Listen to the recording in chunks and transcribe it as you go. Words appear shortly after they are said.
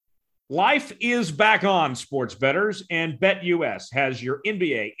Life is back on, sports bettors, and BetUS has your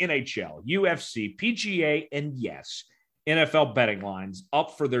NBA, NHL, UFC, PGA, and yes, NFL betting lines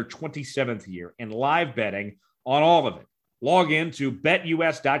up for their 27th year and live betting on all of it. Log in to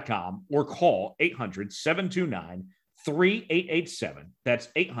betus.com or call 800-729-3887. That's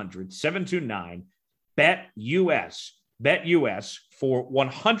 800-729-BETUS. BetUS for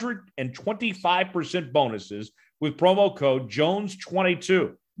 125% bonuses with promo code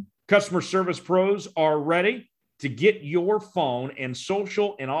Jones22. Customer service pros are ready to get your phone and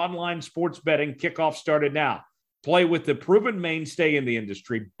social and online sports betting kickoff started now. Play with the proven mainstay in the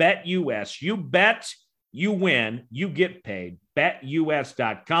industry, BetUS. You bet, you win, you get paid.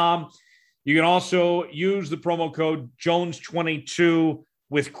 BetUS.com. You can also use the promo code Jones22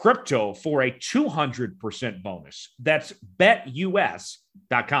 with crypto for a 200% bonus. That's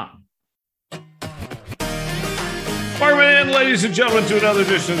BetUS.com. Welcome in, ladies and gentlemen, to another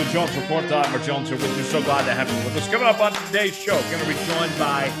edition of the Jones Report. Todd Jones here with you. So glad to have you with us. Coming up on today's show, going to be joined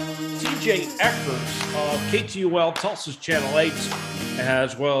by TJ Eckert of KTUL, Tulsa's Channel 8,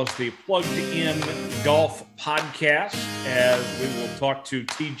 as well as the Plugged In Golf podcast, as we will talk to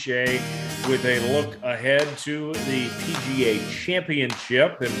TJ with a look ahead to the PGA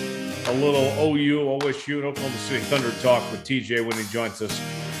Championship and a little OSU, and Oklahoma City Thunder talk with TJ when he joins us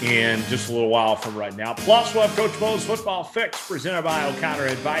in just a little while from right now. Plus, we'll have Coach Bo's Football Fix presented by O'Connor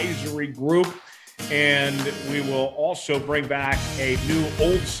Advisory Group. And we will also bring back a new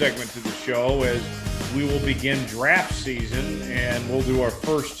old segment to the show as we will begin draft season. And we'll do our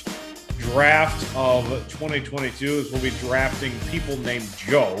first draft of 2022 as we'll be drafting people named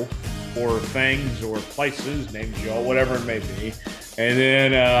Joe or things or places named Joe, whatever it may be. And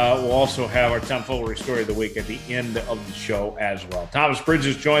then we'll also have our tomfoolery story of the week at the end of the show as well. Thomas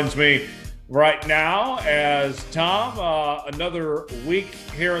Bridges joins me right now as Tom, another week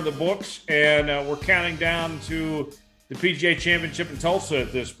here in the books, and we're counting down to the PGA Championship in Tulsa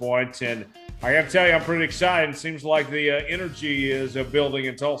at this point. And I got to tell you, I'm pretty excited. It seems like the energy is building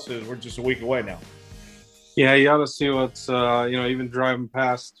in Tulsa as we're just a week away now. Yeah, you ought to see what's, even driving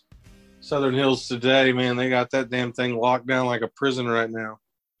past Southern Hills today, man, they got that damn thing locked down like a prison right now.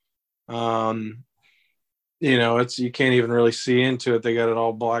 You can't even really see into it. They got it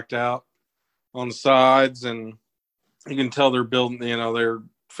all blacked out on the sides, and you can tell they're building, they're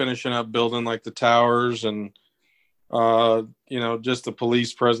finishing up building like the towers and, just the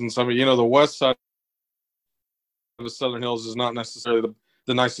police presence. I mean, the west side of the Southern Hills is not necessarily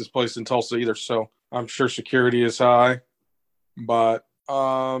the nicest place in Tulsa either. So I'm sure security is high, but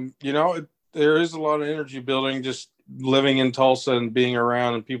there is a lot of energy building just living in Tulsa and being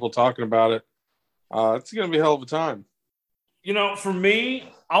around and people talking about it. It's going to be a hell of a time. For me,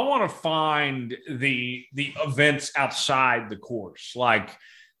 I want to find the events outside the course. Like,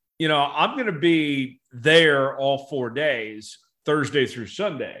 I'm going to be there all 4 days, Thursday through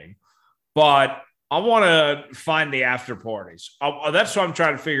Sunday, but I want to find the after parties. That's what I'm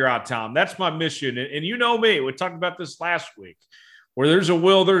trying to figure out, Tom. That's my mission. And you know me, we talked about this last week. Where there's a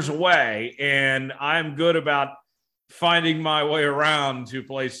will, there's a way, and I'm good about finding my way around to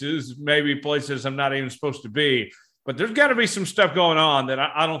places, maybe places I'm not even supposed to be. But there's got to be some stuff going on that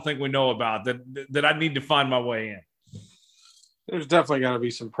I don't think we know about that I need to find my way in. There's definitely got to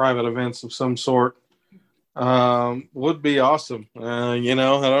be some private events of some sort. Would be awesome. I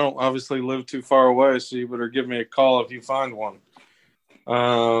don't obviously live too far away, so you better give me a call if you find one.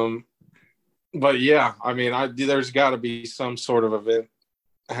 But yeah, I mean, there's got to be some sort of event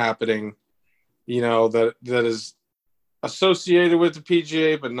happening, that is associated with the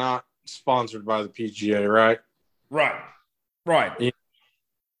PGA, but not sponsored by the PGA, right? Right. Yeah.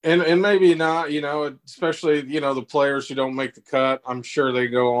 And maybe not, especially, the players who don't make the cut. I'm sure they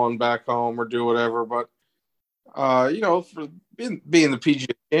go on back home or do whatever. But, for being the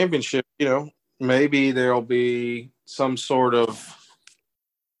PGA Championship, maybe there'll be some sort of,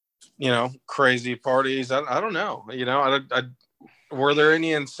 crazy parties. I don't know. Were there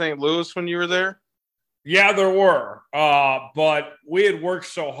any in St. Louis when you were there? Yeah, there were. But we had worked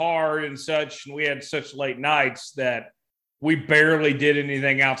so hard and such, and we had such late nights that we barely did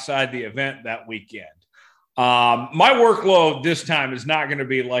anything outside the event that weekend. My workload this time is not going to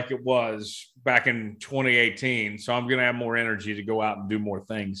be like it was back in 2018. So I'm going to have more energy to go out and do more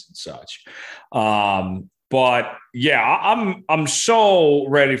things and such. But yeah, I'm so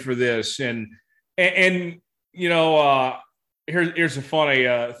ready for this, and here's a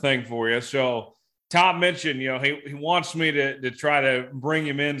funny thing for you. So Tom mentioned, he wants me to try to bring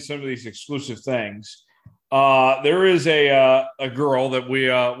him in some of these exclusive things. There is a girl that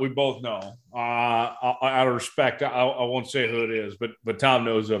we both know. Out of respect, I won't say who it is, but Tom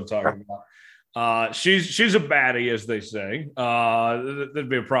knows who I'm talking about. She's a baddie, as they say. That'd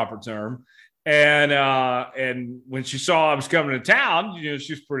be a proper term. And when she saw I was coming to town,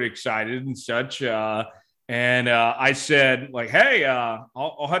 she's pretty excited and such. And I said, like, hey,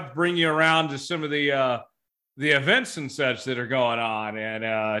 I'll have to bring you around to some of the events and such that are going on.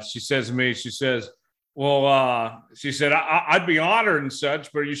 And she says to me, she says, well, she said, I'd be honored and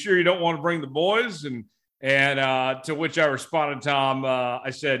such, but are you sure you don't want to bring the boys? And to which I responded, Tom, I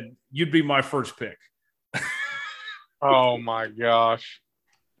said, you'd be my first pick. Oh my gosh.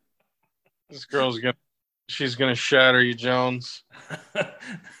 This girl's she's gonna shatter you, Jones. Tom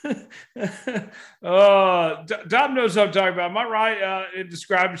knows what I'm talking about. Am I right in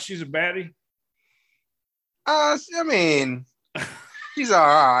describing she's a baddie? I mean, she's all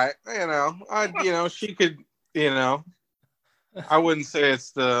right. She could, I wouldn't say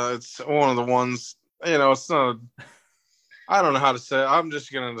it's one of the ones, it's not, I don't know how to say it. I'm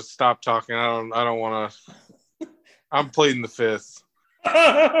just going to stop talking. I don't want to, I'm pleading the fifth.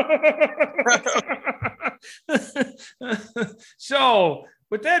 So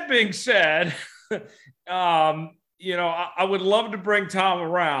with that being said, I would love to bring Tom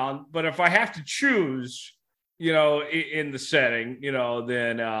around, but if I have to choose, in the setting,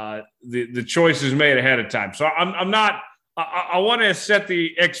 then the choice is made ahead of time. So I'm not. I want to set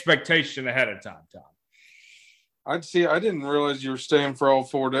the expectation ahead of time, Tom. I didn't realize you were staying for all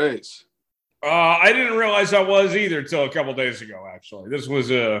 4 days. I didn't realize I was either until a couple days ago. Actually, this was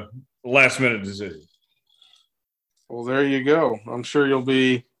a last-minute decision. Well, there you go. I'm sure you'll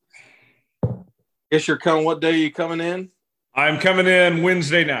be. Guess you're coming. What day are you coming in? I'm coming in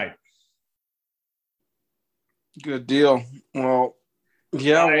Wednesday night. Good deal. Well,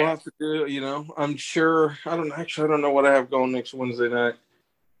 yeah, we'll have to do, I'm sure. I don't know what I have going next Wednesday night.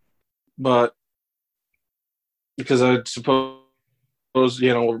 But because I suppose,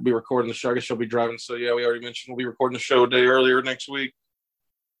 we'll be recording the show. I guess she'll be driving. So, yeah, we already mentioned we'll be recording the show a day earlier next week.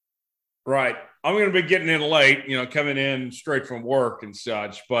 Right. I'm going to be getting in late, coming in straight from work and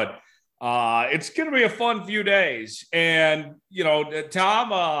such. But it's going to be a fun few days. And,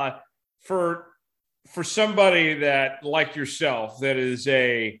 Tom, for somebody that, like yourself, that is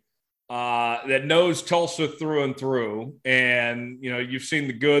that knows Tulsa through and through, and you've seen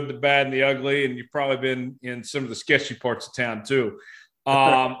the good, the bad, and the ugly, and you've probably been in some of the sketchy parts of town too.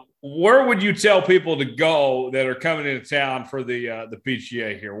 Where would you tell people to go that are coming into town for the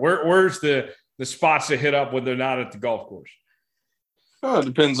PGA here? Where's the spots to hit up when they're not at the golf course? It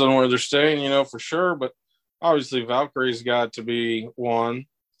depends on where they're staying, for sure. But obviously, Valkyrie's got to be one.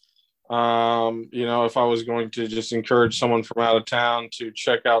 If I was going to just encourage someone from out of town to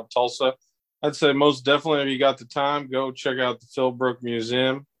check out Tulsa, I'd say most definitely if you got the time, go check out the Philbrook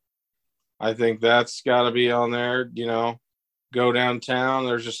Museum. I think that's got to be on there, go downtown.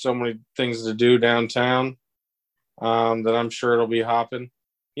 There's just so many things to do downtown that I'm sure it'll be hopping.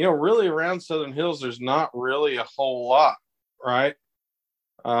 Really around Southern Hills, there's not really a whole lot, right?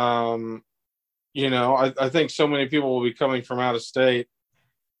 I think so many people will be coming from out of state.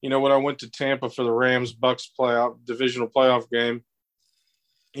 When I went to Tampa for the Rams-Bucks divisional playoff game,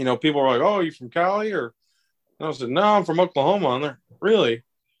 people were like, "Oh, you from Cali?" And I said, "No, I'm from Oklahoma." And they're, "Really?"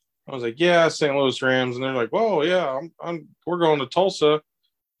 I was like, "Yeah, St. Louis Rams." And they're like, "Whoa, yeah, we're going to Tulsa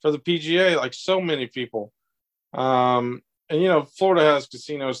for the PGA." Like so many people. And Florida has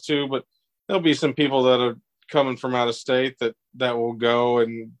casinos too, but there'll be some people that are coming from out of state that will go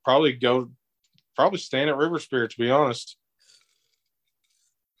and probably staying at River Spirit, to be honest.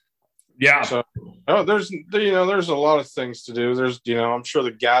 Yeah. So, there's a lot of things to do. There's, I'm sure the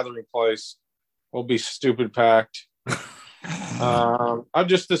gathering place will be stupid packed. I'm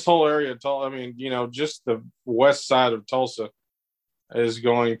just this whole area of Tulsa. I mean, just the west side of Tulsa is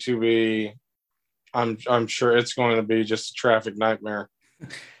going to be. I'm sure it's going to be just a traffic nightmare.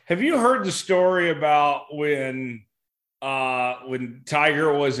 Have you heard the story about when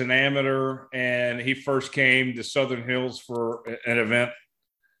Tiger was an amateur and he first came to Southern Hills for an event?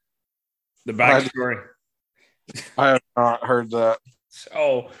 The backstory. I have not heard that.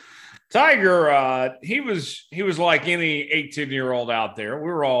 So Tiger, he was like any 18-year-old out there.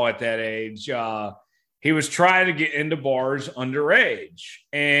 We were all at that age. He was trying to get into bars underage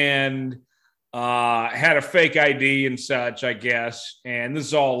and had a fake ID and such, I guess. And this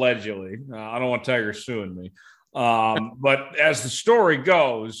is all allegedly. I don't want Tiger suing me. But as the story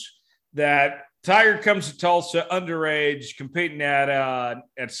goes, that Tiger comes to Tulsa underage, competing at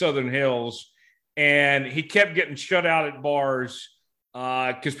Southern Hills, and he kept getting shut out at bars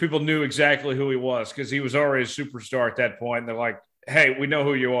because people knew exactly who he was because he was already a superstar at that point. And they're like, hey, we know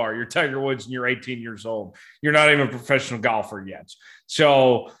who you are. You're Tiger Woods and you're 18 years old. You're not even a professional golfer yet.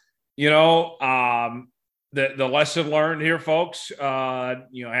 So, the lesson learned here, folks, have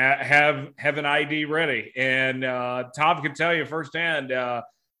an ID ready. And Tom can tell you firsthand, that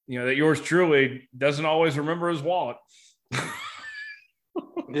yours truly doesn't always remember his wallet.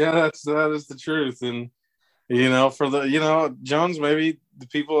 Yeah, that is the truth. And, for the, Jones, maybe the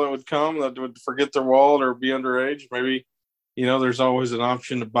people that would come that would forget their wallet or be underage, maybe, there's always an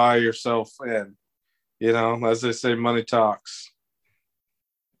option to buy yourself in. As they say, money talks.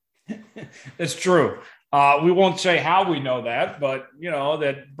 It's true. We won't say how we know that, but,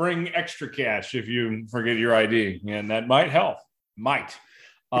 that bring extra cash if you forget your ID. And that might help.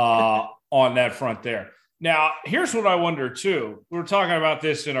 On that front there. Now, here's what I wonder, too. We were talking about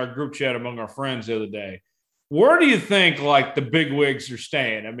this in our group chat among our friends the other day. Where do you think, like, the big wigs are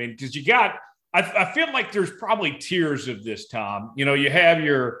staying? I mean, because I feel like there's probably tiers of this, Tom. You have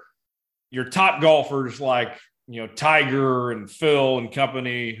your top golfers like, Tiger and Phil and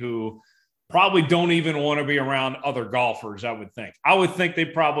company who probably don't even want to be around other golfers, I would think. I would think they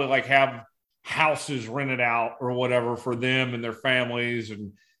probably, like, have houses rented out or whatever for them and their families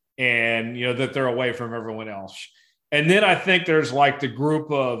and that they're away from everyone else. And then I think there's like the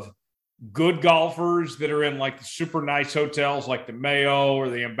group of good golfers that are in like the super nice hotels like the Mayo or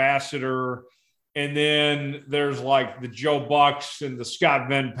the Ambassador. And then there's like the Joe Bucks and the Scott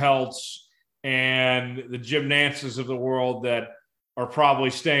Van Pelts and the Jim Nances of the world that are probably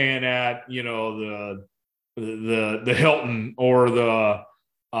staying at, the Hilton or the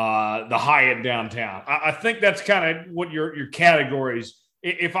Hyatt downtown. I think that's kind of what your categories.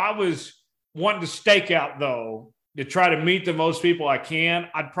 If I was wanting to stake out, though, to try to meet the most people I can,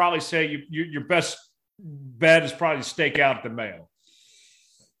 I'd probably say your best bet is probably to stake out at the Mayo.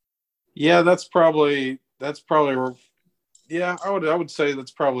 Yeah, that's probably yeah, I would say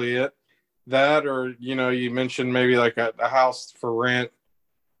that's probably it. That, or you mentioned maybe like a house for rent,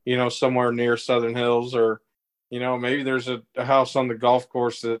 somewhere near Southern Hills, or maybe there's a house on the golf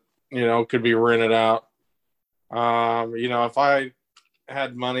course that could be rented out. If I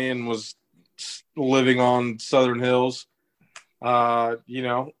had money and was living on Southern Hills, and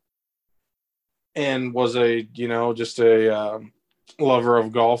was just a lover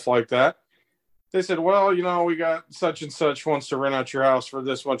of golf like that, they said, well, we got such and such wants to rent out your house for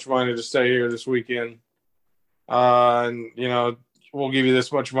this much money to stay here this weekend. And, we'll give you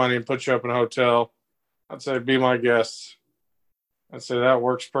this much money and put you up in a hotel. I'd say, be my guest. I'd say that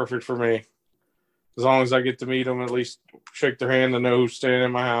works perfect for me. As long as I get to meet them, at least shake their hand and know who's staying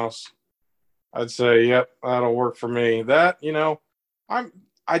in my house, I'd say, yep, that'll work for me. That, I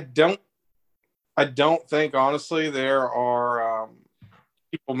don't think, honestly, there are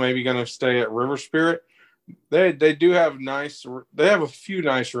people maybe going to stay at River Spirit. They do have they have a few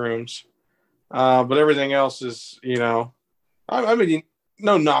nice rooms, but everything else is, I mean,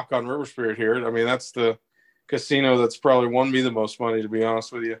 no knock on River Spirit here. I mean, that's the casino that's probably won me the most money, to be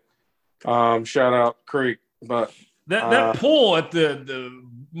honest with you. Shout out Creek, but that pool at the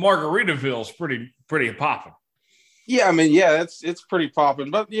Margaritaville is pretty popping. Yeah, I mean, yeah, it's pretty popping,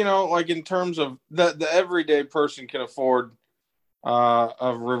 but like in terms of the everyday person can afford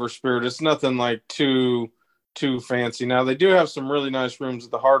of River Spirit, it's nothing like too fancy. Now they do have some really nice rooms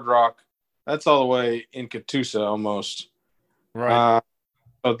at the Hard Rock. That's all the way in Catoosa almost. Right.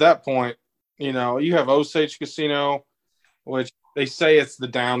 At that point, you have Osage Casino, which they say it's the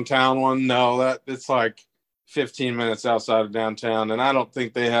downtown one. No, it's like 15 minutes outside of downtown, and I don't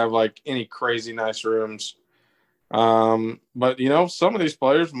think they have like any crazy nice rooms. But some of these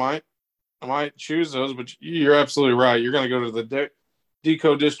players might choose those, but you're absolutely right. You're going to go to the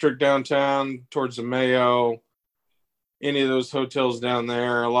Deco District downtown towards the Mayo, any of those hotels down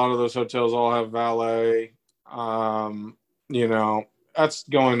there. A lot of those hotels all have valet. That's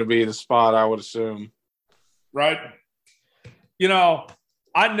going to be the spot, I would assume. Right.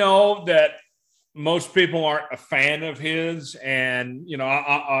 I know that most people aren't a fan of his, and,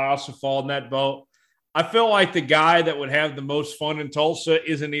 I also fall in that boat. I feel like the guy that would have the most fun in Tulsa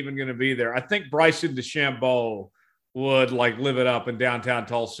isn't even going to be there. I think Bryson DeChambeau would like live it up in downtown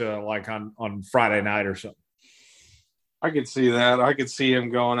Tulsa, like on Friday night or something. I could see that. I could see him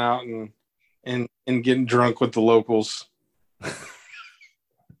going out and getting drunk with the locals.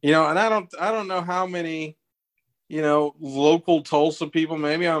 And I don't know how many, local Tulsa people,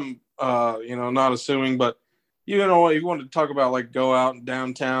 maybe I'm, not assuming, but you want to talk about like go out in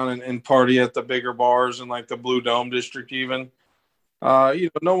downtown and party at the bigger bars and like the Blue Dome district even. No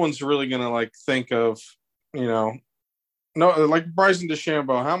one's really going to like think of, No, like Bryson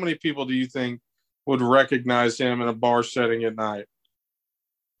DeChambeau. How many people do you think would recognize him in a bar setting at night?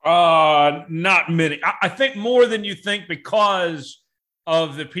 Not many. I think more than you think because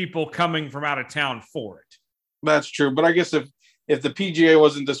of the people coming from out of town for it. That's true. But I guess if the PGA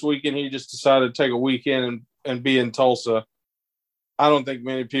wasn't this weekend, he just decided to take a weekend and be in Tulsa, I don't think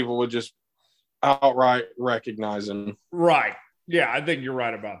many people would just outright recognize him. Right. Yeah, I think you're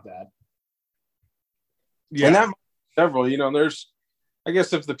right about that. Yeah. And that several, there's, I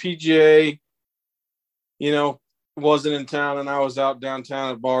guess if the PGA, wasn't in town and I was out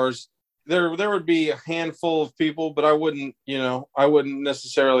downtown at bars, there would be a handful of people, but I wouldn't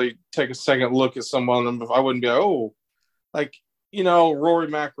necessarily take a second look at someone. I wouldn't be like, Rory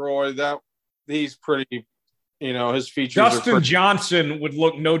McIlroy, that he's pretty, his features. Dustin Johnson would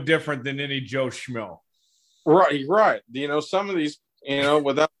look no different than any Joe Schmo. Right. Some of these,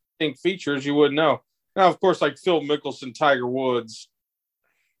 without seeing features, you wouldn't know. Now, of course, like Phil Mickelson, Tiger Woods,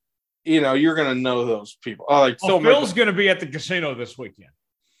 you're going to know those people. Phil's going to be at the casino this weekend.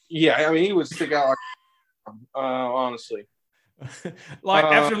 Yeah, I mean, he would stick out honestly.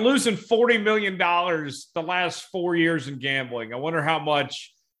 After losing $40 million the last 4 years in gambling, I wonder how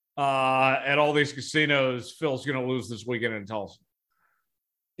much at all these casinos Phil's going to lose this weekend in Tulsa.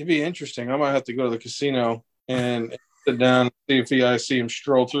 It'd be interesting. I might have to go to the casino and sit down and see if I see him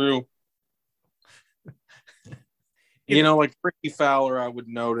stroll through. Like Ricky Fowler, I would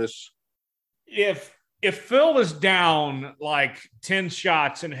notice. If Phil is down like 10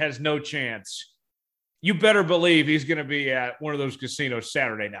 shots and has no chance, you better believe he's going to be at one of those casinos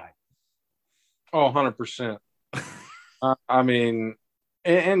Saturday night. Oh, 100%. I mean,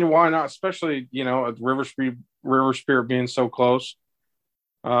 and why not? Especially, at River Spirit being so close.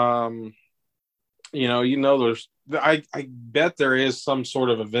 There's I bet there is some sort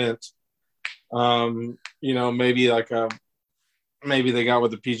of event. Maybe they got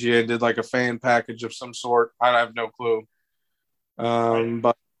with the PGA and did like a fan package of some sort. I have no clue.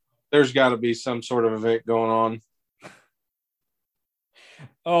 But there's got to be some sort of event going on.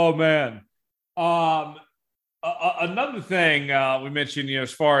 Oh, man. Another thing we mentioned,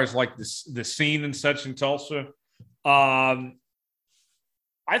 as far as like the scene and such in Tulsa, I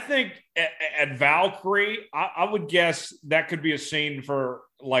think at Valkyrie, I would guess that could be a scene for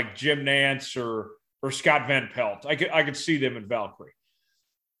like Jim Nance or Scott Van Pelt. I could see them in Valkyrie.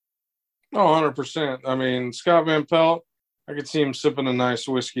 Oh, 100%. I mean, Scott Van Pelt, I could see him sipping a nice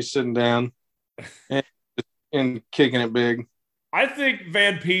whiskey, sitting down and kicking it big. I think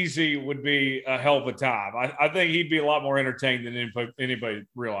Van Peasy would be a hell of a time. I think he'd be a lot more entertained than anybody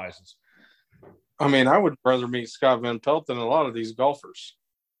realizes. I mean, I would rather meet Scott Van Pelt than a lot of these golfers.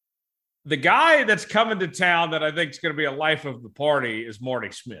 The guy that's coming to town that I think is going to be a life of the party is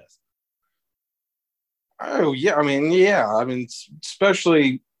Marty Smith. Oh, yeah. I mean,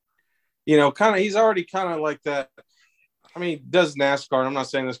 especially, he's already kind of like that. I mean, he does NASCAR. I'm not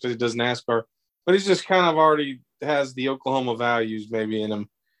saying this because he does NASCAR, but he's just kind of already has the Oklahoma values maybe in him.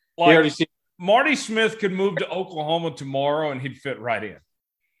 Marty Smith could move to Oklahoma tomorrow and he'd fit right in.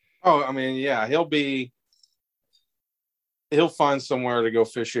 Oh, I mean, yeah, he'll find somewhere to go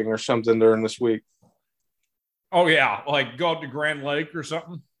fishing or something during this week. Oh, yeah. Like go up to Grand Lake or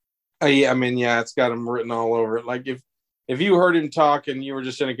something. Yeah, I mean, yeah, it's got him written all over it. Like if you heard him talk and you were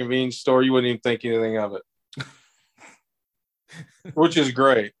just in a convenience store, you wouldn't even think anything of it. Which is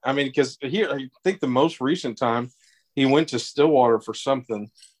great. I mean, because I think the most recent time he went to Stillwater for something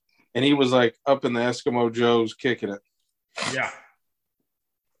and he was like up in the Eskimo Joe's kicking it. Yeah.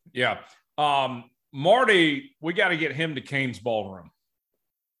 Yeah. Marty, we got to get him to Cane's Ballroom.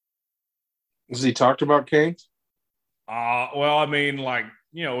 Has he talked about Cane's? Well, I mean, like,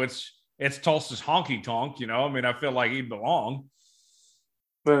 it's Tulsa's honky tonk, I mean, I feel like he'd belong.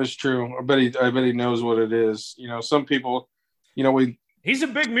 That is true. I bet he knows what it is. Some people, he's a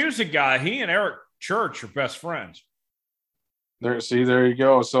big music guy. He and Eric Church are best friends. There you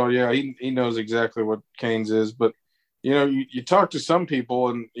go. So yeah, he knows exactly what Cane's is, but you talk to some people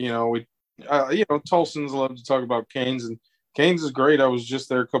and, Tulsans love to talk about Cane's, and Cane's is great. I was just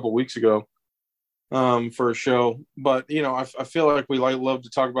there a couple of weeks ago for a show, but, I feel like we love to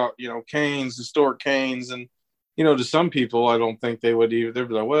talk about, Cane's, historic Cane's, and, to some people, I don't think they would either. They'd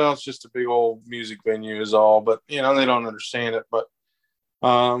be like, well, it's just a big old music venue is all, but, they don't understand it. But,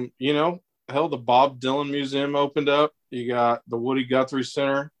 hell, the Bob Dylan Museum opened up. You got the Woody Guthrie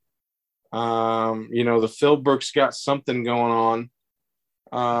Center. The Phil Brooks got something going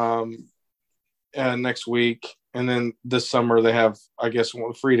on next week. And then this summer they have, I guess,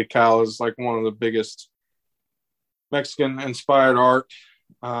 Frida Kahlo is like one of the biggest Mexican inspired art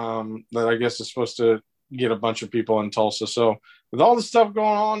that I guess is supposed to get a bunch of people in Tulsa. So with all the stuff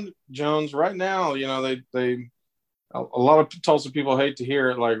going on, Jones, right now, they a lot of Tulsa people hate to hear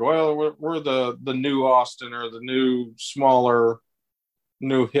it, like, well, we're the new Austin or the new smaller,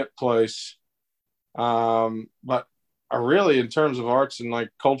 new hip place. But I really, in terms of arts and like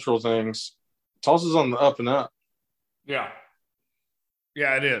cultural things, Tulsa's on the up and up. Yeah.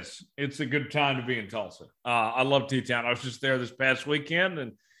 Yeah, it is. It's a good time to be in Tulsa. I love T-Town. I was just there this past weekend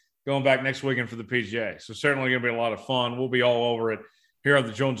and going back next weekend for the PGA. So certainly going to be a lot of fun. We'll be all over it here on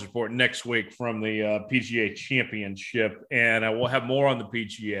the Jones Report next week from the PGA Championship. And we'll have more on the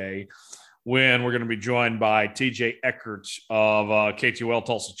PGA when we're going to be joined by TJ Eckert of KTUL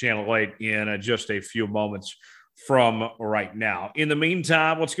Tulsa Channel 8 in just a few moments from right now. In the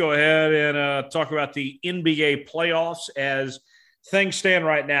meantime, let's go ahead and talk about the NBA playoffs as things stand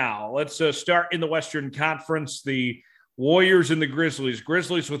right now. Let's start in the Western Conference. The Warriors and the Grizzlies.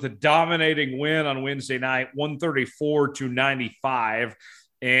 Grizzlies with a dominating win on Wednesday night, 134-95.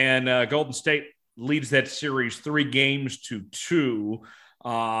 And Golden State leads that series 3-2.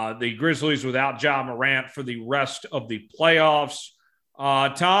 The Grizzlies without Ja Morant for the rest of the playoffs.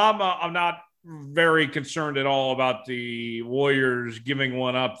 Tom, I'm not very concerned at all about the Warriors giving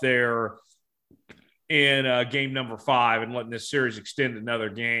one up there in game number 5 and letting this series extend another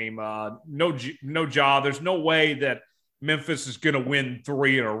game. No Ja. There's no way that Memphis is going to win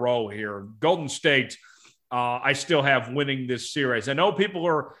 3 in a row here. Golden State, I still have winning this series. I know people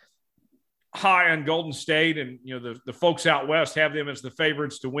are high on Golden State, and the folks out west have them as the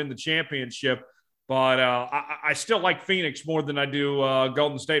favorites to win the championship. But I still like Phoenix more than I do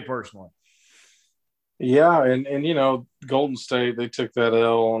Golden State personally. Yeah, and Golden State, they took that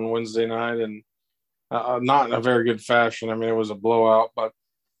L on Wednesday night, and not in a very good fashion. I mean, it was a blowout, but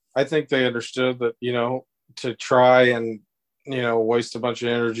I think they understood that, to try and, waste a bunch of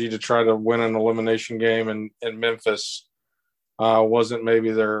energy to try to win an elimination game in Memphis wasn't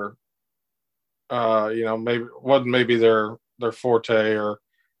maybe their, maybe their forte, or,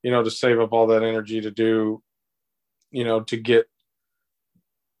 to save up all that energy to do, to get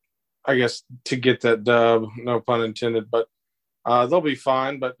that dub, no pun intended, but they'll be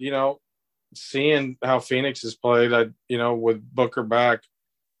fine. But, seeing how Phoenix has played, with Booker back,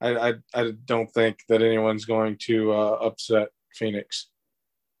 I don't think that anyone's going to upset Phoenix.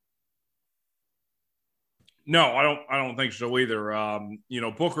 No, I don't think so either.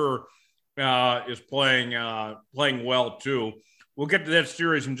 Booker is playing well too. We'll get to that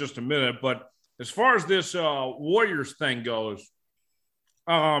series in just a minute, but as far as this Warriors thing goes,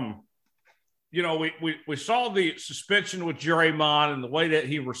 we saw the suspension with Draymond and the way that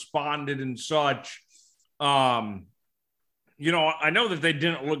he responded and such. I know that they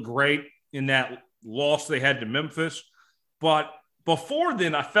didn't look great in that loss they had to Memphis, but before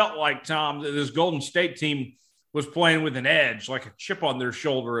then, I felt like, Tom, that this Golden State team was playing with an edge, like a chip on their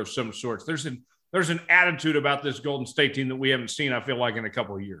shoulder of some sorts. There's an attitude about this Golden State team that we haven't seen, I feel like, in a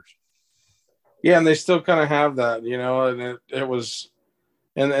couple of years. Yeah, and they still kind of have that, and it was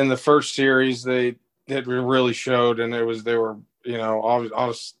in the first series, it really showed, and they were,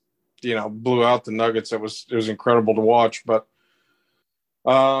 obviously, blew out the Nuggets. It was incredible to watch. But,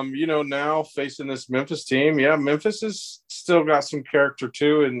 now facing this Memphis team, Memphis has still got some character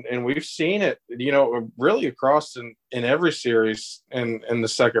too. And we've seen it, really across in every series in the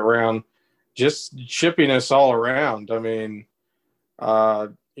second round, just chippiness all around. I mean, we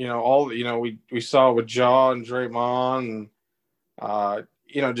saw it with Ja and Draymond and,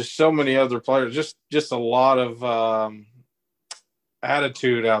 just so many other players, just a lot of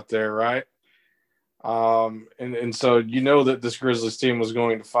attitude out there, right? And so that this Grizzlies team was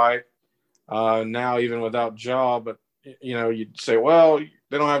going to fight. Now even without Ja, but you'd say, well,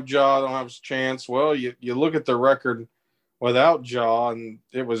 they don't have Ja, they don't have a chance. Well, you look at their record without Ja, and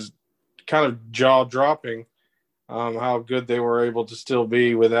it was kind of jaw dropping how good they were able to still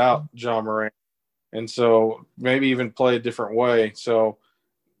be without Ja Morant. And so maybe even play a different way. So,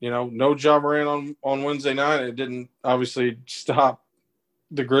 no Ja Morant on Wednesday night. It didn't obviously stop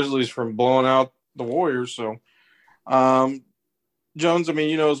the Grizzlies from blowing out the Warriors. So, Jones, I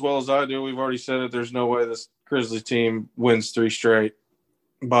mean, as well as I do, we've already said it. There's no way this Grizzlies team wins 3 straight.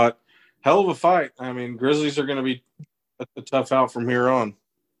 But hell of a fight. I mean, Grizzlies are going to be a tough out from here on.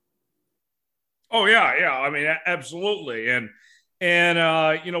 Oh, yeah. I mean, absolutely. And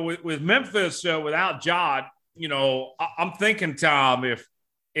with Memphis without Ja, I'm thinking, Tom,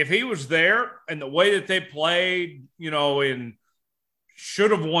 if he was there and the way that they played,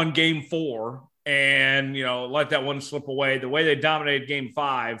 should have won game 4 and, let that one slip away, the way they dominated game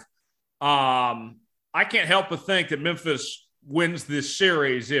 5, I can't help but think that Memphis wins this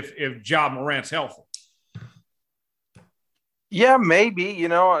series if Ja Morant's healthy. Yeah, maybe.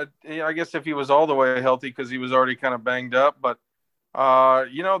 I guess if he was all the way healthy, because he was already kind of banged up, but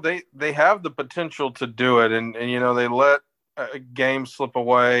they have the potential to do it, and they let a game slip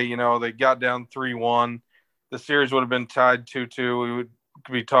away. They got down 3-1. The series would have been tied 2-2. We would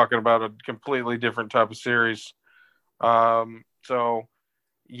be talking about a completely different type of series. So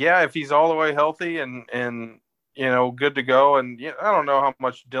yeah, if he's all the way healthy and good to go, and I don't know how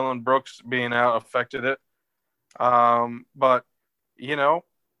much Dylan Brooks being out affected it. But you know,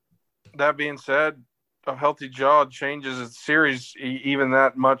 that being said, a healthy jaw changes its series even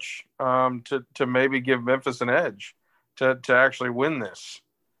that much, to maybe give Memphis an edge to actually win this.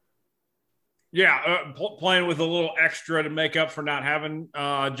 Yeah, playing with a little extra to make up for not having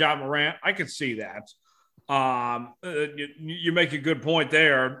Ja Morant, I could see that. You make a good point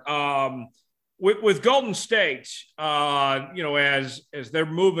there. With Golden State, as they're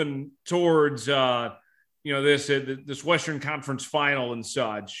moving towards this Western Conference Final and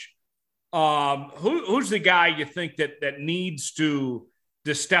such, who's the guy you think that needs to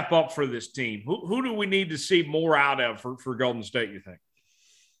step up for this team? Who do we need to see more out of for Golden State, you think?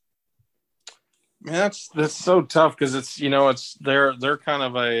 Man, that's so tough, because they're kind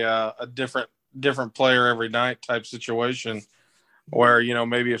of a different player every night type situation, where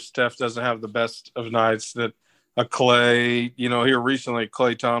maybe if Steph doesn't have the best of nights, that a Clay, here recently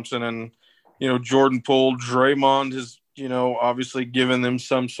Clay Thompson and Jordan Poole, Draymond has obviously given them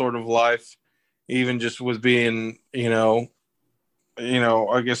some sort of life, even just with being I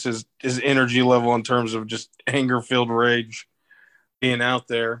guess his energy level in terms of just anger filled rage being out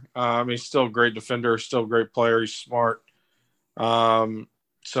there. He's still a great defender, still a great player. He's smart.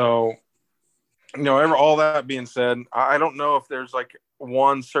 So, all that being said, I don't know if there's like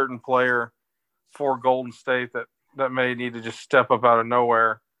one certain player for Golden State that may need to just step up out of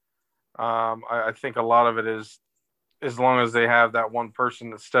nowhere. I think a lot of it is, as long as they have that one person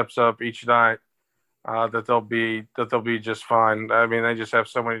that steps up each night, that they'll be just fine. I mean, they just have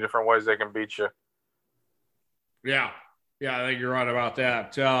so many different ways they can beat you. Yeah. Yeah, I think you're right about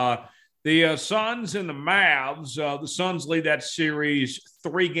that. The Suns and the Mavs, the Suns lead that series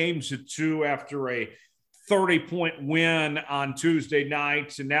 3-2 after a 30-point win on Tuesday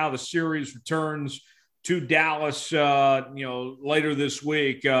night. And now the series returns to Dallas, later this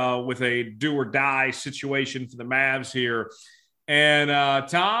week with a do or die situation for the Mavs here. And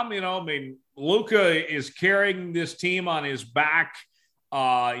Tom, Luka is carrying this team on his back.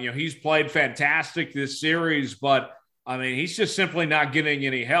 He's played fantastic this series, but he's just simply not getting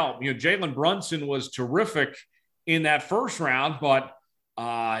any help. Jalen Brunson was terrific in that first round, but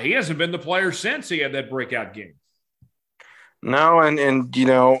he hasn't been the player since he had that breakout game. No, and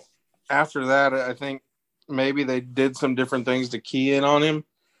after that, I think maybe they did some different things to key in on him.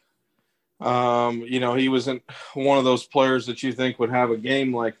 He wasn't one of those players that you think would have a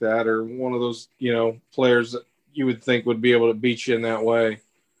game like that, or one of those, players that you would think would be able to beat you in that way.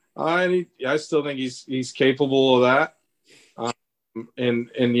 I still think he's capable of that. And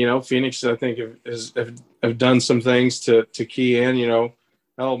Phoenix, I think, have done some things to key in.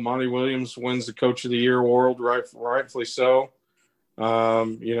 Monty Williams wins the Coach of the Year award, rightfully so. They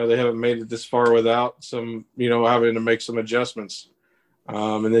haven't made it this far without some, having to make some adjustments.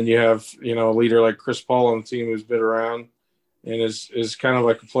 And then you have, a leader like Chris Paul on the team who's been around and is kind of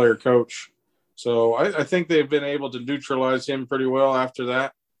like a player coach. So I think they've been able to neutralize him pretty well after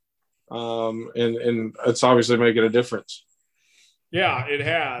that. And it's obviously making a difference. Yeah, it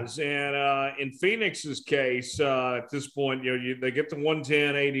has. And in Phoenix's case, at this point, they get the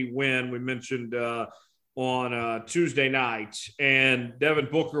 110-80 win we mentioned on Tuesday night. And Devin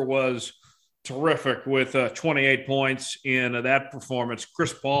Booker was terrific with 28 points in that performance.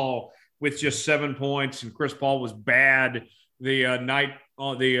 Chris Paul with just 7 points, and Chris Paul was bad the night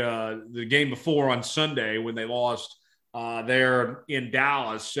on the game before on Sunday when they lost there in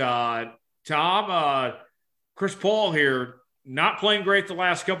Dallas. Tom, Chris Paul here, not playing great the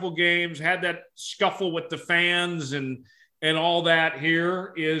last couple of games, had that scuffle with the fans and all that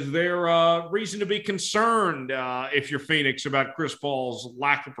here. Is there a reason to be concerned if you're Phoenix about Chris Paul's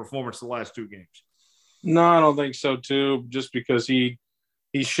lack of performance the last 2 games? No, I don't think so too, just because he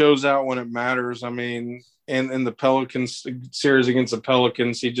shows out when it matters. In the Pelicans series against the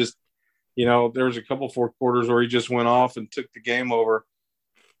Pelicans, he just, there was a couple 4 quarters where he just went off and took the game over.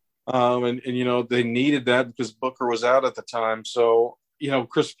 And they needed that because Booker was out at the time. So,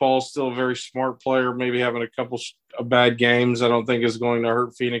 Chris Paul's still a very smart player, maybe having a couple of bad games, I don't think is going to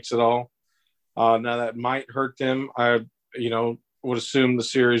hurt Phoenix at all. Now that might hurt them. I, would assume the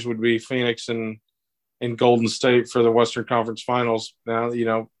series would be Phoenix and Golden State for the Western Conference Finals. Now,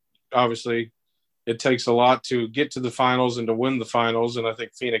 obviously it takes a lot to get to the finals and to win the finals, and I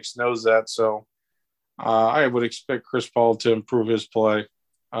think Phoenix knows that. So I would expect Chris Paul to improve his play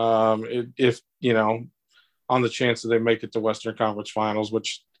if on the chance that they make it to Western Conference Finals,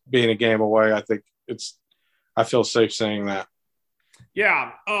 which being a game away, I feel safe saying that.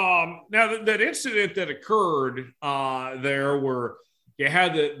 Yeah. Now that incident that occurred there, where you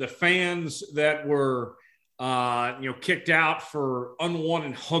had the fans that were kicked out for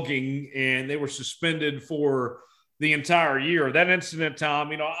unwanted hugging, and they were suspended for the entire year. That incident,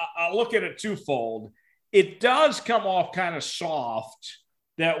 Tom, I look at it twofold. It does come off kind of soft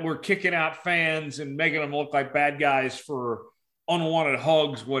that we're kicking out fans and making them look like bad guys for unwanted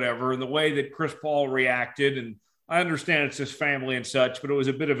hugs, whatever, and the way that Chris Paul reacted. And I understand it's his family and such, but it was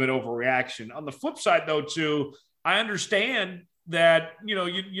a bit of an overreaction. On the flip side, though, too, I understand that,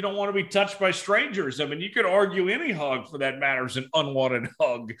 you don't want to be touched by strangers. I mean, you could argue any hug for that matter is an unwanted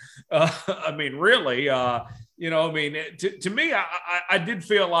hug. Really, to me, I did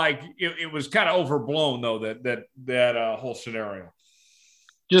feel like it was kind of overblown, though, that whole scenario.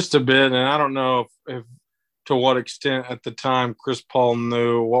 Just a bit, and I don't know if to what extent at the time Chris Paul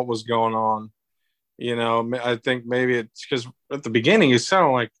knew what was going on. I think maybe it's because at the beginning it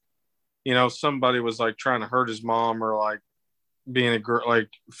sounded like, somebody was like trying to hurt his mom or like being like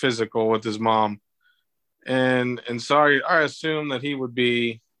physical with his mom, and so I assumed that he would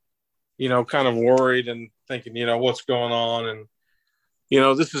be, kind of worried and thinking, what's going on, and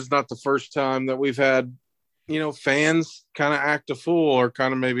this is not the first time that we've had, fans kind of act a fool or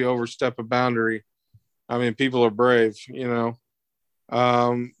kind of maybe overstep a boundary. I mean, people are brave, but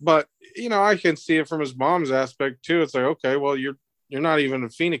I can see it from his mom's aspect too. It's like, okay, well, you're not even a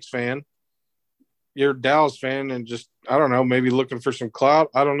Phoenix fan. You're a Dallas fan and just, I don't know, maybe looking for some clout.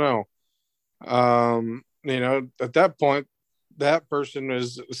 I don't know. At that point, that person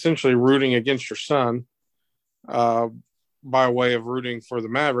is essentially rooting against your son by way of rooting for the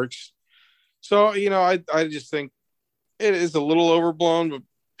Mavericks. So, I just think it is a little overblown, but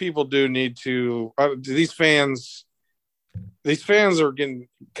people do need to these fans are getting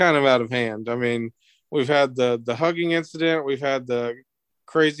kind of out of hand. I mean, we've had the hugging incident. We've had the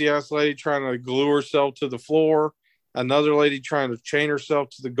crazy ass lady trying to glue herself to the floor. Another lady trying to chain herself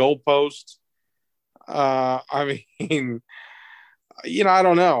to the goalpost. I mean, I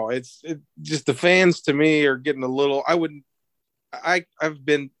don't know. It's just the fans to me are getting a little, I've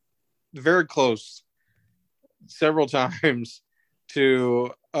been very close several times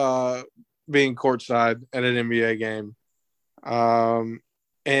to being courtside at an NBA game.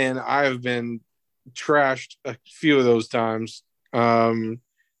 And I've been trashed a few of those times,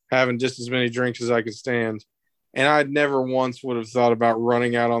 having just as many drinks as I could stand. And I never once would have thought about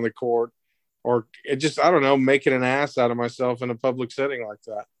running out on the court or I don't know, making an ass out of myself in a public setting like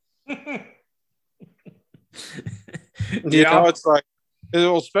that. It's like,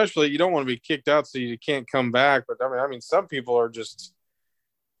 especially you don't want to be kicked out so you can't come back. But I mean, some people are just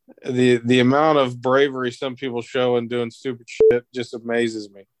the amount of bravery some people show in doing stupid shit just amazes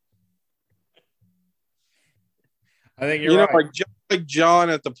me. I think you're right. Like John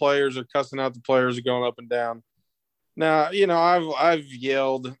at the players or cussing out the players are going up and down. Now, I've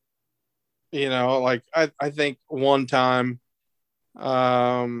yelled, like I think one time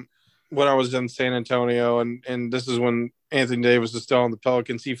when I was in San Antonio and this is when Anthony Davis is still on the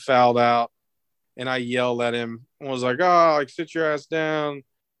Pelicans, he fouled out and I yelled at him and was like, oh, like sit your ass down.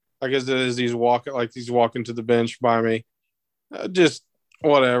 Like as he's walking to the bench by me, just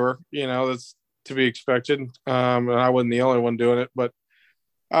whatever, that's to be expected. And I wasn't the only one doing it, but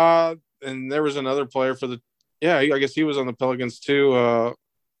and there was another player I guess he was on the Pelicans too.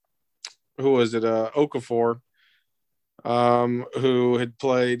 Who was it? Okafor, who had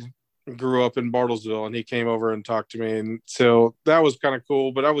grew up in Bartlesville, and he came over and talked to me, and so that was kind of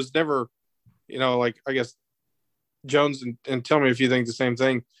cool. But I was never, I guess Jones, and tell me if you think the same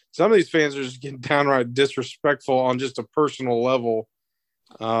thing. Some of these fans are just getting downright disrespectful on just a personal level.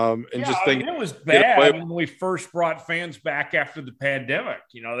 It was bad when we first brought fans back after the pandemic.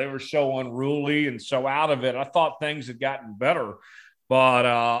 They were so unruly and so out of it. I thought things had gotten better, but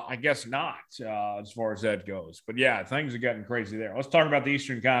I guess not as far as that goes. But yeah, things have gotten crazy there. Let's talk about the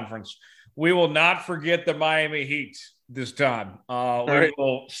Eastern Conference. We will not forget the Miami Heat this time. We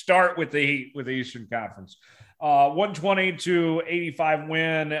will start with the Heat with the Eastern Conference. 120-85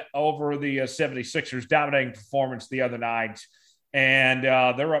 win over the 76ers. Dominating performance the other night. And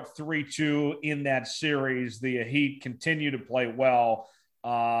they're up 3-2 in that series. The Heat continue to play well.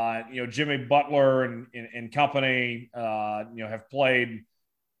 Jimmy Butler and company, have played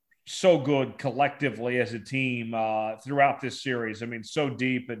so good collectively as a team throughout this series. I mean, so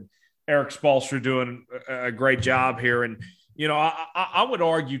deep. And Eric Spoelstra doing a great job here. And, I would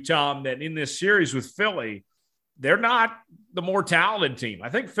argue, Tom, that in this series with Philly, they're not the more talented team. I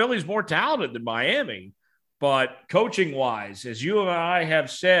think Philly's more talented than Miami. But coaching-wise, as you and I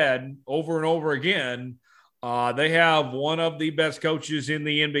have said over and over again, they have one of the best coaches in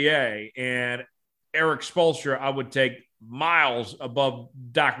the NBA. And Eric Spoelstra, I would take miles above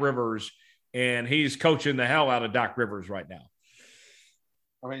Doc Rivers, and he's coaching the hell out of Doc Rivers right now.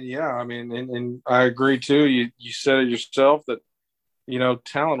 I mean, yeah, I mean, and I agree too. You said it yourself that,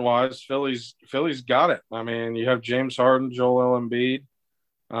 talent-wise, Philly's got it. I mean, you have James Harden, Joel Embiid,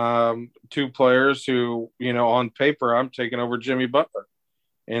 two players who, on paper, I'm taking over Jimmy Butler.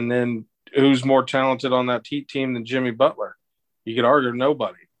 And then who's more talented on that Heat team than Jimmy Butler? You could argue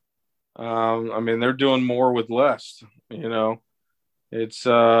nobody. I mean, they're doing more with less. It's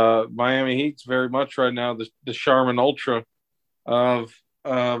Miami Heat's very much right now the Charmin Ultra of the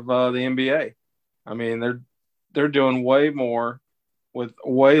NBA. I mean, they're doing way more with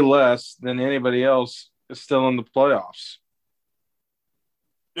way less than anybody else is still in the playoffs.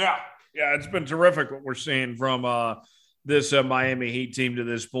 Yeah, it's been terrific what we're seeing from this Miami Heat team to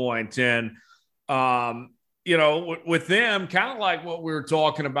this point. And with them, kind of like what we were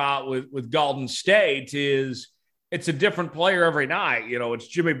talking about with Golden State, is it's a different player every night. It's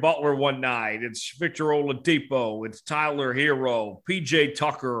Jimmy Butler one night, it's Victor Oladipo, it's Tyler Hero, PJ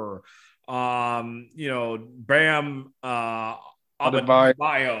Tucker, Bam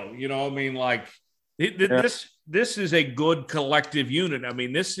Adebayo. This is a good collective unit. I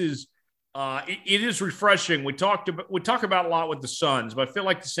mean, this is it is refreshing. We talk about a lot with the Suns, but I feel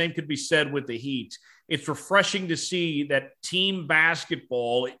like the same could be said with the Heat. It's refreshing to see that team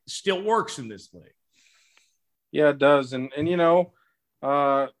basketball still works in this league. Yeah, it does. And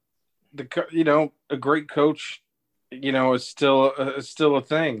a great coach, is still a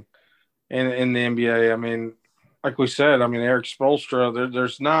thing in the NBA. I mean, like we said, Eric Spoelstra,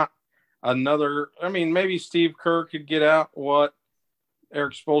 there's not another. I mean, maybe Steve Kerr could get out what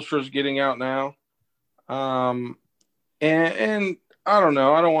Eric Spoelstra is getting out now. And I don't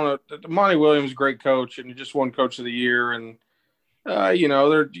know. I don't want to. Monty Williams, great coach, and he just won Coach of the Year. And you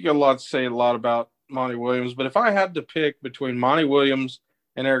got a lot to say about Monty Williams. But if I had to pick between Monty Williams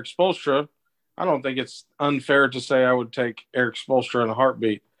and Eric Spoelstra, I don't think it's unfair to say I would take Eric Spoelstra in a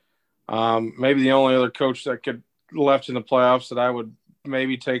heartbeat. Maybe the only other coach that could left in the playoffs that I would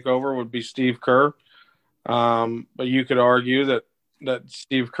maybe take over would be Steve Kerr. But you could argue that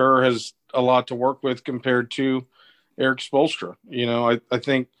Steve Kerr has a lot to work with compared to Eric Spoelstra. I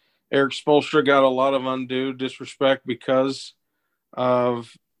think Eric Spoelstra got a lot of undue disrespect because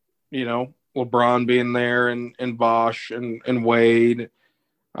of, LeBron being there and Bosh and Wade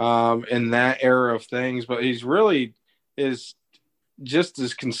in that era of things. But he's really is just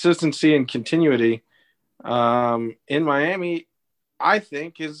his consistency and continuity in Miami, I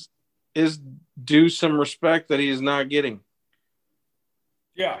think is due some respect that he is not getting.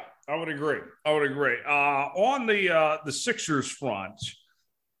 Yeah, I would agree. On the Sixers front,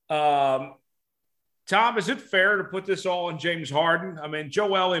 Tom, is it fair to put this all on James Harden? I mean,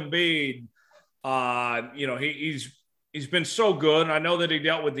 Joel Embiid, he's been so good. I know that he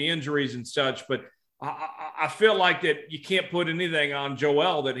dealt with the injuries and such, but I feel like that you can't put anything on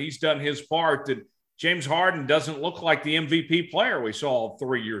Joel, that he's done his part, that James Harden doesn't look like the MVP player we saw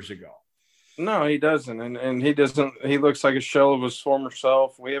 3 years ago. No, he doesn't. And he doesn't. He looks like a shell of his former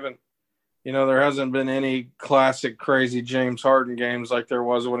self. We haven't, there hasn't been any classic crazy James Harden games like there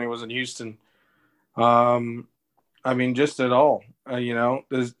was when he was in Houston. Just at all.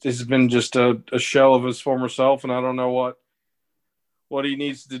 This has been just a shell of his former self, and I don't know what he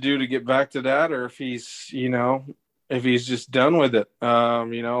needs to do to get back to that, or if he's just done with it. A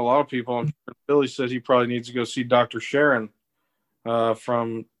lot of people, Billy said he probably needs to go see Dr. Sharon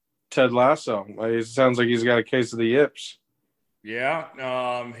from Ted Lasso. It sounds like he's got a case of the yips.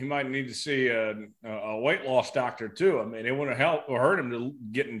 Yeah, he might need to see a weight loss doctor too. I mean, it would have hurt him to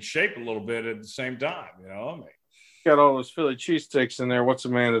get in shape a little bit at the same time. Got all those Philly cheesesteaks in there. What's a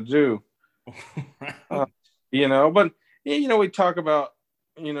man to do? But we talk about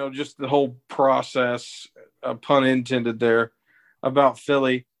just the whole process, pun intended there, about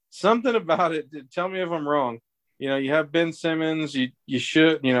Philly. Something about it. Tell me if I'm wrong. You have Ben Simmons. You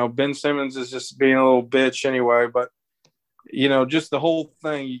should. Ben Simmons is just being a little bitch anyway, but. Just the whole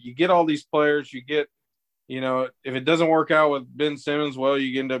thing. You get all these players. You get, if it doesn't work out with Ben Simmons, well,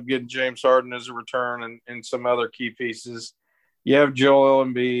 you end up getting James Harden as a return and some other key pieces. You have Joel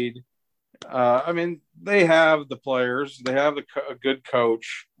Embiid. They have the players. They have a good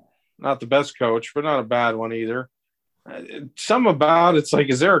coach. Not the best coach, but not a bad one either. Some about it's like,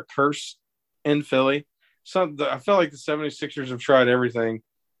 is there a curse in Philly? I feel like the 76ers have tried everything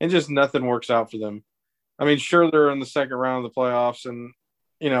and just nothing works out for them. I mean, sure, they're in the second round of the playoffs, and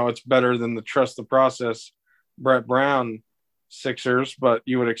it's better than the trust the process Brett Brown Sixers, but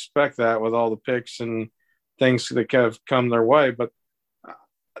you would expect that with all the picks and things that have come their way. But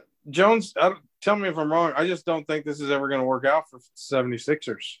Jones, tell me if I'm wrong. I just don't think this is ever going to work out for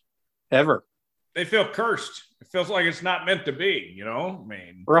 76ers ever. They feel cursed. It feels like it's not meant to be,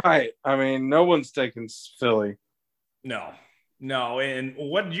 Right. I mean, no one's taking Philly. No. And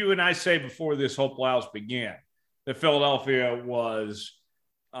what did you and I say before this whole playoffs began? That Philadelphia was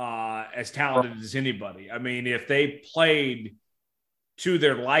as talented as anybody. I mean, if they played to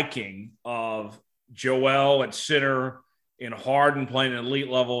their liking of Joel at center and Harden playing an elite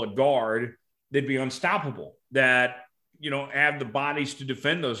level at guard, they'd be unstoppable. That have the bodies to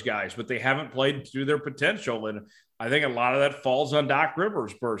defend those guys, but they haven't played to their potential. And I think a lot of that falls on Doc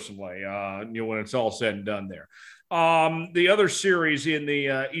Rivers personally, when it's all said and done there. The other series in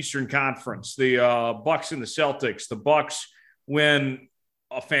the Eastern Conference, the Bucks and the Celtics. The Bucks win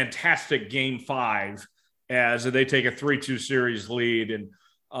a fantastic Game 5 as they take a 3-2 series lead. And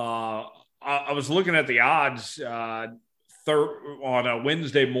I was looking at the odds on a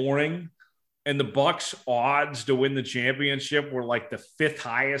Wednesday morning, and the Bucks' odds to win the championship were like the 5th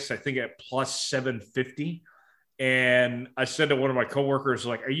highest, I think at plus 750. And I said to one of my coworkers,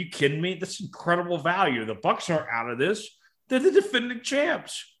 like, are you kidding me? That's incredible value. The Bucks aren't out of this. They're the defending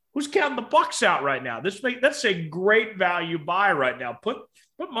champs. Who's counting the Bucks out right now? That's a great value buy right now. Put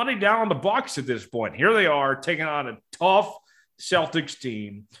money down on the Bucks at this point. Here they are taking on a tough Celtics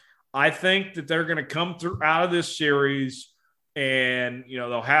team. I think that they're going to come through out of this series. And,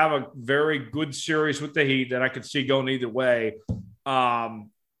 they'll have a very good series with the Heat that I could see going either way.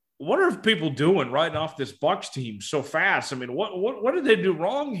 What are people doing writing off this Bucks team so fast? I mean, what did they do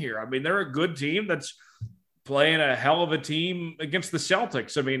wrong here? I mean, they're a good team that's playing a hell of a team against the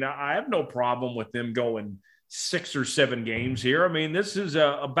Celtics. I mean, I have no problem with them going 6 or 7 games here. I mean, this is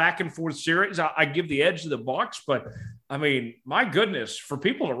a back and forth series. I give the edge to the Bucks, but I mean, my goodness, for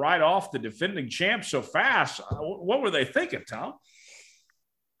people to write off the defending champs so fast, what were they thinking, Tom?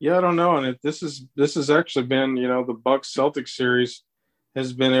 Yeah, I don't know. And this has actually been, the Bucks Celtics series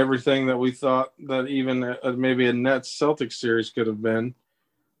has been everything that we thought that even maybe a Nets Celtics series could have been.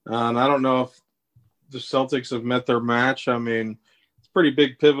 And I don't know if the Celtics have met their match. I mean, it's a pretty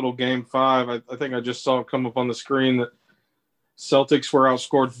big pivotal Game 5. I think I just saw it come up on the screen that Celtics were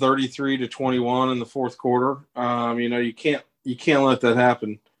outscored 33-21 in the fourth quarter. You can't let that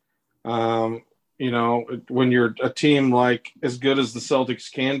happen. When you're a team like as good as the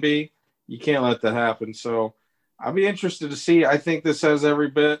Celtics can be, you can't let that happen. So I'll be interested to see. I think this has every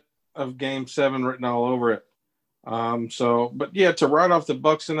bit of Game 7 written all over it. But yeah, to write off the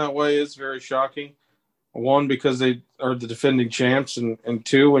Bucks in that way is very shocking. 1, because they are the defending champs, and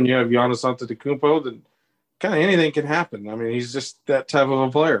 2, when you have Giannis Antetokounmpo, then kind of anything can happen. I mean, he's just that type of a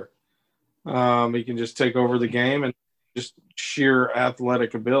player. He can just take over the game and just sheer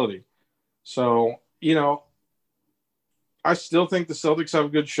athletic ability. So, I still think the Celtics have a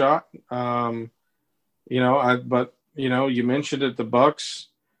good shot. You mentioned it, the Bucks,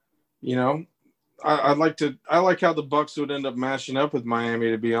 I like how the Bucks would end up matching up with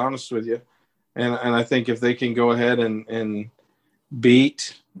Miami, to be honest with you. And I think if they can go ahead and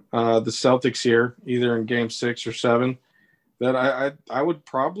beat the Celtics here, either in Game 6 or 7, that I would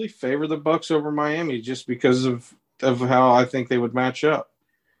probably favor the Bucks over Miami just because of how I think they would match up.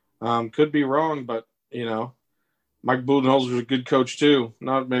 Could be wrong, but Mike Budenholzer is a good coach too.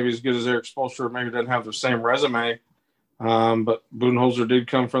 Not maybe as good as Eric Spoelstra. Maybe doesn't have the same resume, but Budenholzer did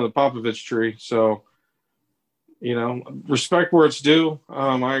come from the Popovich tree. So, respect where it's due.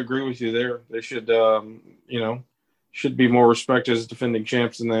 I agree with you there. They should, should be more respected as defending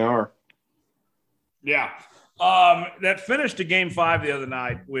champs than they are. Yeah. That finished a Game 5 the other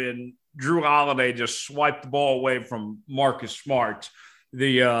night when Drew Holiday just swiped the ball away from Marcus Smart,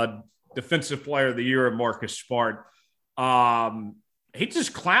 the defensive player of the year of Marcus Smart. He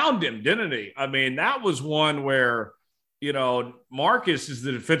just clowned him, didn't he? I mean, that was one where, Marcus is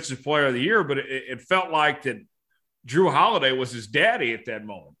the defensive player of the year, but it felt like that Drew Holiday was his daddy at that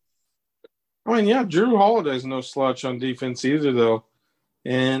moment. I mean, yeah, Drew Holiday's no slouch on defense either, though.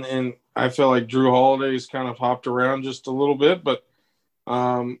 And I feel like Drew Holiday's kind of hopped around just a little bit, but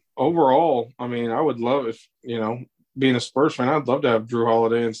overall, I mean, I would love if, being a Spurs fan, I'd love to have Drew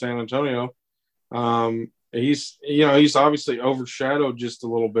Holiday in San Antonio. He's obviously overshadowed just a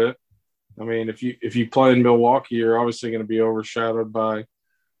little bit. I mean, if you play in Milwaukee, you're obviously going to be overshadowed by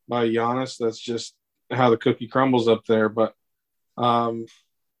Giannis. That's just how the cookie crumbles up there. But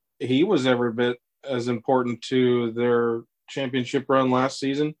he was every bit as important to their championship run last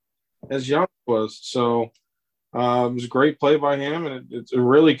season as Giannis was. So it was a great play by him, and it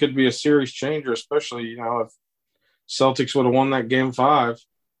really could be a series changer, especially, if Celtics would have won that game 5.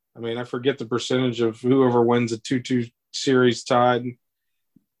 I mean, I forget the percentage of whoever wins a 2-2 series tied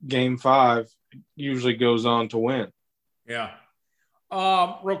game 5 usually goes on to win. Yeah.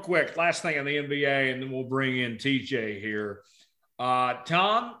 Real quick, last thing on the NBA, and then we'll bring in TJ here.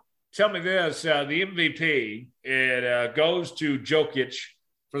 Tom, tell me this. The MVP, it goes to Jokic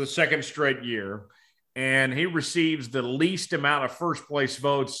for the second straight year, and he receives the least amount of first-place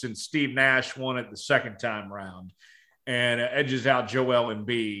votes since Steve Nash won it the second time round, and edges out Joel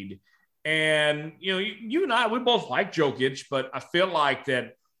Embiid. And, you and I, we both like Jokic, but I feel like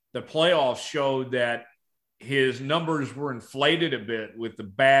that the playoffs showed that his numbers were inflated a bit with the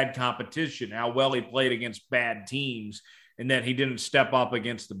bad competition, how well he played against bad teams, and that he didn't step up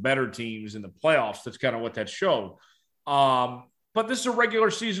against the better teams in the playoffs. That's kind of what that showed. But this is a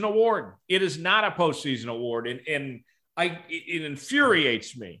regular season award. It is not a postseason award. And it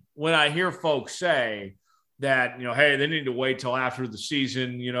infuriates me when I hear folks say that, hey, they need to wait till after the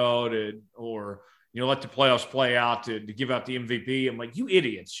season, let the playoffs play out to give out the MVP. I'm like, you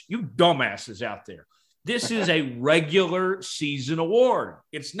idiots, you dumbasses out there. This is a regular season award.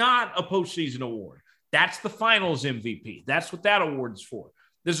 It's not a postseason award. That's the finals MVP. That's what that award's for.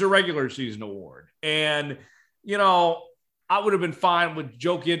 This is a regular season award. And, I would have been fine with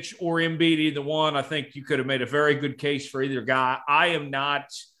Jokic or Embiid, either one. I think you could have made a very good case for either guy. I am not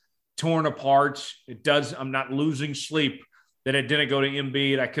torn apart. I'm not losing sleep that it didn't go to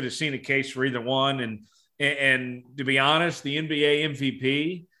Embiid. I could have seen a case for either one. And to be honest, the NBA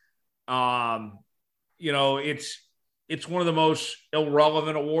MVP, it's one of the most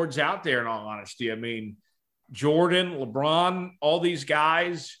irrelevant awards out there, in all honesty. I mean, Jordan, LeBron, all these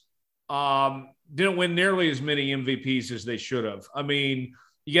guys didn't win nearly as many MVPs as they should have. I mean,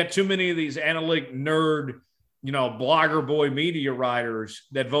 you got too many of these analytic nerd, blogger boy media writers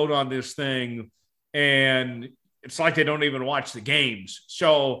that vote on this thing, and it's like they don't even watch the games.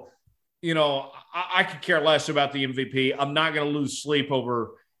 So, I could care less about the MVP. I'm not going to lose sleep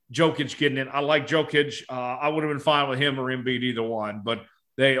over Jokic getting it. I like Jokic. I would have been fine with him or Embiid, either one, but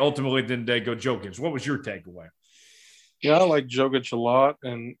they ultimately didn't go Jokic. What was your takeaway? Yeah, I like Jokic a lot,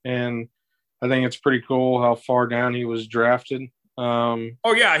 and I think it's pretty cool how far down he was drafted. He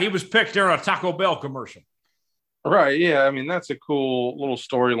was picked during a Taco Bell commercial. Right, yeah. I mean, that's a cool little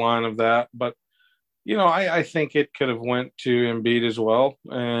storyline of that. But, I think it could have went to Embiid as well.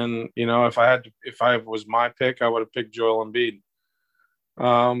 And, if I was my pick, I would have picked Joel Embiid.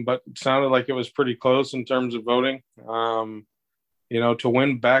 But it sounded like it was pretty close in terms of voting. To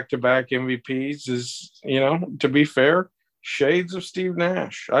win back-to-back MVPs is, to be fair, shades of Steve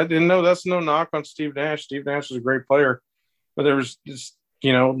Nash. I didn't know. That's no knock on Steve Nash. Steve Nash is a great player, but there was just,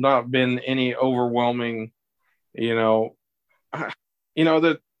 not been any overwhelming, that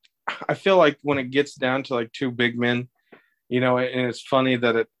I feel like when it gets down to like two big men, and it's funny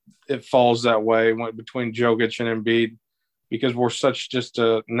that it falls that way between Jokic and Embiid, because we're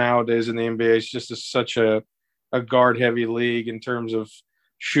nowadays in the NBA, it's just such a guard heavy league in terms of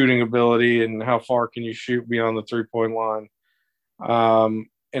shooting ability and how far can you shoot beyond the 3-point line,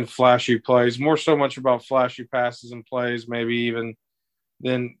 and flashy plays, more so much about flashy passes and plays, maybe even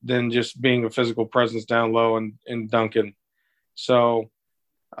than just being a physical presence down low and dunking. So,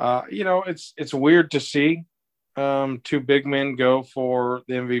 it's weird to see two big men go for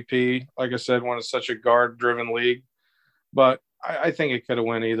the MVP. Like I said, when it's such a guard driven league, but I think it could have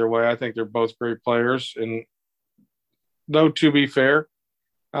went either way. I think they're both great players. And though, to be fair,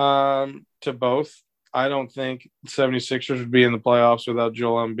 to both, I don't think 76ers would be in the playoffs without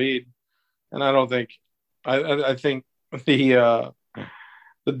Joel Embiid. And I don't think I think the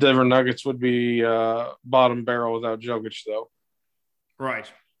Denver Nuggets would be bottom barrel without Jokic, though. Right.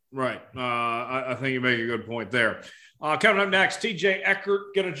 I think you make a good point there. Coming up next, TJ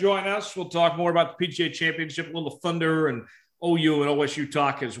Eckert going to join us. We'll talk more about the PGA Championship, a little Thunder and OU and OSU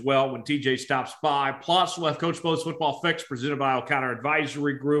talk as well when TJ stops by. Plus, we'll have Coach Bo's Football Fix presented by O'Connor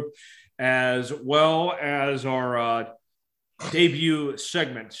Advisory Group, as well as our debut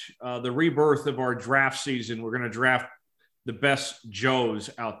segment, the rebirth of our draft season. We're going to draft the best Joes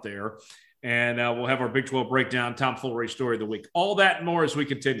out there. And we'll have our Big 12 breakdown, Tom Fullery story of the week. All that and more as we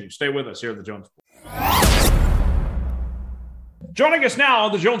continue. Stay with us here at the Jones Report. Joining us now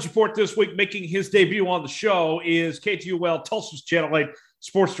on the Jones Report this week, making his debut on the show, is KTUL Tulsa's Channel 8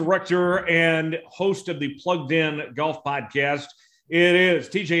 sports director and host of the Plugged In Golf Podcast. It is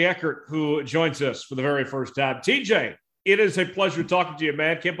TJ Eckert who joins us for the very first time. TJ, it is a pleasure talking to you,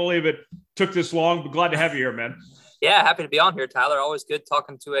 man. Can't believe it took this long, but glad to have you here, man. Yeah, happy to be on here, Tyler. Always good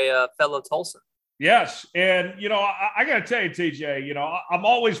talking to a fellow Tulsan. Yes. And, I got to tell you, TJ, I'm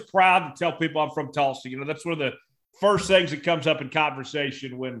always proud to tell people I'm from Tulsa. That's one of the first things that comes up in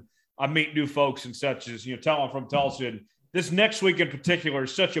conversation when I meet new folks and such as, tell them I'm from Tulsa. And this next week in particular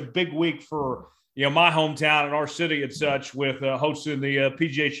is such a big week for, my hometown and our city and such with hosting the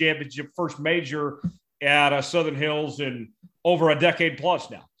PGA Championship first major at Southern Hills in over a decade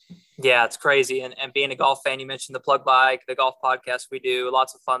plus now. Yeah, it's crazy. And being a golf fan, you mentioned the Plug Bike, the golf podcast we do,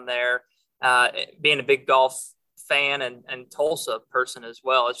 lots of fun there. Being a big golf fan and Tulsa person as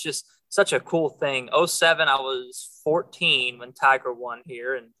well. It's just such a cool thing. 2007, I was 14 when Tiger won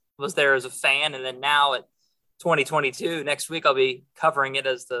here and was there as a fan. And then now at 2022, next week, I'll be covering it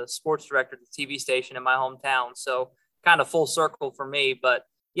as the sports director at the TV station in my hometown. So kind of full circle for me, but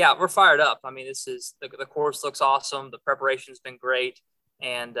yeah, we're fired up. I mean, this is the course looks awesome. The preparation's been great.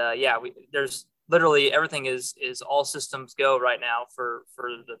 And there's literally everything is all systems go right now for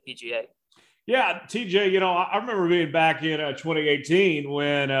the PGA. Yeah, TJ, I remember being back in 2018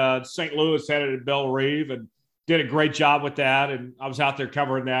 when St. Louis had it at Belle Reve and did a great job with that. And I was out there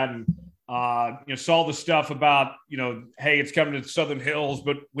covering that and, saw the stuff about, hey, it's coming to Southern Hills,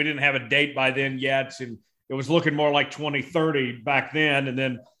 but we didn't have a date by then yet. And it was looking more like 2030 back then. And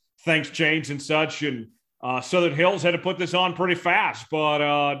then things changed and such. And Southern Hills had to put this on pretty fast.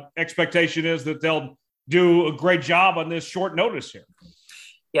 But expectation is that they'll do a great job on this short notice here.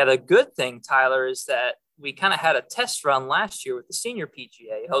 Yeah, the good thing, Tyler, is that we kind of had a test run last year with the senior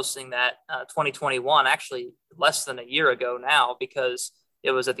PGA hosting that 2021, actually less than a year ago now, because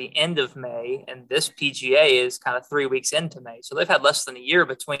it was at the end of May and this PGA is kind of 3 weeks into May. So they've had less than a year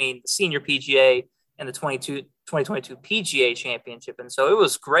between the senior PGA and the 2022 PGA Championship. And so it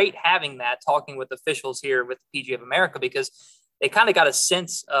was great having that, talking with officials here with the PGA of America, because they kind of got a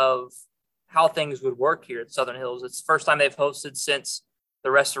sense of how things would work here at Southern Hills. It's the first time they've hosted since the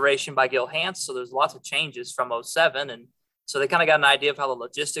restoration by Gil Hanse. So there's lots of changes from 2007. And so they kind of got an idea of how the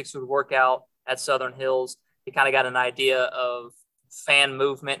logistics would work out at Southern Hills. They kind of got an idea of fan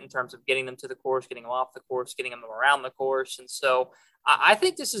movement in terms of getting them to the course, getting them off the course, getting them around the course. And so I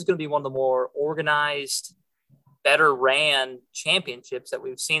think this is going to be one of the more organized, better ran championships that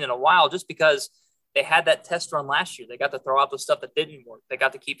we've seen in a while, just because they had that test run last year. They got to throw out the stuff that didn't work. They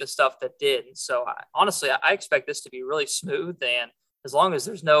got to keep the stuff that did. And so honestly, I expect this to be really smooth, and as long as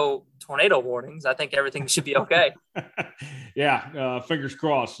there's no tornado warnings, I think everything should be okay. Yeah, fingers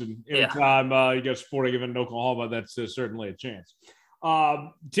crossed. And anytime you get a sporting event in Oklahoma, that's certainly a chance.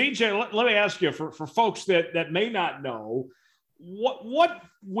 TJ, let me ask you, for folks that may not know, what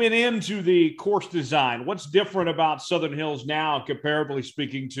went into the course design? What's different about Southern Hills now, comparably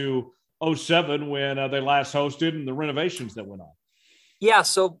speaking to 2007 when they last hosted and the renovations that went on? Yeah,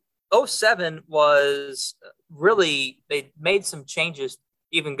 so 2007 was really, they made some changes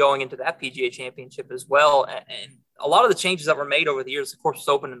even going into that PGA Championship as well. And a lot of the changes that were made over the years, the course was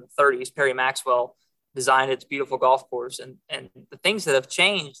open in the 30s. Perry Maxwell designed its beautiful golf course. And the things that have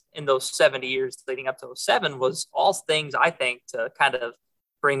changed in those 70 years leading up to 2007 was all things, I think, to kind of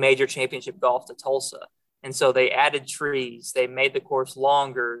bring major championship golf to Tulsa. And so they added trees, they made the course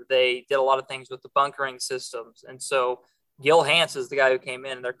longer, they did a lot of things with the bunkering systems. And so Gil Hanse is the guy who came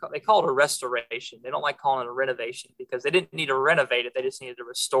in, and they call it a restoration. They don't like calling it a renovation because they didn't need to renovate it. They just needed to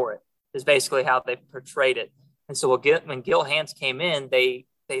restore it, is basically how they portrayed it. And so when Gil Hanse came in, they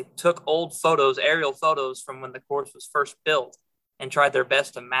took old photos, aerial photos from when the course was first built, and tried their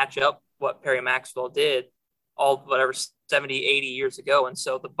best to match up what Perry Maxwell did whatever 70, 80 years ago. And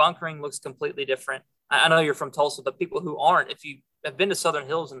so the bunkering looks completely different. I know you're from Tulsa, but people who aren't, if you have been to Southern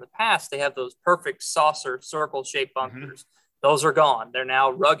Hills in the past, they have those perfect saucer circle-shaped bunkers. Mm-hmm. Those are gone. They're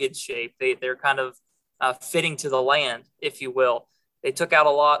now rugged shaped. They're kind of fitting to the land, if you will. They took out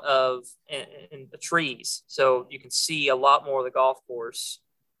a lot of in the trees, so you can see a lot more of the golf course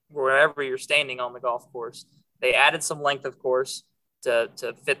wherever you're standing on the golf course. They added some length, of course, to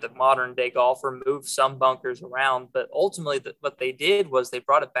fit the modern day golfer, move some bunkers around. But ultimately what they did was they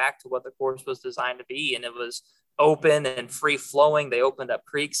brought it back to what the course was designed to be. And it was open and free flowing. They opened up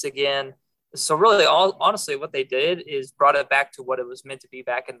creeks again. So really, honestly, what they did is brought it back to what it was meant to be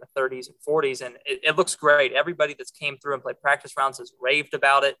back in the 30s and 40s. And it looks great. Everybody that's came through and played practice rounds has raved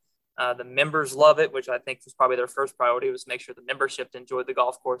about it. The members love it, which I think was probably their first priority, was make sure the membership enjoyed the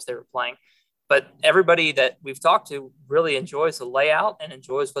golf course they were playing. But everybody that we've talked to really enjoys the layout and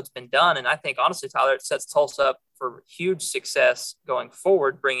enjoys what's been done. And I think, honestly, Tyler, it sets Tulsa up for huge success going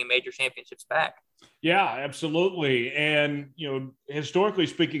forward, bringing major championships back. Yeah, absolutely. And, historically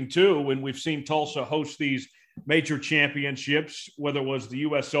speaking, too, when we've seen Tulsa host these major championships, whether it was the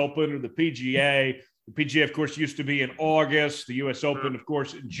U.S. Open or the PGA, of course, used to be in August, the U.S. Open, of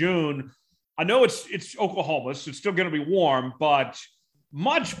course, in June. I know it's Oklahoma, so it's still going to be warm, but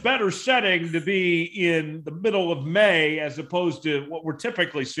much better setting to be in the middle of May as opposed to what we're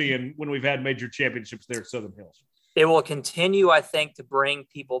typically seeing when we've had major championships there at Southern Hills. It will continue, I think, to bring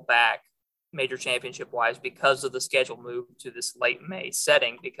people back major championship wise because of the schedule move to this late May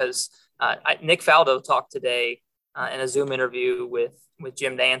setting. Because Nick Faldo talked today in a Zoom interview with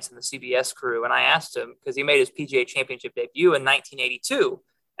Jim Nance and the CBS crew. And I asked him, because he made his PGA Championship debut in 1982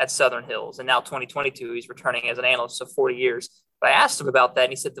 at Southern Hills. And now 2022, he's returning as an analyst, so 40 years. But I asked him about that,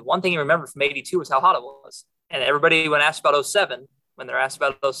 and he said the one thing he remembered from 82 was how hot it was. And everybody, when asked about 07, when they're asked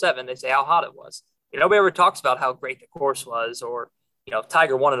about 07, they say how hot it was. Nobody ever talks about how great the course was, or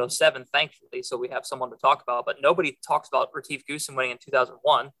Tiger won in 07, thankfully, so we have someone to talk about. But nobody talks about Retief Goosen winning in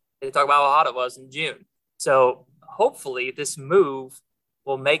 2001. They talk about how hot it was in June. So hopefully this move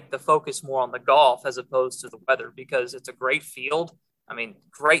will make the focus more on the golf as opposed to the weather, because it's a great field. I mean,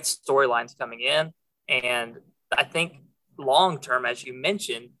 great storylines coming in. And I think long-term, as you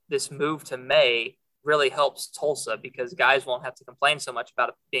mentioned, this move to May really helps Tulsa because guys won't have to complain so much about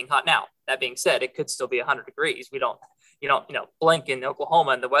it being hot. Now, that being said, it could still be 100 degrees. You don't blink in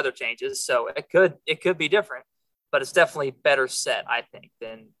Oklahoma and the weather changes. So it could be different, but it's definitely better set, I think,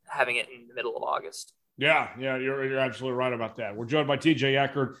 than having it in the middle of August. Yeah, you're absolutely right about that. We're joined by TJ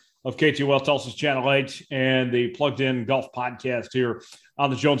Eckert of KTUL Tulsa's Channel 8 and the Plugged In Golf Podcast here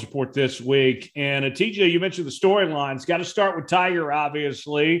on the Jones Report this week. And TJ, you mentioned the storylines. Got to start with Tiger,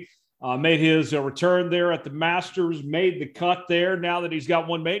 obviously. Made his return there at the Masters, made the cut there now that he's got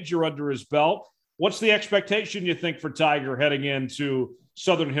one major under his belt. What's the expectation, you think, for Tiger heading into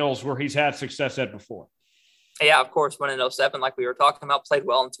Southern Hills where he's had success at before? Yeah, of course, went in 07, like we were talking about, played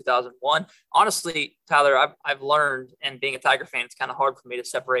well in 2001. Honestly, Tyler, I've learned, and being a Tiger fan, it's kind of hard for me to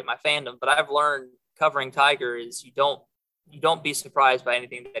separate my fandom, but I've learned covering Tiger is you don't be surprised by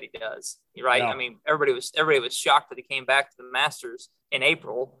anything that he does, right? No. I mean, everybody was shocked that he came back to the Masters in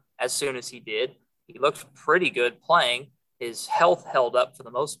April as soon as he did. He looked pretty good playing. His health held up for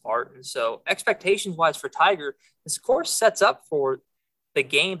the most part. And so expectations-wise for Tiger, this course sets up for the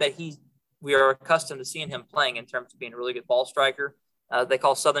game that we are accustomed to seeing him playing in terms of being a really good ball striker. They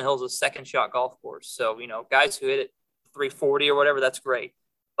call Southern Hills a second shot golf course. So, guys who hit it 340 or whatever, that's great.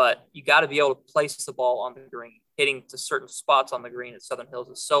 But you got to be able to place the ball on the green. Hitting to certain spots on the green at Southern Hills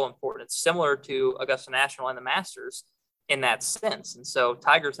is so important. It's similar to Augusta National and the Masters in that sense. And so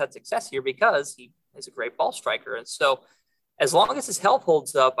Tiger's had success here because he is a great ball striker. And so as long as his health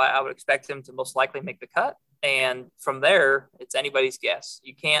holds up, I would expect him to most likely make the cut. And from there, it's anybody's guess.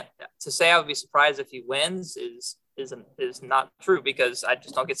 You can't to say I would be surprised if he wins is not true, because I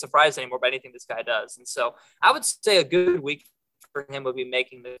just don't get surprised anymore by anything this guy does. And so I would say a good week for him would be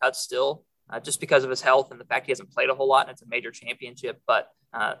making the cut still, just because of his health and the fact he hasn't played a whole lot and it's a major championship. But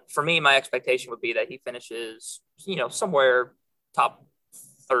for me, my expectation would be that he finishes, somewhere top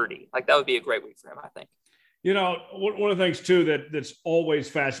 30. Like that would be a great week for him, I think. One of the things too that's always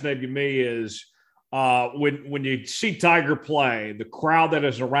fascinating me is when you see Tiger play, the crowd that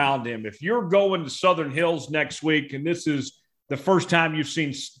is around him. If you're going to Southern Hills next week and this is the first time you've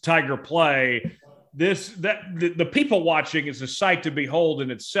seen Tiger play, the people watching is a sight to behold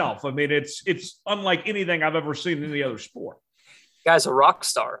in itself. I mean, it's unlike anything I've ever seen in any other sport. Guy's a rock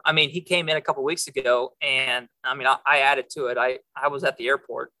star. I mean, he came in a couple of weeks ago, and I added to it. I was at the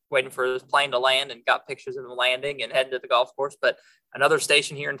airport waiting for his plane to land and got pictures of him landing and heading to the golf course. But another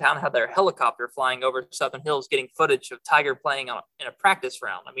station here in town had their helicopter flying over Southern Hills, getting footage of Tiger playing in a practice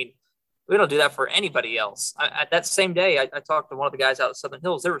round. I mean, we don't do that for anybody else. That same day, I talked to one of the guys out at Southern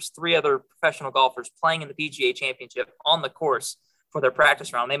Hills. There was 3 other professional golfers playing in the PGA Championship on the course for their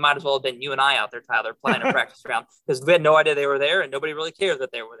practice round. They might as well have been you and I out there, Tyler, playing a practice round, because we had no idea they were there and nobody really cared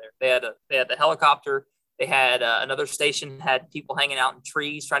that they were there. They had the helicopter. They had another station had people hanging out in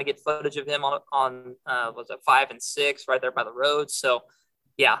trees trying to get footage of him on 5 and 6 right there by the road. So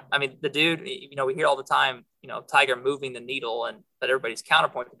yeah, I mean, the dude, we hear all the time, Tiger moving the needle, but everybody's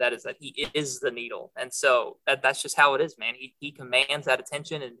counterpoint to that is that he is the needle. And so that's just how it is, man. He commands that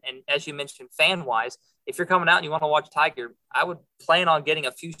attention. And as you mentioned, fan wise, if you're coming out and you want to watch Tiger, I would plan on getting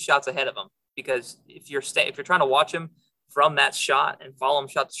a few shots ahead of him, because if you're trying to watch him from that shot and follow him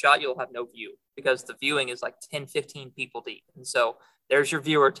shot to shot, you'll have no view, because the viewing is like 10, 15 people deep. And so there's your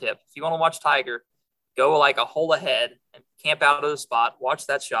viewer tip. If you want to watch Tiger, go like a hole ahead and camp out of the spot, watch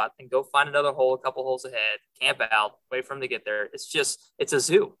that shot, and go find another hole a couple holes ahead, camp out, wait for him to get there. It's a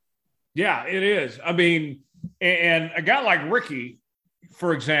zoo. Yeah, it is. I mean, and a guy like Ricky,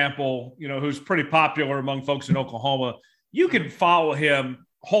 for example, who's pretty popular among folks in Oklahoma, you can follow him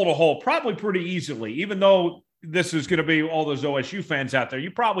hole to hole probably pretty easily, even though this is going to be all those OSU fans out there.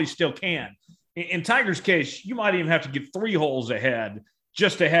 You probably still can. In Tiger's case, you might even have to get 3 holes ahead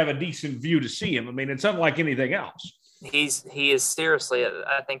just to have a decent view to see him. I mean, it's unlike anything else. He is seriously,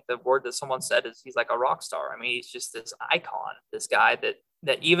 I think the word that someone said is he's like a rock star. I mean, he's just this icon, this guy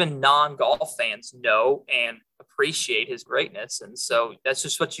that even non-golf fans know and appreciate his greatness. And so that's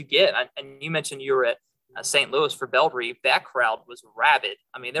just what you get. And you mentioned you were at St. Louis for Belle Reve. That crowd was rabid.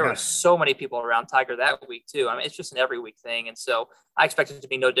 I mean, there were so many people around Tiger that week too. I mean, it's just an every week thing. And so I expect it to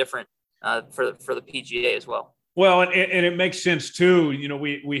be no different for the PGA as well. Well, and it makes sense too.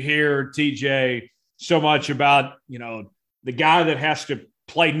 We hear TJ so much about, the guy that has to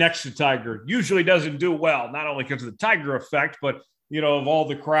play next to Tiger usually doesn't do well, not only because of the Tiger effect, but, of all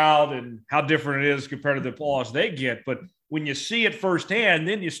the crowd and how different it is compared to the applause they get. But when you see it firsthand,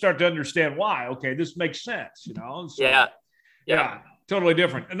 then you start to understand why. Okay, this makes sense, So, yeah, totally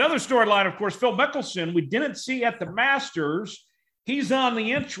different. Another storyline, of course, Phil Mickelson, we didn't see at the Masters. He's on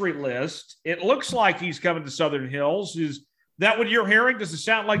the entry list. It looks like he's coming to Southern Hills. Is that what you're hearing? Does it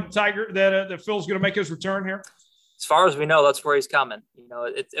sound like Tiger that Phil's going to make his return here? As far as we know, that's where he's coming.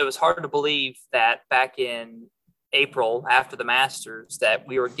 It was hard to believe that back in April after the Masters that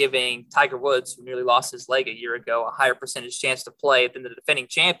we were giving Tiger Woods, who nearly lost his leg a year ago, a higher percentage chance to play than the defending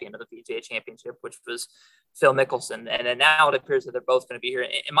champion of the PGA Championship, which was Phil Mickelson. And then now it appears that they're both going to be here.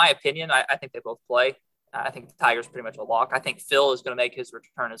 In my opinion, I think they both play. I think Tiger's pretty much a lock. I think Phil is going to make his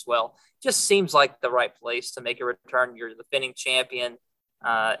return as well. Just seems like the right place to make a return. You're the defending champion.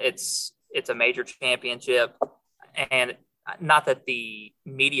 It's a major championship. And not that the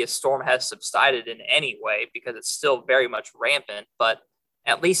media storm has subsided in any way, because it's still very much rampant, but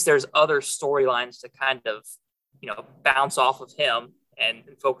at least there's other storylines to kind of, bounce off of him and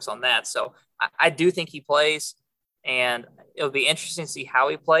focus on that. So I do think he plays, and it'll be interesting to see how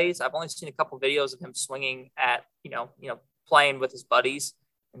he plays. I've only seen a couple of videos of him swinging at, playing with his buddies.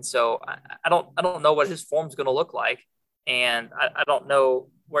 And so I don't know what his form's going to look like. And I don't know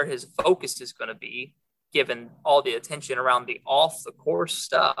where his focus is going to be, given all the attention around the off the course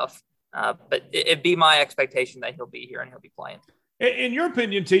stuff. But it'd be my expectation that he'll be here and he'll be playing. In your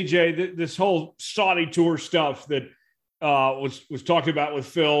opinion, TJ, this whole Saudi tour stuff that was talked about with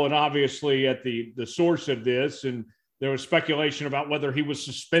Phil, and obviously at the source of this, and there was speculation about whether he was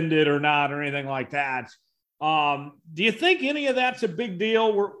suspended or not or anything like that. Do you think any of that's a big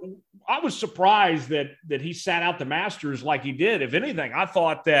deal? I was surprised that he sat out the Masters like he did. If anything, I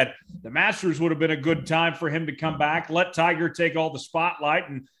thought that the Masters would have been a good time for him to come back, let Tiger take all the spotlight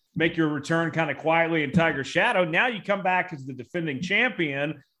and make your return kind of quietly in Tiger's shadow. Now you come back as the defending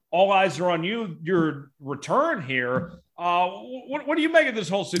champion. All eyes are on you, your return here. What do you make of this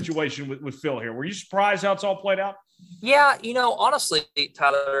whole situation with Phil here? Were you surprised how it's all played out? Yeah, honestly,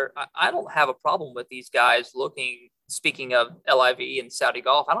 Tyler, I don't have a problem with these guys looking, speaking of LIV and Saudi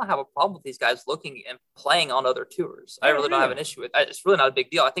golf, I don't have a problem with these guys looking and playing on other tours. I really don't have an issue with it. It's really not a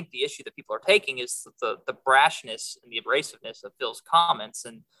big deal. I think the issue that people are taking is the brashness and the abrasiveness of Phil's comments.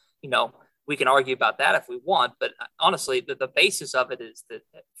 And, we can argue about that if we want, but honestly, the basis of it is that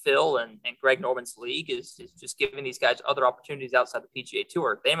Phil and Greg Norman's league is just giving these guys other opportunities outside the PGA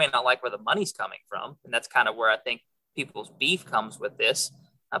Tour. They may not like where the money's coming from, and that's kind of where I think people's beef comes with this.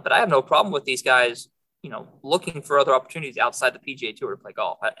 But I have no problem with these guys, looking for other opportunities outside the PGA Tour to play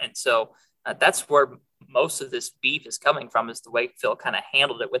golf. And so that's where most of this beef is coming from, is the way Phil kind of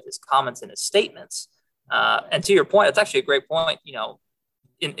handled it with his comments and his statements. And to your point, it's actually a great point.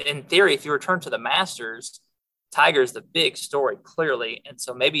 In theory, if you return to the Masters, Tiger's the big story, clearly. And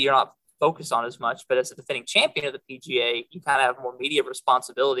so maybe you're not focused on as much, but as a defending champion of the PGA, you kind of have more media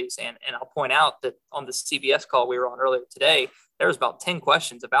responsibilities. And I'll point out that on the CBS call we were on earlier today, there was about 10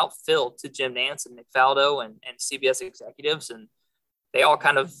 questions about Phil to Jim Nantz and Nick Faldo and CBS executives. And they all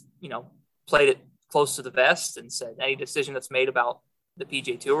kind of, played it close to the vest and said any decision that's made about the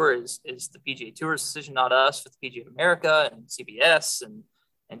PGA Tour is the PGA Tour's decision, not us, with the PGA of America and CBS. And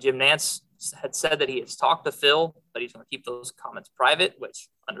Jim Nantz had said that he has talked to Phil, but he's going to keep those comments private, which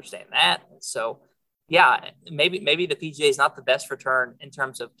understand that. And so, yeah, maybe the PGA is not the best return in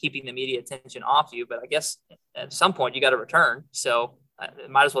terms of keeping the media attention off you, but I guess at some point you got to return. So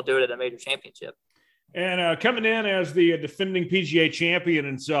might as well do it at a major championship. And coming in as the defending PGA champion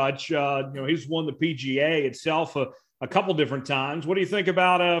and such, he's won the PGA itself a couple different times. What do you think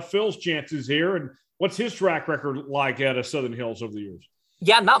about Phil's chances here, and what's his track record like at Southern Hills over the years?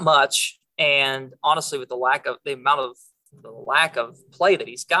 Yeah, not much. And honestly, with the amount of the lack of play that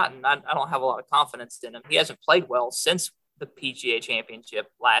he's gotten, I don't have a lot of confidence in him. He hasn't played well since the PGA Championship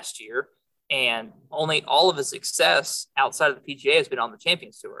last year, and only all of his success outside of the PGA has been on the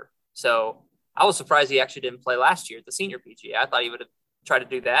Champions Tour. So I was surprised he actually didn't play last year at the Senior PGA. I thought he would have tried to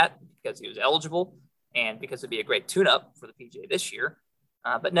do that because he was eligible and because it'd be a great tune-up for the PGA this year.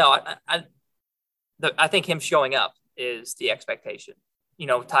 But no, I think him showing up is the expectation.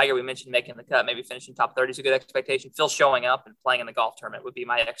 Tiger, we mentioned making the cut, maybe finishing top 30 is a good expectation. Phil showing up and playing in the golf tournament would be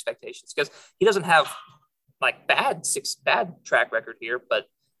my expectations, because he doesn't have like bad track record here, but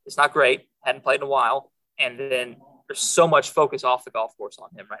it's not great. Hadn't played in a while. And then there's so much focus off the golf course on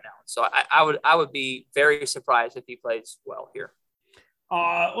him right now. So I would be very surprised if he plays well here.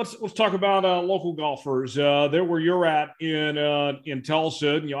 Let's talk about local golfers. There where you're at in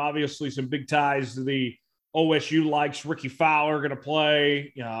Tulsa. Obviously some big ties to the OSU likes. Ricky Fowler going to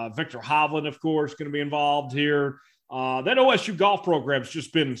play. Victor Hovland, of course, going to be involved here. That OSU golf program's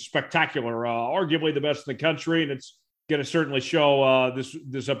just been spectacular, arguably the best in the country, and it's going to certainly show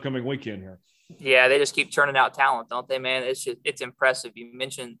this upcoming weekend here. Yeah, they just keep turning out talent, don't they, man? It's impressive. You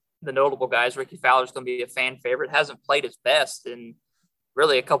mentioned the notable guys. Ricky Fowler's going to be a fan favorite. Hasn't played his best in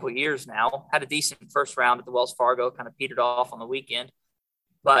really a couple of years now. Had a decent first round at the Wells Fargo, kind of petered off on the weekend.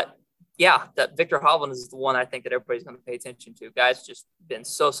 But yeah, that Victor Hovland is the one I think that everybody's going to pay attention to. Guy's just been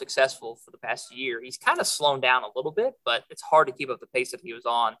so successful for the past year. He's kind of slowed down a little bit, but it's hard to keep up the pace that he was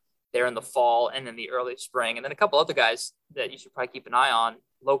on there in the fall and in the early spring. And then a couple other guys that you should probably keep an eye on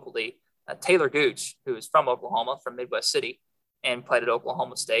locally. Taylor Gooch, who is from Oklahoma, from Midwest City, and played at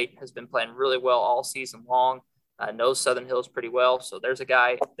Oklahoma State, has been playing really well all season long. Knows Southern Hills pretty well. So there's a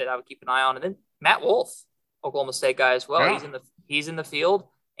guy that I would keep an eye on. And then Matt Wolf, Oklahoma State guy as well. Yeah. He's in the field,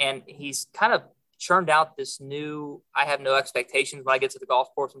 and he's kind of churned out this new, I have no expectations when I get to the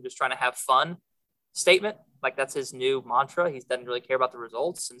golf course. I'm just trying to have fun statement. Like, that's his new mantra. He doesn't really care about the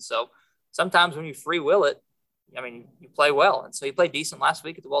results. And so sometimes when you free will it, you play well. And so he played decent last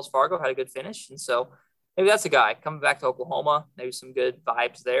week at the Wells Fargo, had a good finish. And so maybe that's a guy coming back to Oklahoma, maybe some good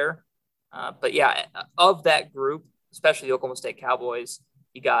vibes there. But yeah, of that group, especially the Oklahoma State Cowboys,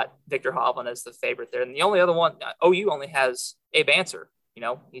 you got Victor Hovland as the favorite there. And the only other one, OU only has Abe Answer.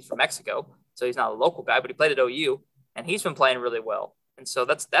 He's from Mexico, so he's not a local guy, but he played at OU, and he's been playing really well. And so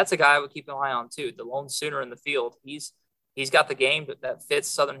that's a guy I would keep an eye on too. The lone Sooner in the field. He's got the game that fits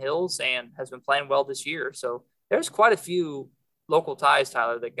Southern Hills and has been playing well this year. So there's quite a few local ties,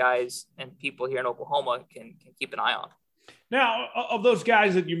 Tyler, that guys and people here in Oklahoma can keep an eye on. Now, of those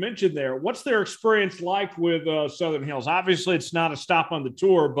guys that you mentioned there, what's their experience like with Southern Hills? Obviously, it's not a stop on the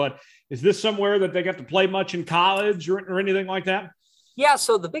tour, but is this somewhere that they got to play much in college or anything like that? Yeah,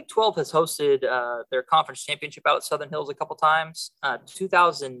 so the Big 12 has hosted their conference championship out at Southern Hills a couple times.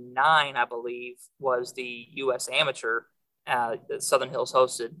 2009, I believe, was the U.S. Amateur that Southern Hills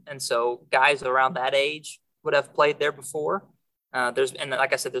hosted. And so guys around that age would have played there before. And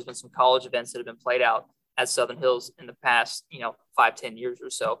like I said, there's been some college events that have been played out at Southern Hills in the past, 5-10 years or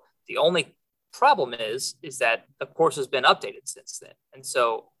so. The only problem is that the course has been updated since then. And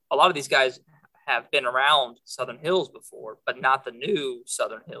so a lot of these guys have been around Southern Hills before, but not the new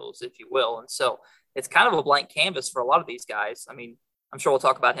Southern Hills, if you will. And so it's kind of a blank canvas for a lot of these guys. I'm sure we'll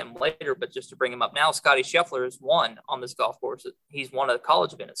talk about him later, but just to bring him up now, Scotty Scheffler has won on this golf course. He's won a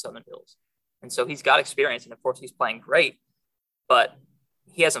college event at Southern Hills. And so he's got experience, and of course he's playing great, but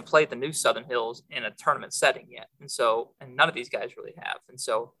he hasn't played the new Southern Hills in a tournament setting yet. And none of these guys really have. And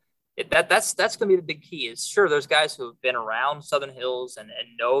so that's going to be the big key. Is sure, there's guys who have been around Southern Hills and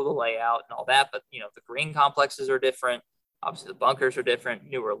know the layout and all that, but the green complexes are different. Obviously the bunkers are different,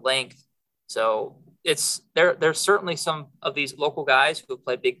 newer length. So there's certainly some of these local guys who have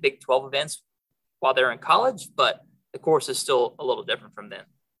played big 12 events while they're in college, but the course is still a little different from them.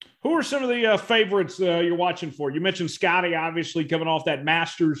 Who are some of the favorites you're watching for? You mentioned Scotty, obviously coming off that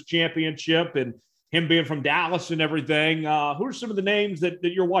Masters championship and him being from Dallas and everything. Who are some of the names that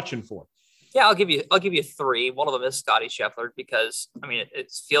you're watching for? Yeah, I'll give you three. One of them is Scotty Scheffler because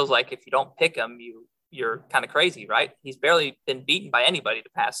it feels like if you don't pick him, you're kind of crazy, right? He's barely been beaten by anybody the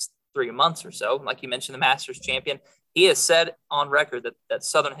past 3 months or so. Like you mentioned, the Masters champion. He has said on record that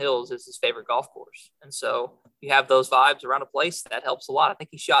Southern Hills is his favorite golf course. And so you have those vibes around a place, that helps a lot. I think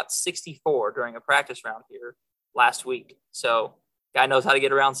he shot 64 during a practice round here last week. So guy knows how to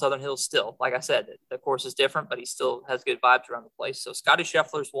get around Southern Hills still. Like I said, the course is different, but he still has good vibes around the place. So Scotty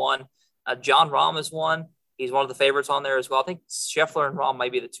Scheffler's one. John Rahm is one. He's one of the favorites on there as well. I think Scheffler and Rahm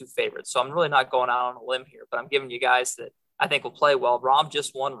might be the two favorites. So I'm really not going out on a limb here, but I'm giving you guys that I think will play well. Rahm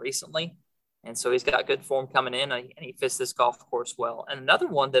just won recently And so he's got good form coming in, and he fits this golf course well. And another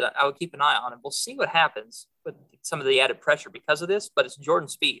one that I would keep an eye on, and we'll see what happens with some of the added pressure because of this, but it's Jordan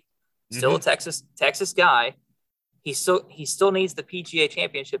Spieth. Still a Texas guy. He still needs the PGA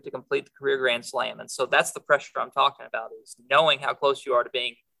Championship to complete the career Grand Slam. And so that's the pressure I'm talking about, is knowing how close you are to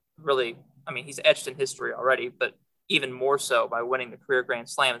being really, I mean, he's etched in history already, but even more so by winning the career Grand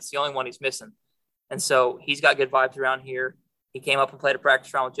Slam. It's the only one he's missing. And so he's got good vibes around here. He came up and played a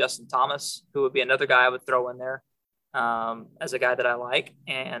practice round with Justin Thomas, who would be another guy I would throw in there as a guy that I like.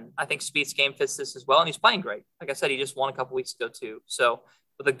 And I think Spieth's game fits this as well. And he's playing great. Like I said, he just won a couple weeks ago too. So,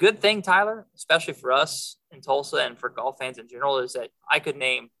 but the good thing, Tyler, especially for us in Tulsa and for golf fans in general, is that I could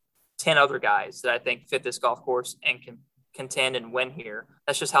name 10 other guys that I think fit this golf course and can contend and win here.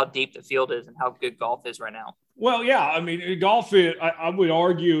 That's just how deep the field is and how good golf is right now. Well, yeah. I mean, golf, I would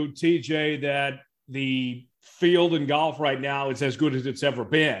argue, TJ, that the field in golf right now is as good as it's ever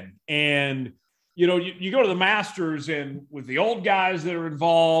been. And, you know, you go to the Masters, and with the old guys that are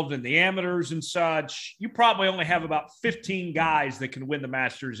involved and the amateurs and such, you probably only have about 15 guys that can win the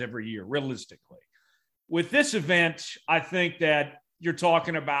Masters every year, realistically. With this event, I think that you're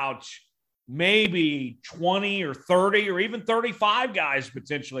talking about maybe 20 or 30 or even 35 guys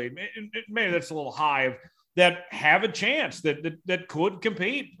potentially. Maybe that's a little high, that have a chance that could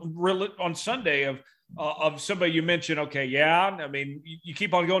compete on Sunday of somebody you mentioned. Okay. Yeah. I mean, you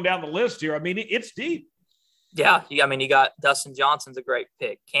keep on going down the list here. I mean, it's deep. Yeah. I mean, you got Dustin Johnson's a great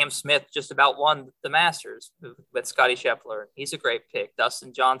pick. Cam Smith just about won the Masters with Scotty Scheffler. He's a great pick.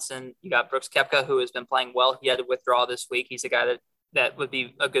 Dustin Johnson. You got Brooks Koepka, who has been playing well. He had to withdraw this week. He's a guy that would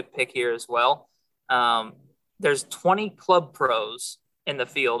be a good pick here as well. There's 20 club pros in the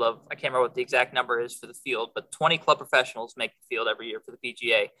field of, I can't remember what the exact number is for the field, but 20 club professionals make the field every year for the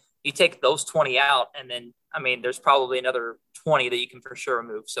PGA. You take those 20 out, and then, I mean, there's probably another 20 that you can for sure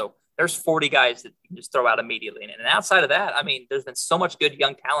remove. So there's 40 guys that you can just throw out immediately. And outside of that, I mean, there's been so much good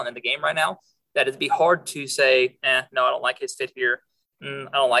young talent in the game right now that it'd be hard to say, no, I don't like his fit here. I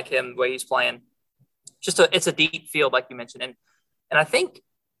don't like him the way he's playing. It's a deep field, like you mentioned. And I think,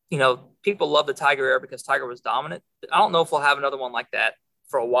 you know, people love the Tiger era because Tiger was dominant. I don't know if we'll have another one like that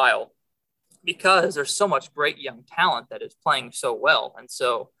for a while, because there's so much great young talent that is playing so well. And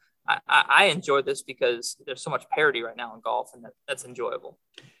so I enjoy this because there's so much parity right now in golf, and that's enjoyable.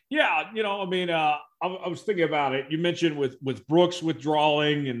 Yeah. You know, I mean, I was thinking about it. You mentioned with Brooks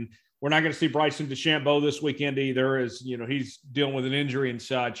withdrawing, and we're not going to see Bryson DeChambeau this weekend either, as, you know, he's dealing with an injury and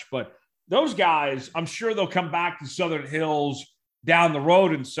such. But those guys, I'm sure they'll come back to Southern Hills down the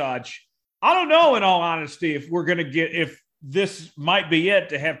road and such. I don't know, in all honesty, if this might be it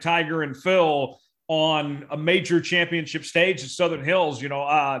to have Tiger and Phil on a major championship stage at Southern Hills. You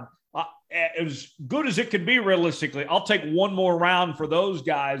know, as good as it could be realistically, I'll take one more round for those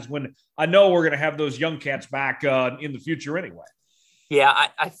guys when I know we're going to have those young cats back in the future anyway. Yeah,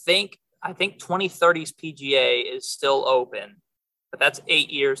 I think 2030's PGA is still open, but that's 8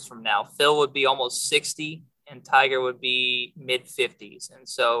 years from now. Phil would be almost 60 and Tiger would be mid-50s. And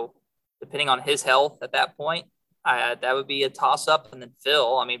so depending on his health at that point, that would be a toss-up. And then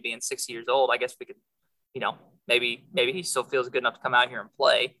Phil, I mean, being 60 years old, I guess we could, you know, maybe he still feels good enough to come out here and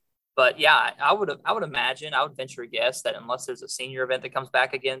play. But yeah, I would imagine, I would venture a guess that unless there's a senior event that comes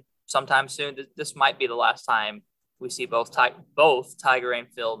back again sometime soon, this might be the last time we see both Tiger and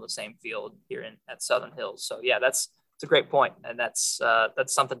Phil in the same field here at Southern Hills. So yeah, that's a great point, and that's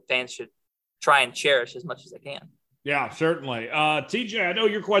something fans should try and cherish as much as they can. Yeah, certainly. TJ, I know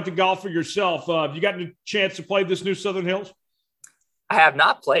you're quite the golfer yourself. Have you gotten a chance to play this new Southern Hills? I have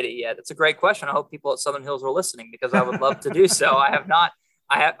not played it yet. It's a great question. I hope people at Southern Hills are listening, because I would love to do so. I have not.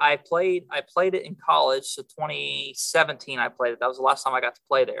 I played it in college. So 2017, I played it. That was the last time I got to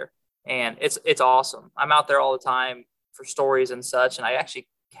play there. And it's awesome. I'm out there all the time for stories and such. And I actually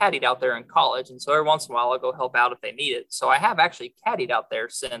caddied out there in college. And so every once in a while I'll go help out if they need it. So I have actually caddied out there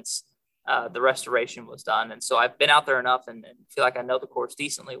since the restoration was done. And so I've been out there enough and feel like I know the course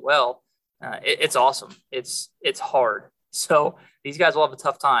decently well. It's awesome. It's hard. So these guys will have a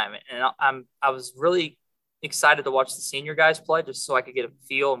tough time. And I was really excited to watch the senior guys play, just so I could get a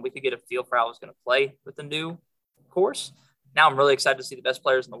feel, and we could get a feel for how I was going to play with the new course. Now I'm really excited to see the best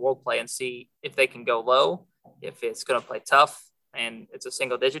players in the world play and see if they can go low, if it's going to play tough and it's a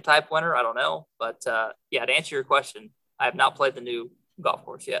single digit type winner. I don't know. But yeah, to answer your question, I have not played the new golf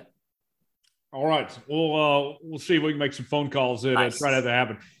course yet. All right. We'll see if we can make some phone calls and Nice. try to have that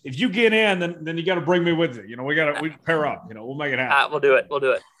happen. If you get in, then you got to bring me with you. You know, we pair up. You know, we'll make it happen. We'll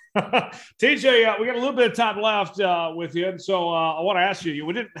do it. TJ, we got a little bit of time left with you. And so I want to ask you,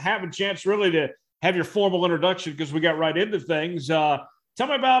 we didn't have a chance really to have your formal introduction because we got right into things. Tell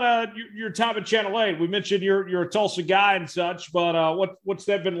me about your time at Channel 8. We mentioned you're a Tulsa guy and such, but what's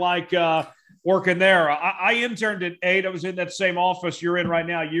that been like working there? I interned at 8. I was in that same office you're in right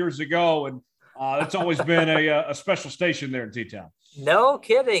now years ago, and it's always been a special station there in T-Town. No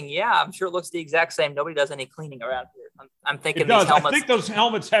kidding. Yeah, I'm sure it looks the exact same. Nobody does any cleaning around here. I'm thinking it does. These helmets. I think those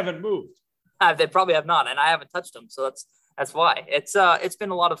helmets haven't moved. They probably have not, and I haven't touched them, so that's why. It's been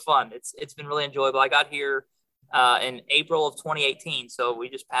a lot of fun. It's been really enjoyable. I got here in April of 2018, so we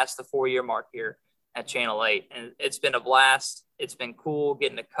just passed the 4-year mark here at Channel 8, and it's been a blast. It's been cool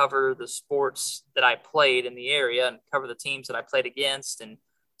getting to cover the sports that I played in the area and cover the teams that I played against and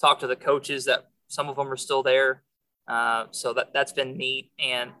talk to the coaches that some of them are still there. So that's been neat.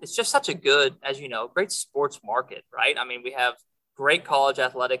 And it's just such a good, as you know, great sports market, right? I mean, we have great college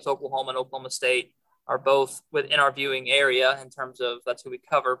athletics. Oklahoma and Oklahoma State are both within our viewing area in terms of that's who we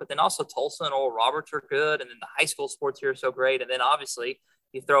cover. But then also Tulsa and Oral Roberts are good. And then the high school sports here are so great. And then obviously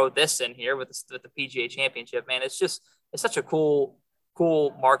you throw this in here with the PGA Championship, man, it's such a cool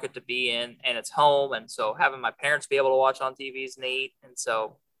market to be in, and it's home. And so having my parents be able to watch on TV is neat. And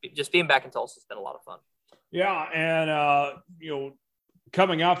so just being back in Tulsa has been a lot of fun. Yeah, and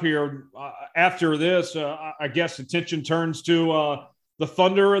coming up here after this, I guess attention turns to the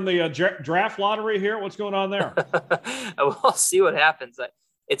Thunder and the draft lottery here. What's going on there? We'll see what happens.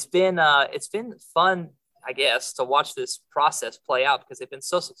 It's been fun, I guess, to watch this process play out because they've been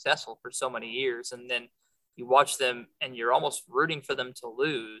so successful for so many years, and then you watch them and you're almost rooting for them to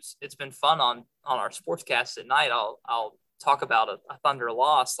lose. It's been fun on our sportscast at night. I'll talk about a Thunder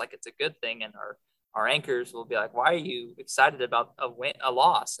loss like it's a good thing, and our anchors will be like, why are you excited about a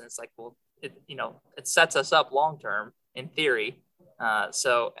loss? And it's like, well, it sets us up long-term in theory.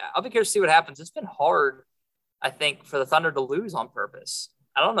 So I'll be curious to see what happens. It's been hard, I think, for the Thunder to lose on purpose.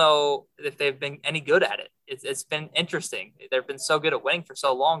 I don't know if they've been any good at it. It's been interesting. They've been so good at winning for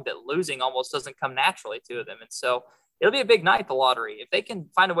so long that losing almost doesn't come naturally to them. And so it'll be a big night, the lottery. If they can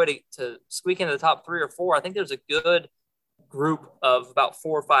find a way to squeak into the top 3 or 4, I think there's a good group of about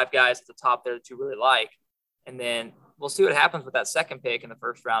 4 or 5 guys at the top there that you really like. And then we'll see what happens with that second pick in the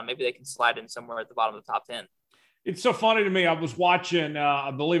first round. Maybe they can slide in somewhere at the bottom of the top 10. It's so funny to me. I was watching,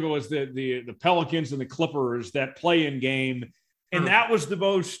 I believe it was the Pelicans and the Clippers, that play-in game. And that was the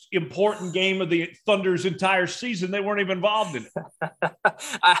most important game of the Thunder's entire season. They weren't even involved in it.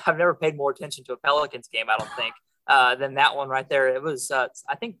 I've never paid more attention to a Pelicans game, I don't think, than that one right there. It was,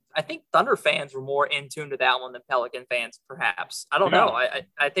 I think Thunder fans were more in tune to that one than Pelican fans, perhaps. I don't know.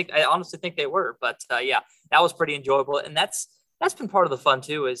 I honestly think they were, but yeah, that was pretty enjoyable. And that's been part of the fun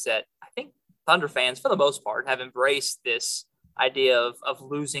too, is that I think Thunder fans, for the most part, have embraced this idea of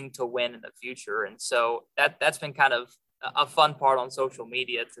losing to win in the future. And so that's been kind of a fun part on social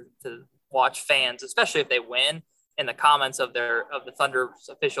media to watch fans, especially if they win, in the comments of the Thunder's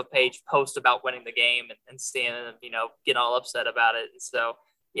official page post about winning the game and seeing them, getting all upset about it. And so,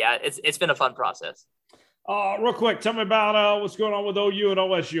 yeah, it's been a fun process. Real quick, tell me about what's going on with OU and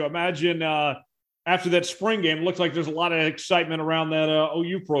OSU. Imagine after that spring game, it looks like there's a lot of excitement around that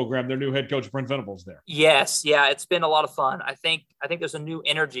OU program. Their new head coach, Brent Venables, there. Yes, yeah, it's been a lot of fun. I think there's a new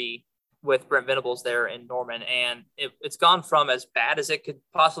energy with Brent Venables there in Norman, and it's gone from as bad as it could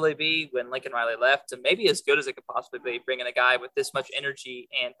possibly be when Lincoln Riley left to maybe as good as it could possibly be, bringing a guy with this much energy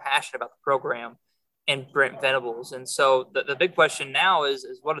and passion about the program and Brent Venables. And so the big question now is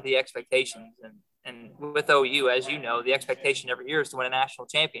what are the expectations? And with OU, as you know, the expectation every year is to win a national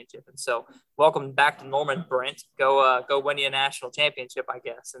championship. And so welcome back to Norman, Brent. Go win you a national championship, I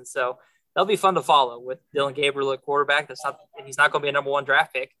guess. And so that'll be fun to follow with Dylan Gabriel at quarterback. He's not going to be a number 1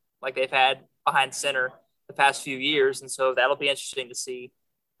 draft pick like they've had behind center the past few years. And so that'll be interesting to see.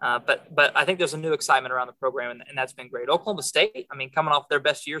 But I think there's a new excitement around the program, and that's been great. Oklahoma State, I mean, coming off their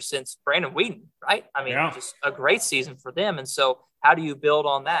best year since Brandon Whedon, right? I mean, Just a great season for them. And so how do you build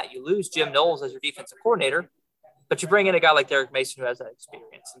on that? You lose Jim Knowles as your defensive coordinator, but you bring in a guy like Derek Mason who has that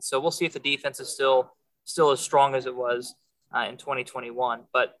experience. And so we'll see if the defense is still as strong as it was in 2021.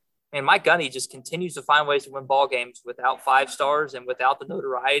 But and Mike Gundy just continues to find ways to win ball games without 5 stars and without the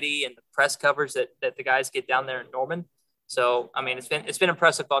notoriety and the press coverage that the guys get down there in Norman. So, I mean, it's been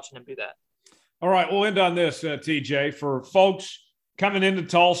impressive watching him do that. All right, we'll end on this, TJ. For folks coming into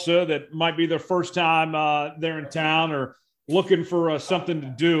Tulsa that might be their first time there in town or looking for something to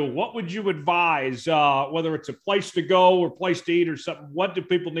do, what would you advise, whether it's a place to go or place to eat or something? What do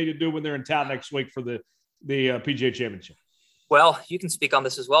people need to do when they're in town next week for the PGA Championship? Well, you can speak on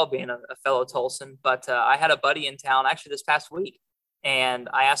this as well, being a fellow Tulsan, but I had a buddy in town actually this past week, and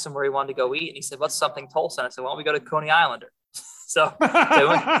I asked him where he wanted to go eat, and he said, what's something Tulsa? And I said, why don't we go to Coney Islander? So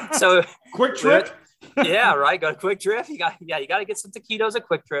quick trip. Yeah, right. Go to Quick Trip. You got to get some taquitos at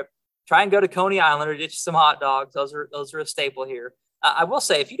Quick Trip. Try and go to Coney Island or get you some hot dogs. Those are a staple here. I will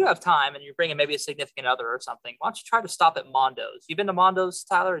say, if you do have time and you're bringing maybe a significant other or something, why don't you try to stop at Mondo's? You've been to Mondo's,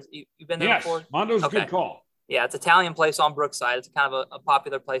 Tyler? You've been there Yes, before? Mondo's Okay. a good call. Yeah, it's an Italian place on Brookside. It's kind of a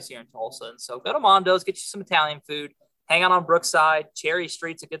popular place here in Tulsa. And so go to Mondo's, get you some Italian food, hang out on Brookside. Cherry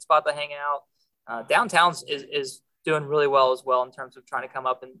Street's a good spot to hang out. Downtown is doing really well as well in terms of trying to come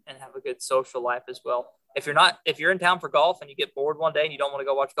up and have a good social life as well. If you're in town for golf and you get bored one day and you don't want to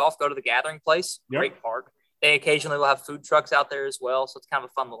go watch golf, go to the Gathering Place. Yep. Great park. They occasionally will have food trucks out there as well. So it's kind of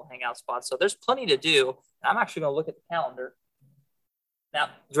a fun little hangout spot. So there's plenty to do. I'm actually going to look at the calendar. Now,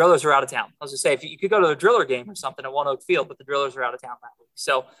 Drillers are out of town. I was going to say, if you could go to the Driller game or something at One Oak Field, but the Drillers are out of town that week.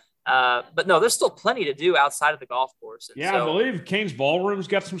 So, but no, there's still plenty to do outside of the golf course. And yeah, I believe Kane's Ballroom's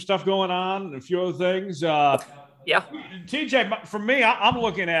got some stuff going on and a few other things. Yeah. TJ, for me, I'm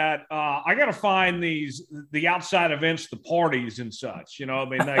looking at, I got to find the outside events, the parties and such, you know, I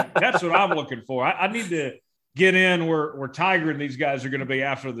mean, that's what I'm looking for. I need to get in where Tiger and these guys are going to be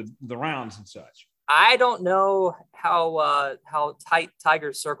after the rounds and such. I don't know how tight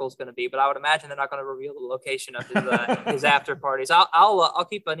Tiger's circle is going to be, but I would imagine they're not going to reveal the location of his after parties. I'll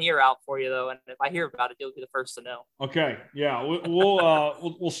keep an ear out for you though, and if I hear about it, you'll be the first to know. Okay, yeah,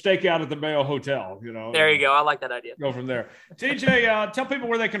 we'll stake out at the Mayo Hotel. You know, there you go. I like that idea. Go from there. TJ, tell people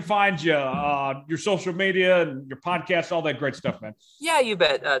where they can find you, your social media and your podcast, all that great stuff, man. Yeah, you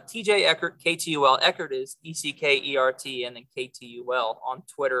bet. TJ Eckert, KTUL. Eckert is ECKERT, and then KTUL on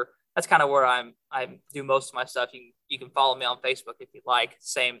Twitter. That's kind of where I do most of my stuff. You can follow me on Facebook if you like,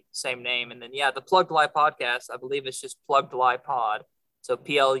 same name. And then, yeah, the Plugged Lie podcast, I believe it's just Plugged Lie Pod. So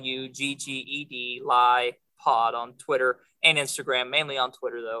PLUGGED Lie Pod on Twitter and Instagram, mainly on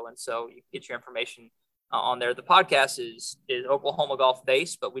Twitter though. And so you can get your information on there. The podcast is Oklahoma golf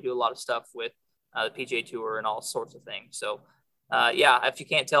based, but we do a lot of stuff with the PGA Tour and all sorts of things. So yeah, if you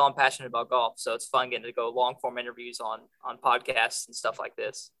can't tell, I'm passionate about golf. So it's fun getting to go long form interviews on podcasts and stuff like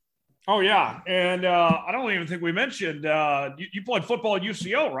this. Oh, yeah. And I don't even think we mentioned you played football at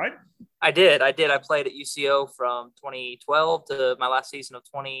UCO, right? I did. I played at UCO from 2012 to my last season of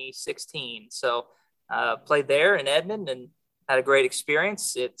 2016. So played there in Edmond and had a great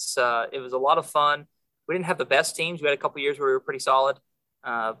experience. It was a lot of fun. We didn't have the best teams. We had a couple of years where we were pretty solid.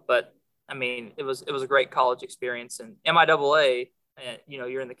 But, I mean, it was a great college experience. And MIAA, you know,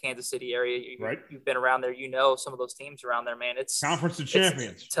 you're in the Kansas City area. Right. You've been around there. You know some of those teams around there, man. It's Conference of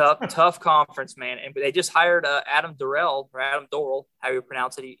Champions. Tough conference, man. And they just hired Adam Dorrell, how you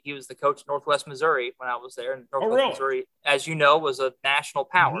pronounce it. He was the coach of Northwest Missouri when I was there. And Northwest Missouri, as you know, was a national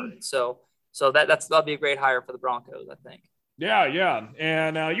power. Mm-hmm. So that'll be a great hire for the Broncos, I think. Yeah.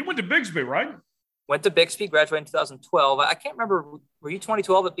 And you went to Bigsby, right? Went to Bixby, graduated in 2012. I can't remember. Were you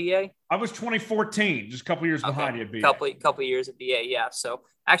 2012 at BA? I was 2014, just a couple years behind you at BA. Couple years at BA, yeah. So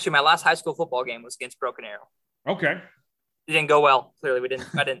actually, my last high school football game was against Broken Arrow. Okay. It didn't go well. Clearly, I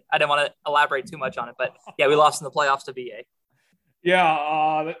didn't want to elaborate too much on it, but yeah, we lost in the playoffs to BA.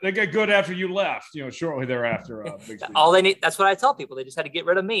 Yeah, they got good after you left. You know, shortly thereafter. All they need. That's what I tell people. They just had to get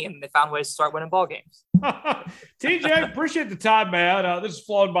rid of me, and they found ways to start winning ball games. TJ, appreciate the time, man. This has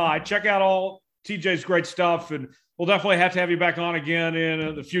flown by. Check out all TJ's great stuff, and we'll definitely have to have you back on again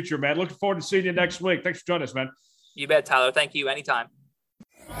in the future, man. Looking forward to seeing you next week. Thanks for joining us, man. You bet, Tyler. Thank you. Anytime.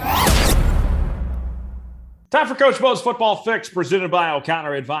 Time for Coach Bo's Football Fix, presented by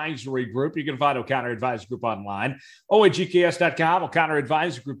O'Connor Advisory Group. You can find O'Connor Advisory Group online, oagks.com,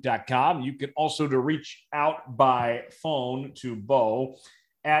 o'connoradvisorygroup.com. You can also reach out by phone to Bo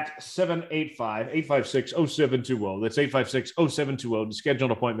at 785-856-0720. That's 856-0720 to schedule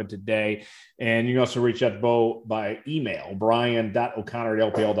an appointment today. And you can also reach out to Bo by email,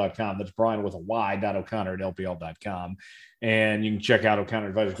 brian.o'connor@lpl.com. That's Brian with a y.o'connor@lpl.com. And you can check out O'Connor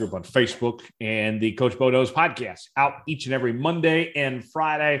Advisory Group on Facebook, and the Coach Bo Knows podcast out each and every Monday and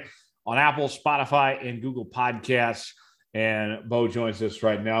Friday on Apple, Spotify, and Google Podcasts. And Bo joins us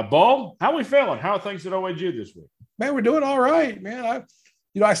right now. Bo, how are we feeling? How are things at OAG this week? Man, we're doing all right, man.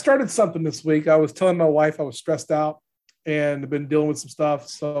 I started something this week. I was telling my wife I was stressed out and I've been dealing with some stuff.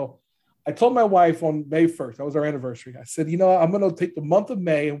 So I told my wife on May 1st, that was our anniversary. I said, I'm going to take the month of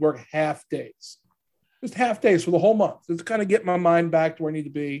May and work half days. Just half days for the whole month. Just kind of get my mind back to where I need to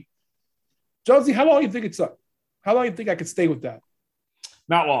be. Jonesy, how long do you think it's up? How long do you think I could stay with that?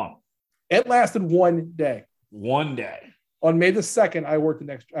 Not long. It lasted 1 day. 1 day. On May the 2nd, I worked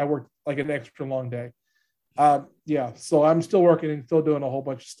like an extra long day. Yeah, so I'm still working and still doing a whole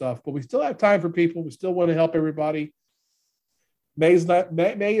bunch of stuff, but we still have time for people. We still want to help everybody.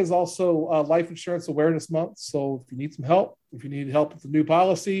 May is also Life Insurance Awareness Month. So if you need some help, if you need help with the new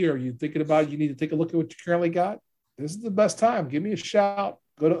policy, or you're thinking about you need to take a look at what you currently got, this is the best time. Give me a shout.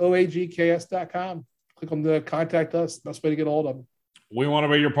 Go to oagks.com. Click on the contact us. Best way to get a hold of them. We want to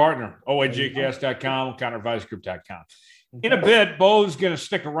be your partner. oagks.com, counteradvisorgroup.com. In a bit, Bo's going to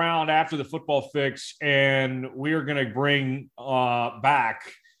stick around after the football fix, and we're going to bring back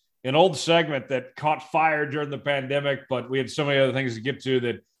an old segment that caught fire during the pandemic, but we had so many other things to get to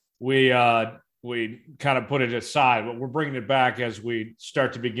that we kind of put it aside. But we're bringing it back as we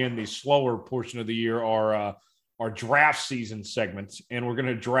start to begin the slower portion of the year, our draft season segments, and we're going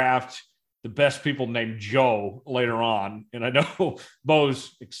to draft the best people named Joe later on. And I know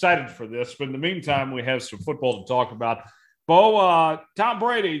Bo's excited for this, but in the meantime, we have some football to talk about. Bo, Tom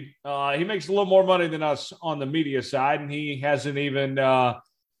Brady, he makes a little more money than us on the media side, and he hasn't even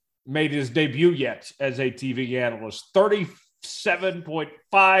made his debut yet as a TV analyst.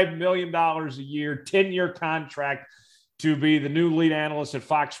 $37.5 million a year, 10-year contract to be the new lead analyst at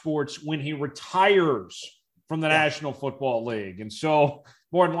Fox Sports when he retires from the National Football League. And so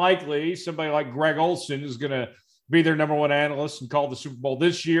more than likely, somebody like Greg Olson is going to be their number one analyst and call the Super Bowl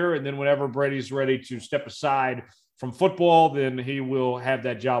this year. And then whenever Brady's ready to step aside from football, then he will have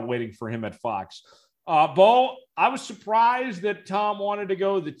that job waiting for him at Fox. Bo, I was surprised that Tom wanted to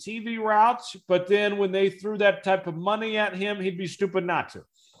go the TV route, but then when they threw that type of money at him, he'd be stupid not to.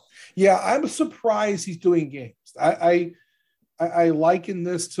 Yeah, I'm surprised he's doing games. I liken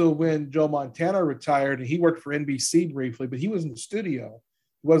this to when Joe Montana retired, and he worked for NBC briefly, but he was in the studio.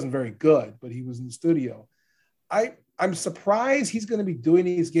 He wasn't very good, but he was in the studio. I'm surprised he's going to be doing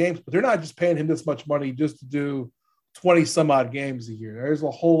these games, but they're not just paying him this much money just to do 20 some odd games a year. There's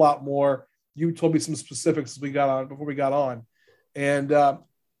a whole lot more. You told me some specifics before we got on. And that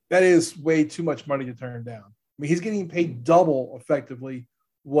is way too much money to turn down. I mean, he's getting paid double effectively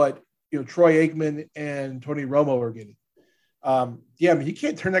what, Troy Aikman and Tony Romo are getting. I mean, you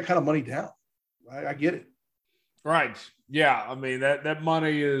can't turn that kind of money down. I get it. Right. Yeah. I mean, that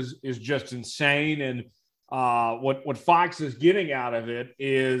money is just insane. And what Fox is getting out of it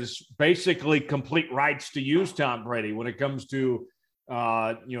is basically complete rights to use Tom Brady when it comes to,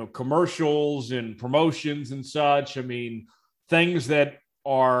 commercials and promotions and such. I mean, things that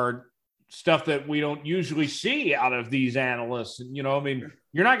are stuff that we don't usually see out of these analysts. And,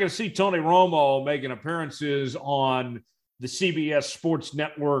 you're not going to see Tony Romo making appearances on the CBS Sports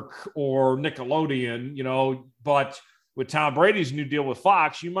Network or Nickelodeon, but with Tom Brady's new deal with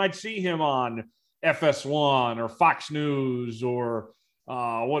Fox, you might see him on FS1 or Fox News or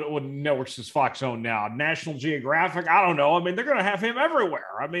what networks does Fox own now? National Geographic? I don't know. I mean, they're going to have him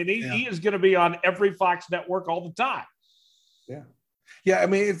everywhere. I mean, he is going to be on every Fox network all the time. Yeah. Yeah. I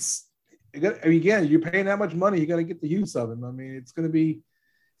mean, again, you're paying that much money, you got to get the use of him. I mean, it's going to be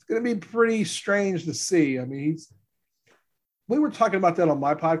pretty strange to see. I mean, we were talking about that on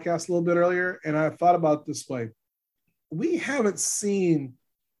my podcast a little bit earlier, and I thought about it this way. We haven't seen,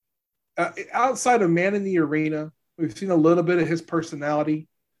 outside of Man in the Arena, we've seen a little bit of his personality.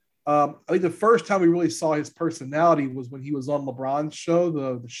 I think the first time we really saw his personality was when he was on LeBron's show,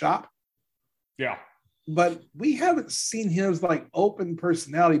 the Shop. Yeah. But we haven't seen his open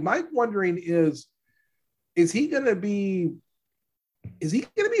personality. My wondering is he going to be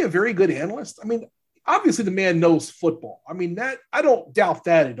a very good analyst? I mean, obviously the man knows football. I mean, that I don't doubt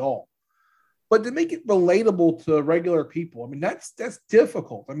that at all. But to make it relatable to regular people, I mean, that's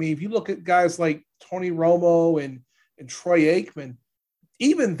difficult. I mean, if you look at guys like Tony Romo and Troy Aikman,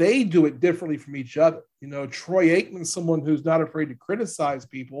 even they do it differently from each other. Troy Aikman's someone who's not afraid to criticize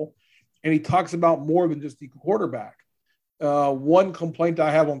people, and he talks about more than just the quarterback. One complaint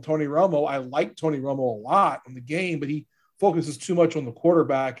I have on Tony Romo, I like Tony Romo a lot in the game, but he focuses too much on the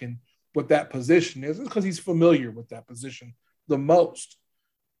quarterback and what that position is. It's because he's familiar with that position the most.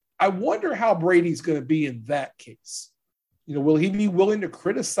 I wonder how Brady's going to be in that case. Will he be willing to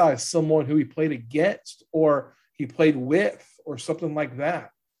criticize someone who he played against or he played with or something like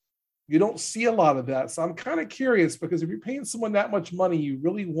that? You don't see a lot of that. So I'm kind of curious, because if you're paying someone that much money, you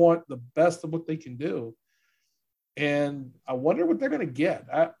really want the best of what they can do. And I wonder what they're going to get.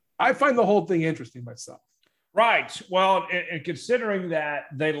 I find the whole thing interesting myself. Right. Well, and considering that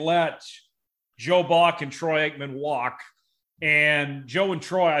they let Joe Buck and Troy Aikman walk, and Joe and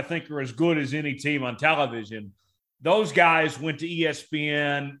Troy, I think, are as good as any team on television. Those guys went to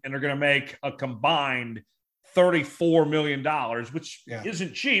ESPN and are going to make a combined $34 million, which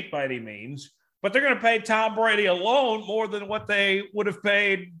isn't cheap by any means, but they're going to pay Tom Brady alone more than what they would have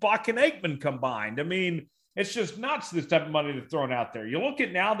paid Buck and Aikman combined. I mean, it's just nuts, this type of money that's thrown out there. You look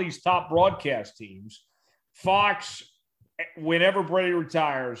at now these top broadcast teams, Fox, whenever Brady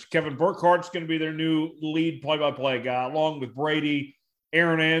retires, Kevin Burkhart's going to be their new lead play-by-play guy, along with Brady,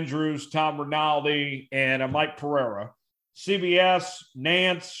 Aaron Andrews, Tom Rinaldi, and Mike Pereira. CBS,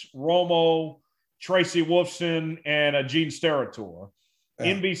 Nance, Romo, Tracy Wolfson, and Gene Steratore.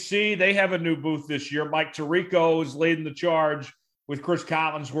 Yeah. NBC, they have a new booth this year. Mike Tirico is leading the charge with Chris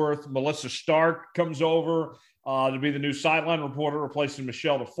Collinsworth. Melissa Stark comes over to be the new sideline reporter, replacing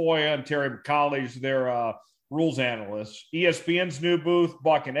Michelle DeFoya, and Terry McCauley is their rules analyst. ESPN's new booth,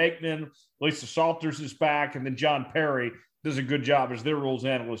 Buck and Aikman. Lisa Salters is back, and then John Perry does a good job as their rules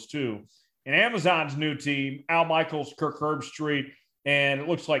analyst too. And Amazon's new team, Al Michaels, Kirk Herbstreit, and it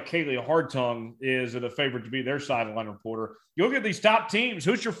looks like Kaylee Hartung is the favorite to be their sideline reporter. You look at these top teams.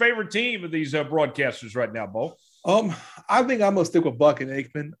 Who's your favorite team of these broadcasters right now, Bo? I think I'm gonna stick with Buck and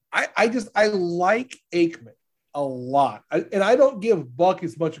Aikman. I like Aikman a lot, and I don't give Buck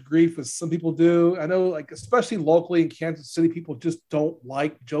as much grief as some people do. I know, like especially locally in Kansas City, people just don't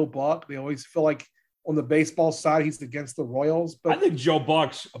like Joe Buck. They always feel like on the baseball side, he's against the Royals. But I think Joe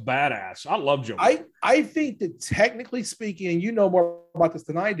Buck's a badass. I love Joe Buck. I think that technically speaking, and you know more about this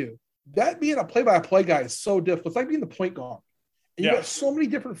than I do, that being a play-by-play guy is so difficult. It's like being the point guard. And you got so many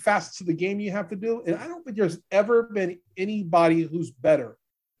different facets of the game you have to do. And I don't think there's ever been anybody who's better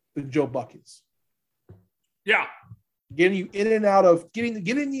than Joe Buck is. Yeah. Getting you in and out of getting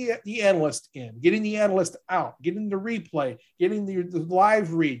the analyst in, getting the analyst out, getting the replay, getting the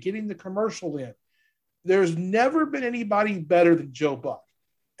live read, getting the commercial in. There's never been anybody better than Joe Buck.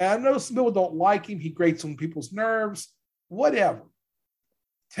 And I know some people don't like him. He grates on people's nerves, whatever.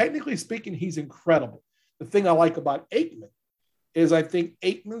 Technically speaking, he's incredible. The thing I like about Aikman is I think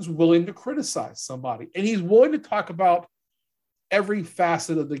Aikman's willing to criticize somebody. And he's willing to talk about every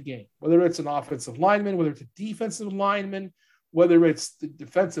facet of the game, whether it's an offensive lineman, whether it's a defensive lineman, whether it's the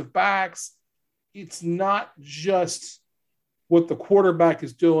defensive backs. It's not just what the quarterback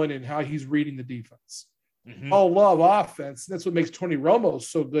is doing and how he's reading the defense. Mm-hmm. All love offense. That's what makes Tony Romo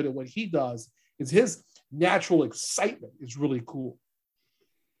so good at what he does, is his natural excitement is really cool.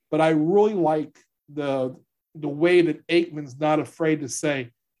 But I really like the way that Aikman's not afraid to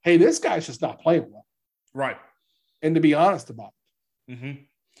say, hey, this guy's just not playing well. Right. And to be honest about it. Mm-hmm.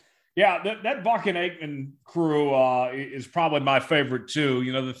 Yeah, that Buck and Aikman crew is probably my favorite too.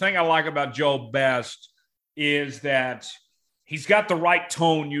 You know, the thing I like about Joe best is that he's got the right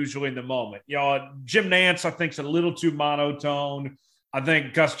tone usually in the moment. You know, Jim Nance, I think, is a little too monotone. I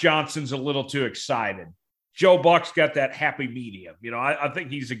think Gus Johnson's a little too excited. Joe Buck's got that happy medium. You know, I think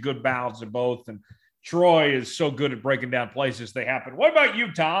he's a good balance of both. And Troy is so good at breaking down plays as they happen. What about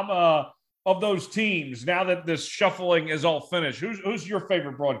you, Tom? Of those teams, now that this shuffling is all finished, who's your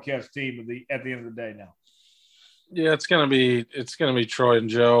favorite broadcast team at the end of the day now? Yeah, it's gonna be Troy and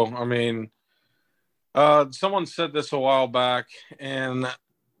Joe. I mean, someone said this a while back, and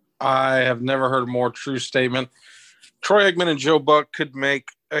I have never heard a more true statement. Troy Aikman and Joe Buck could make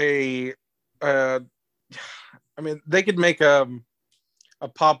they could make a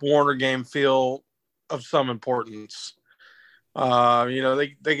Pop Warner game feel of some importance.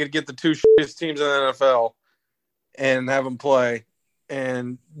 They could get the two shittiest teams in the NFL and have them play.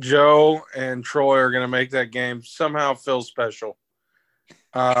 And Joe and Troy are going to make that game somehow feel special.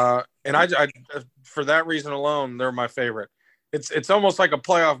 And I for that reason alone, they're my favorite. It's almost like a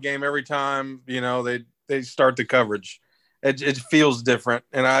playoff game every time, they start the coverage. It feels different.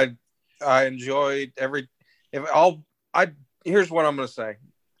 And I enjoyed here's what I'm going to say.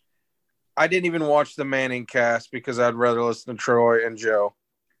 I didn't even watch the Manning cast because I'd rather listen to Troy and Joe.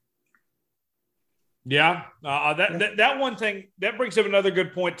 Yeah, that one thing, that brings up another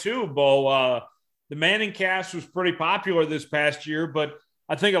good point too, Bo. The Manning cast was pretty popular this past year, but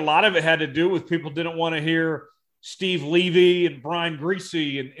I think a lot of it had to do with people didn't want to hear Steve Levy and Brian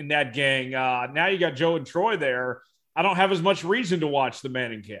Greasy in that gang. Now you got Joe and Troy there. I don't have as much reason to watch the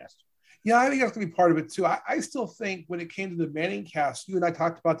Manning cast. Yeah, I think that's going to be part of it, too. I still think when it came to the Manning cast, you and I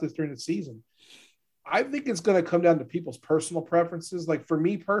talked about this during the season, I think it's going to come down to people's personal preferences. Like for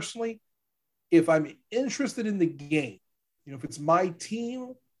me personally, if I'm interested in the game, if it's my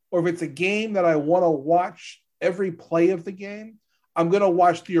team or if it's a game that I want to watch every play of the game, I'm going to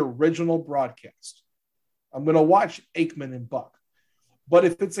watch the original broadcast. I'm going to watch Aikman and Buck. But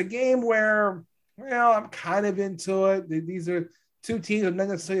if it's a game where, I'm kind of into it, these are two teams I'm not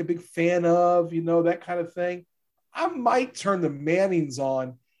necessarily a big fan of, that kind of thing, I might turn the Mannings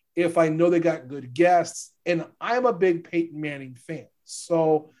on if I know they got good guests. And I'm a big Peyton Manning fan.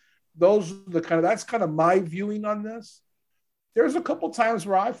 So that's kind of my viewing on this. There's a couple times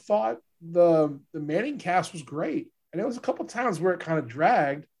where I thought the Manning cast was great. And there was a couple times where it kind of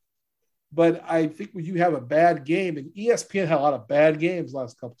dragged. But I think when you have a bad game, and ESPN had a lot of bad games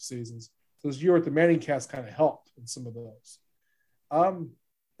last couple of seasons, so this year with the Manning cast kind of helped in some of those.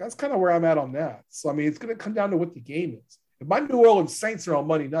 That's kind of where I'm at on that. So, I mean, it's going to come down to what the game is. If my New Orleans Saints are on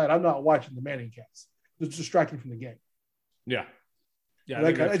Monday night, I'm not watching the Manning cast. It's distracting from the game. Yeah. Yeah.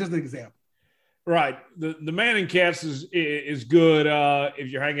 That's just an example. Right. The Manning cast is good if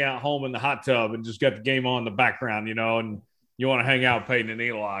you're hanging out home in the hot tub and just got the game on in the background, and you want to hang out with Peyton and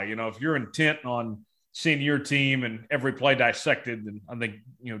Eli. If you're intent on seeing your team and every play dissected, then I think,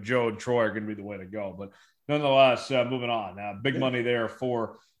 Joe and Troy are going to be the way to go. But nonetheless, moving on. Big money there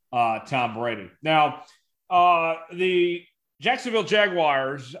for Tom Brady. Now, the Jacksonville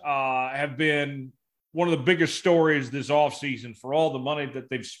Jaguars have been one of the biggest stories this offseason for all the money that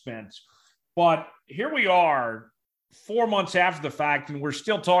they've spent. But here we are 4 months after the fact, and we're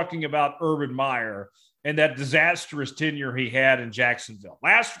still talking about Urban Meyer and that disastrous tenure he had in Jacksonville.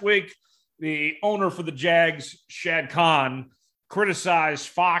 Last week, the owner for the Jags, Shad Khan, criticized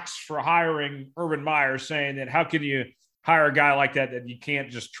Fox for hiring Urban Meyer, saying that how can you hire a guy like that you can't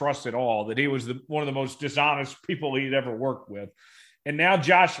just trust at all, that he was one of the most dishonest people he'd ever worked with. And now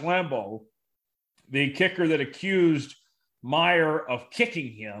Josh Lambo, the kicker that accused Meyer of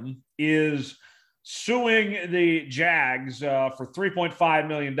kicking him, is suing the Jags for $3.5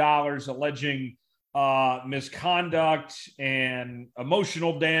 million, alleging misconduct and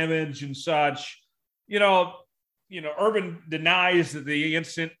emotional damage and such. Urban denies that the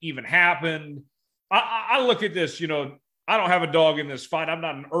incident even happened. I look at this, I don't have a dog in this fight. I'm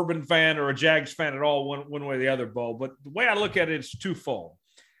not an Urban fan or a Jags fan at all, one way or the other, Bo. But the way I look at it is twofold.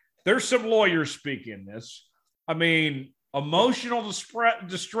 There's some lawyers speaking this. I mean, emotional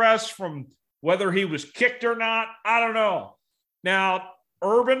distress from whether he was kicked or not, I don't know. Now,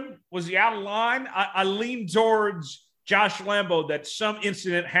 Urban, was he out of line? I lean towards Josh Lambo that some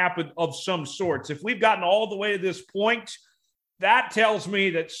incident happened of some sorts. If we've gotten all the way to this point, that tells me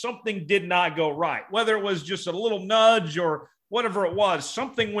that something did not go right. Whether it was just a little nudge or whatever it was,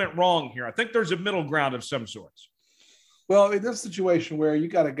 something went wrong here. I think there's a middle ground of some sorts. Well, in this situation where you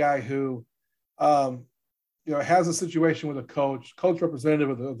got a guy who, has a situation with a coach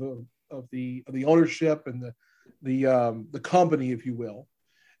representative of the ownership and the company, if you will.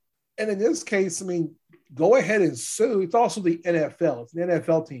 And in this case, I mean, go ahead and sue. It's also the NFL. It's an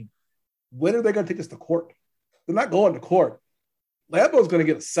NFL team. When are they going to take this to court? They're not going to court. Lambeau's going to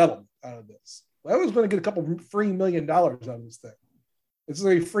get a settlement out of this. Lambeau's going to get a couple $3 million out of this thing. It's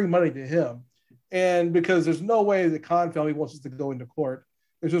going to be free money to him. And because there's no way the Khan family wants us to go into court,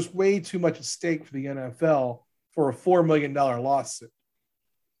 there's just way too much at stake for the NFL for a $4 million lawsuit.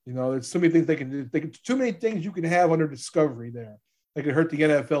 There's so many things they can do. Too many things you can have under discovery there. They could hurt the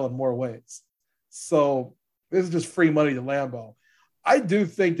NFL in more ways. So this is just free money to Lambeau. I do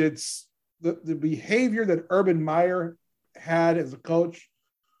think that the behavior that Urban Meyer had as a coach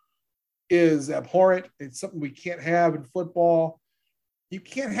is abhorrent. It's something we can't have in football. You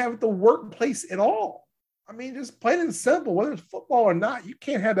can't have it at the workplace at all. I mean, just plain and simple, whether it's football or not, you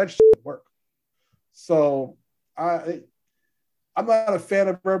can't have that shit at work. So I'm not a fan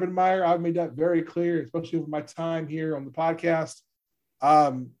of Urban Meyer. I've made that very clear, especially with my time here on the podcast.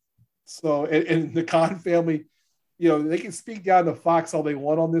 So the Khan family, they can speak down to Fox all they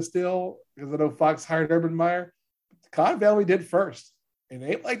want on this deal because I know Fox hired Urban Meyer. The Khan family did first, and it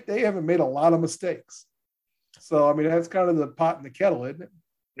ain't like they haven't made a lot of mistakes. So, I mean, that's kind of the pot and the kettle, isn't it?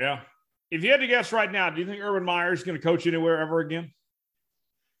 Yeah. If you had to guess right now, do you think Urban Meyer is going to coach anywhere ever again?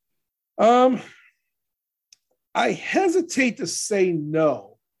 I hesitate to say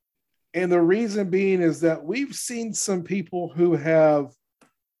no. And the reason being is that we've seen some people who have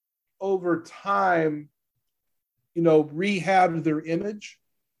over time, rehabbed their image.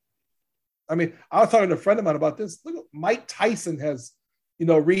 I mean, I was talking to a friend of mine about this. Look, Mike Tyson has,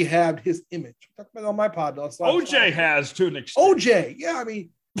 rehabbed his image. I talked about it on my podcast. OJ has to an extent. OJ, yeah. I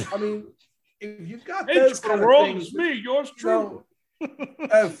mean, if you've got those kind of things, it's me, yours true.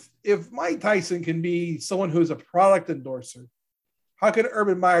 If Mike Tyson can be someone who's a product endorser, how could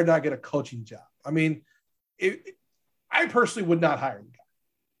Urban Meyer not get a coaching job? I mean, I personally would not hire the guy,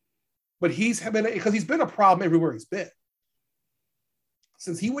 but he's been a problem everywhere he's been.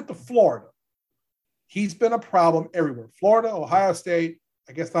 Since he went to Florida, he's been a problem everywhere. Florida, Ohio State,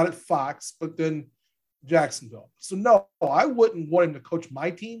 I guess not at Fox, but then Jacksonville. So no, I wouldn't want him to coach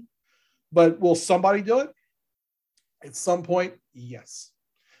my team, but will somebody do it? At some point, yes.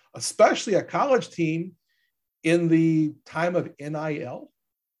 Especially a college team in the time of NIL.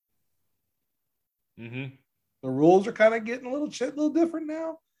 Mm-hmm. The rules are kind of getting a little different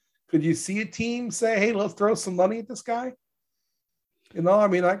now. Could you see a team say, hey, let's throw some money at this guy? I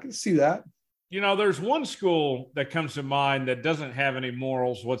mean, I can see that. There's one school that comes to mind that doesn't have any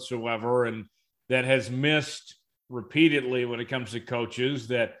morals whatsoever and that has missed repeatedly when it comes to coaches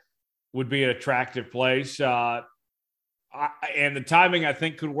that would be an attractive place. And the timing, I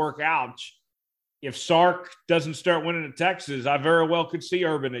think, could work out. If Sark doesn't start winning at Texas, I very well could see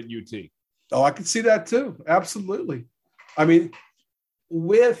Urban at UT. Oh, I could see that too. Absolutely. I mean,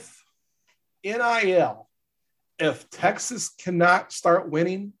 with NIL, if Texas cannot start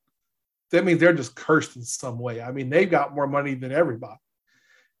winning, that means they're just cursed in some way. I mean, they've got more money than everybody.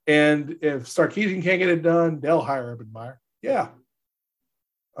 And if Sarkisian can't get it done, they'll hire Urban Meyer. Yeah.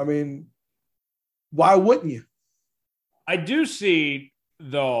 I mean, why wouldn't you? I do see,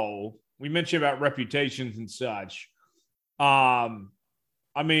 though, we mentioned about reputations and such. I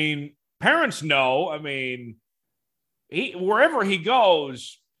mean, parents know. I mean, wherever he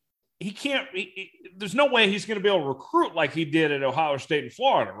goes, he can't. There's no way he's going to be able to recruit like he did at Ohio State and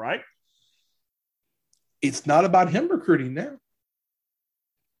Florida, right? It's not about him recruiting now.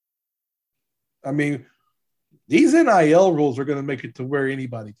 I mean, these NIL rules are going to make it to where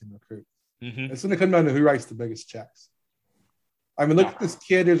anybody can recruit. Mm-hmm. It's going to come down to who writes the biggest checks. I mean, look at this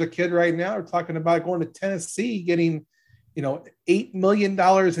kid. There's a kid right now. We're talking about going to Tennessee, getting, $8 million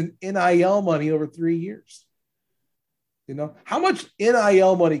in NIL money over 3 years. How much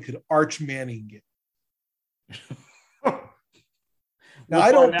NIL money could Arch Manning get? Now,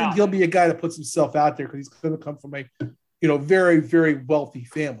 I don't think he'll be a guy that puts himself out there because he's going to come from a, very, very wealthy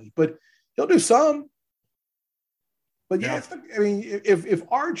family. But he'll do some. But yeah, I mean, if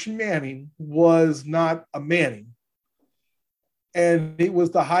Arch Manning was not a Manning and it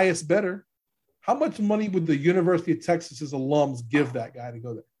was the highest bidder, how much money would the University of Texas's alums give that guy to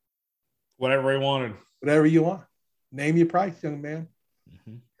go there? Whatever he wanted. Whatever you want. Name your price, young man.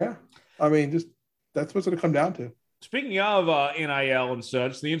 Mm-hmm. Yeah. I mean, that's what's going to come down to. Speaking of NIL and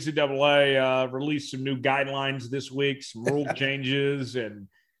such, the NCAA released some new guidelines this week, some rule changes. And,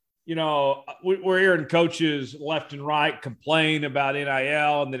 we're hearing coaches left and right complain about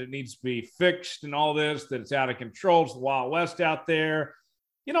NIL and that it needs to be fixed and all this, that it's out of control. It's the Wild West out there.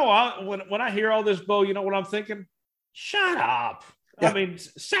 When I hear all this, Bo, you know what I'm thinking? Shut up. Yeah. I mean,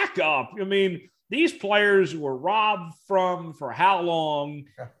 sack up. I mean, these players were robbed from for how long?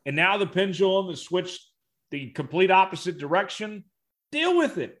 Yeah. And now the pendulum has switched the complete opposite direction. Deal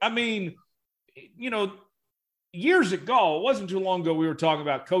with it. I mean, years ago, it wasn't too long ago, we were talking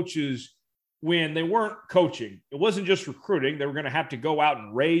about coaches when they weren't coaching. It wasn't just recruiting. They were going to have to go out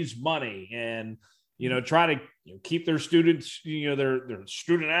and raise money and, try to keep their students, their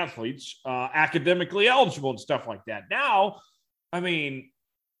student athletes academically eligible and stuff like that. Now, I mean,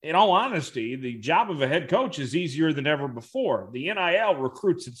 in all honesty, the job of a head coach is easier than ever before. The NIL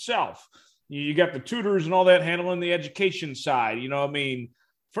recruits itself. You got the tutors and all that handling the education side.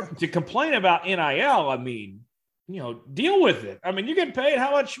 To complain about NIL, I mean, deal with it. I mean, you get paid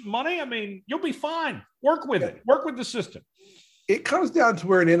how much money? I mean, you'll be fine. Work with it. Work with the system. It comes down to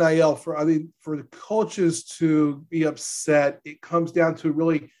where an NIL for the coaches to be upset, it comes down to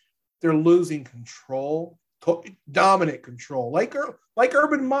really they're losing control, dominant control. Like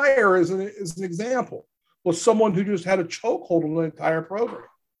Urban Meyer is an example. Was someone who just had a chokehold on the entire program.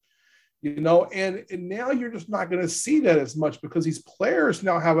 And now you're just not going to see that as much because these players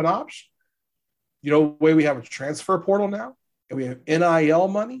now have an option. The way we have a transfer portal now, and we have NIL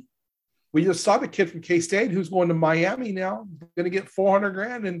money. We just saw the kid from K-State who's going to Miami now, going to get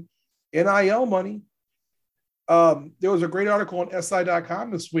 $400,000 in NIL money. There was a great article on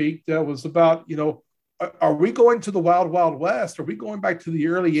SI.com this week that was about, are we going to the wild, wild west? Are we going back to the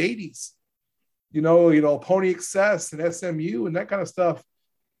early 80s? Pony Excess and SMU and that kind of stuff.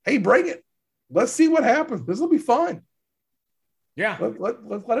 Hey, bring it. Let's see what happens. This will be fun. Yeah.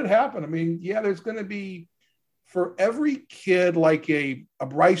 Let's let it happen. I mean, there's going to be, for every kid like a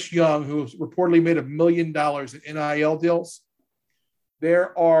Bryce Young, who's reportedly made $1 million in NIL deals,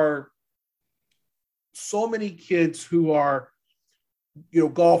 there are so many kids who are,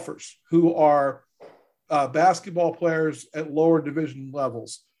 golfers, who are basketball players at lower division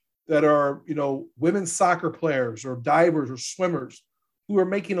levels, that are, women's soccer players or divers or swimmers who are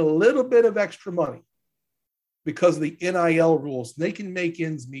making a little bit of extra money because of the NIL rules. They can make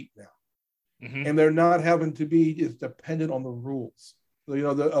ends meet now. Mm-hmm. And they're not having to be as dependent on the rules,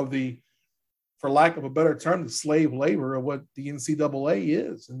 for lack of a better term, the slave labor of what the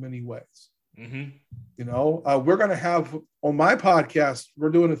NCAA is in many ways. Mm-hmm. We're going to have on my podcast, we're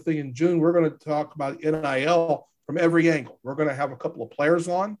doing a thing in June. We're going to talk about NIL from every angle. We're going to have a couple of players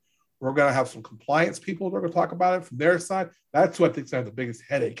on. We're going to have some compliance people that are going to talk about it from their side. That's what I think is the biggest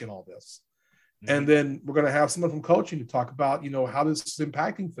headache in all this. And then we're going to have someone from coaching to talk about, how this is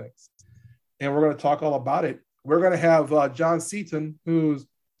impacting things. And we're going to talk all about it. We're going to have John Seaton, who's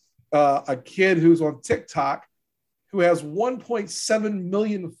a kid who's on TikTok, who has 1.7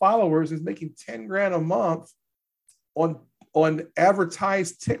 million followers, is making 10 grand a month on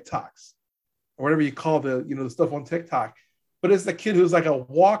advertised TikToks or whatever you call the stuff on TikTok. But it's the kid who's like a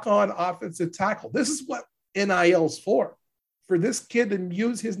walk-on offensive tackle. This is what NIL's for this kid to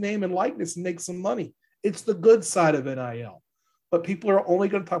use his name and likeness and make some money. It's the good side of NIL. But people are only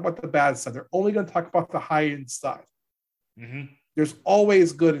going to talk about the bad side. They're only going to talk about the high-end side. Mm-hmm. There's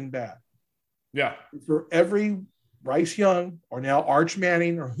always good and bad. Yeah. For every Bryce Young or now Arch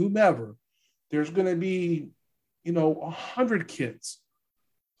Manning or whomever, there's going to be, 100 kids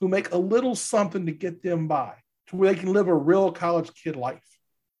who make a little something to get them by, to where they can live a real college kid life.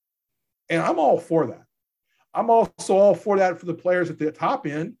 And I'm all for that. I'm also all for that for the players at the top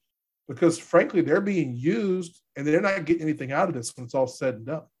end, because frankly, they're being used and they're not getting anything out of this when it's all said and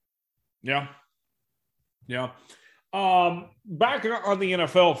done. Yeah. Yeah. Back on the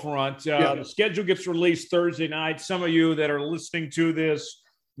NFL front, the schedule gets released Thursday night. Some of you that are listening to this,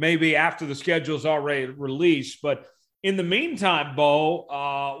 maybe after the schedule is already released, but in the meantime,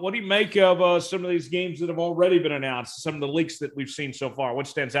 Bo, what do you make of some of these games that have already been announced, some of the leaks that we've seen so far? What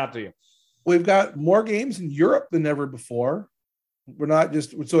stands out to you? We've got more games in Europe than ever before. We're not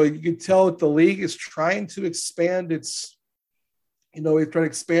just – so you can tell that the league is trying to expand its – it's trying to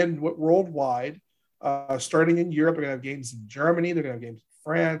expand worldwide. Starting in Europe, they're going to have games in Germany. They're going to have games in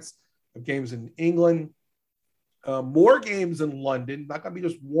France, have games in England, more games in London. Not going to be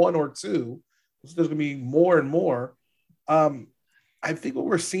just one or two. There's going to be more and more. I think what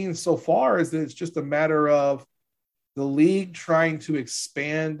we're seeing so far is that it's just a matter of the league trying to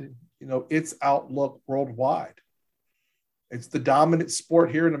expand, its outlook worldwide. It's the dominant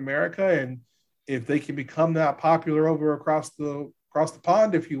sport here in America, and if they can become that popular over across the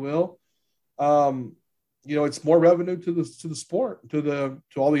pond, if you will, it's more revenue to the sport, to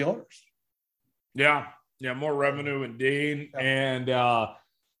all the owners. Yeah, more revenue indeed. Yeah. And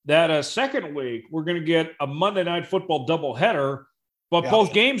that second week, we're going to get a Monday Night Football doubleheader, but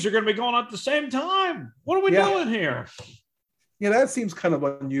both games are going to be going on at the same time. What are we doing here? Yeah, that seems kind of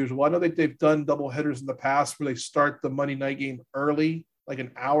unusual. I know that they've done doubleheaders in the past where they start the Monday night game early, like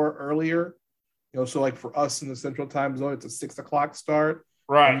an hour earlier. So like for us in the Central Time Zone, it's a 6 o'clock start.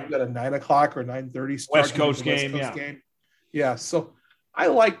 Right. You've got a 9 o'clock or 9:30 start. West Coast game. Yeah. So I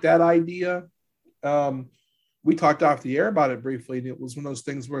like that idea. We talked off the air about it briefly, and it was one of those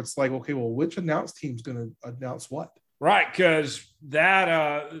things where it's like, okay, well, which announce team's going to announce what? Right, because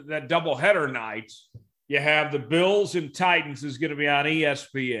that doubleheader night, you have the Bills and Titans is going to be on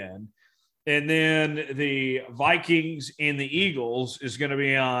ESPN, and then the Vikings and the Eagles is going to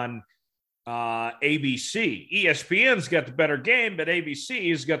be on ABC. ESPN's got the better game, but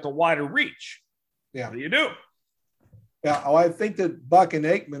ABC's got the wider reach. Yeah. What do you do? Yeah, I think that Buck and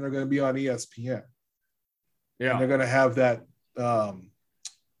Aikman are going to be on ESPN. Yeah. And they're going to have that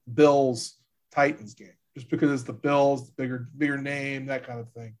Bills-Titans game just because it's the Bills, bigger name, that kind of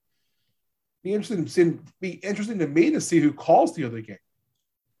thing. Be interesting to me to see who calls the other game.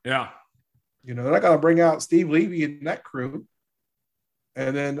 Yeah. They're not going to bring out Steve Levy and that crew.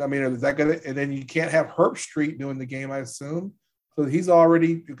 And then, is that going to – and then you can't have Herb Street doing the game, I assume. So he's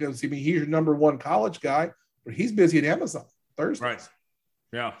already – because, he's your number one college guy, but he's busy at Amazon Thursdays. Right.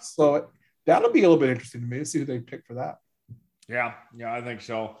 Yeah. So that'll be a little bit interesting to me to see who they pick for that. Yeah, I think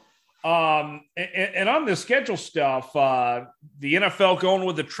so. And on the schedule stuff, the NFL going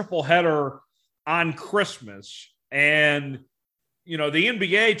with a triple header on Christmas. And, the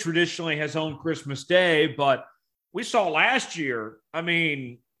NBA traditionally has owned Christmas Day, but we saw last year,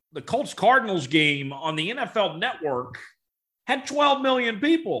 the Colts-Cardinals game on the NFL Network had 12 million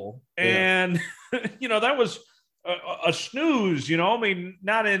people. And, that was a snooze,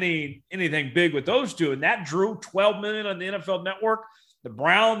 not anything big with those two. And that drew 12 million on the NFL Network. The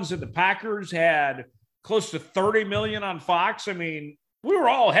Browns and the Packers had close to 30 million on Fox. We were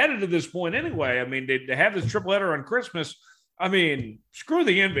all headed to this point anyway. To have this triple header on Christmas, screw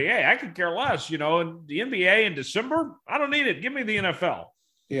the NBA. I could care less, and the NBA in December, I don't need it. Give me the NFL.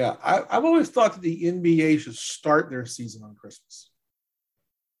 Yeah, I've always thought that the NBA should start their season on Christmas.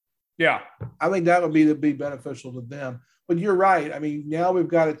 Yeah. I think that would be beneficial to them. But you're right. Now we've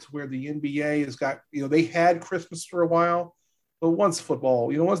got it to where the NBA has got, they had Christmas for a while, but once football,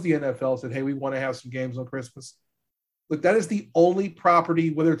 once the NFL said, hey, we want to have some games on Christmas. Look, that is the only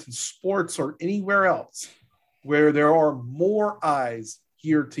property, whether it's in sports or anywhere else, where there are more eyes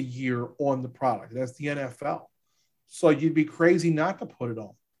year to year on the product. That's the NFL. So you'd be crazy not to put it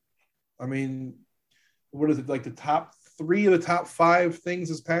on. I mean, what is it, like the top 3 of the top 5 things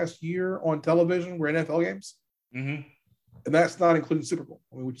this past year on television were NFL games? Mm-hmm. And that's not including Super Bowl,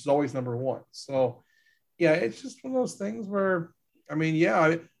 which is always number 1. So, yeah, it's just one of those things where, I mean,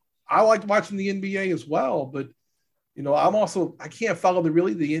 yeah, I liked watching the NBA as well, but, I can't follow the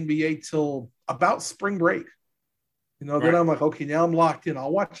NBA till about spring break. Then I'm like, okay, now I'm locked in.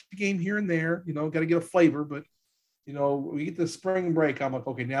 I'll watch the game here and there, got to get a flavor, but, we get the spring break. I'm like,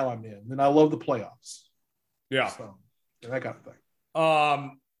 okay, now I'm in. Then I love the playoffs. Yeah. So, that kind of thing.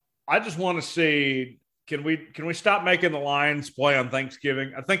 I just want to see, can we stop making the Lions play on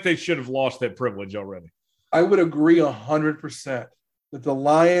Thanksgiving? I think they should have lost that privilege already. I would agree 100% that the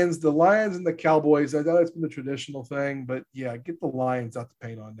Lions and the Cowboys, I know it's been the traditional thing, but yeah, get the Lions out the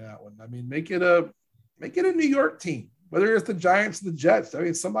paint on that one. I mean, make it a New York team, whether it's the Giants and the Jets. I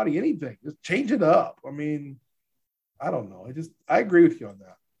mean, somebody, anything, just change it up. I mean, I don't know. I agree with you on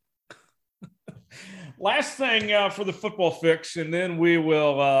that. Last thing for the football fix, and then we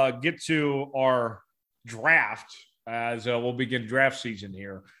will get to our draft as we'll begin draft season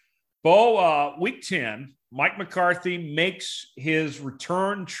here. Bo, week 10, Mike McCarthy makes his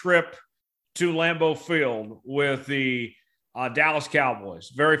return trip to Lambeau Field with the Dallas Cowboys.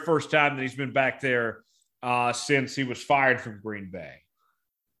 Very first time that he's been back there since he was fired from Green Bay.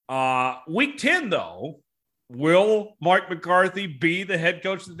 Week 10, though, will Mike McCarthy be the head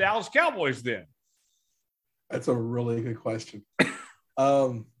coach of the Dallas Cowboys then? That's a really good question.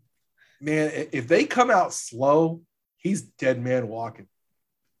 Man, if they come out slow, he's dead man walking.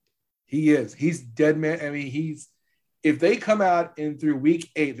 He is. He's dead man. I mean, if they come out in through week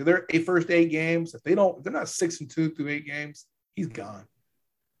 8, their first 8 games, if they're not 6-2 through 8 games, he's gone.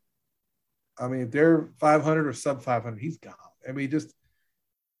 I mean, if they're 500 or sub 500, he's gone. I mean,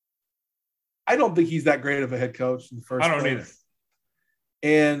 I don't think he's that great of a head coach in the first place. I don't either.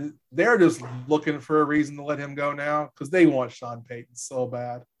 And they're just looking for a reason to let him go now because they want Sean Payton so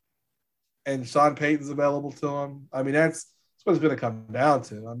bad. And Sean Payton's available to him. I mean, that's what it's going to come down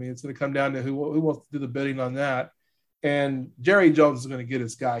to. I mean, it's going to come down to who wants to do the bidding on that. And Jerry Jones is going to get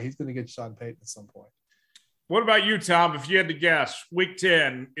his guy. He's going to get Sean Payton at some point. What about you, Tom? If you had to guess, week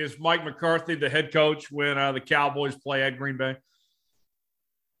 10, is Mike McCarthy the head coach when the Cowboys play at Green Bay?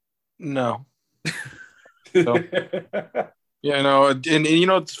 No. Yeah, and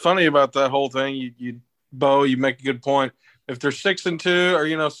it's funny about that whole thing. Bo, you make a good point. If they're 6-2 or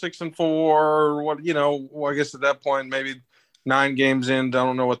 6-4 or what, I guess at that point maybe 9 games in, I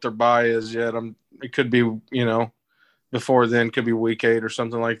don't know what their bye is yet. It could be before then, could be week 8 or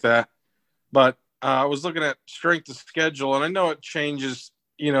something like that. But I was looking at strength of schedule, and I know it changes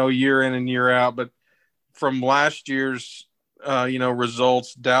year in and year out. But from last year's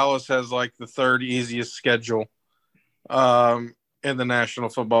results, Dallas has like the 3rd easiest schedule in the National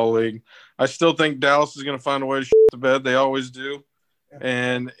Football League. I still think Dallas is going to find a way to shit the bed. They always do.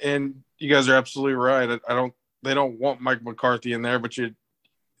 And you guys are absolutely right. They don't want Mike McCarthy in there, but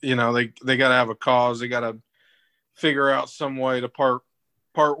they got to have a cause. They got to figure out some way to part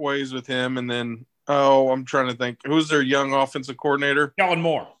ways with him. And then, I'm trying to think, who's their young offensive coordinator? Kellen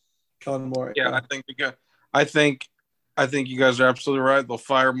Moore. Yeah. I think you guys are absolutely right. They'll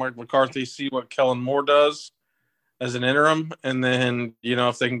fire Mike McCarthy, see what Kellen Moore does as an interim, and then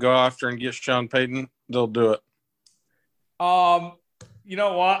if they can go after and get Sean Payton, they'll do it. You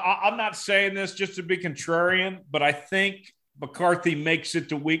know what? I'm not saying this just to be contrarian, but I think McCarthy makes it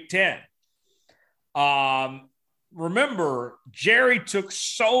to week 10. Remember, Jerry took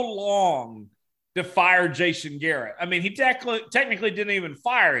so long to fire Jason Garrett. I mean, he technically didn't even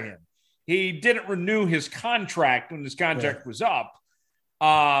fire him. He didn't renew his contract when his contract was up.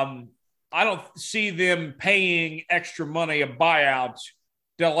 I don't see them paying extra money, a buyout,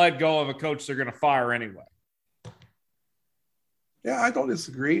 to let go of a coach they're going to fire anyway. Yeah, I don't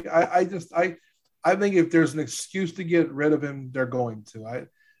disagree. I think if there's an excuse to get rid of him, they're going to.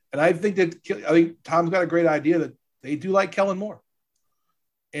 I think Tom's got a great idea that they do like Kellen Moore.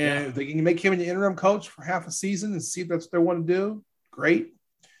 And if they can make him an interim coach for half a season and see if that's what they want to do, great.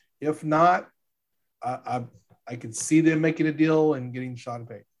 If not, I can see them making a deal and getting Sean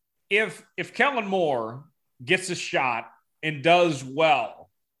Payton. If Kellen Moore gets a shot and does well,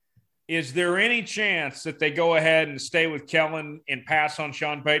 is there any chance that they go ahead and stay with Kellen and pass on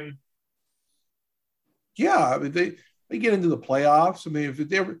Sean Payton? Yeah, I mean, they get into the playoffs. I mean, if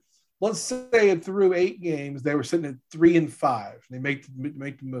they were, let's say through 8 games, they were sitting at 3-5, and they make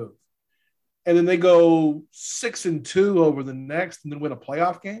the move, and then they go 6-2 over the next, and then win a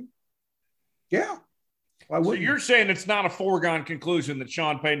playoff game. Yeah, Why So wouldn't you're saying it's not a foregone conclusion that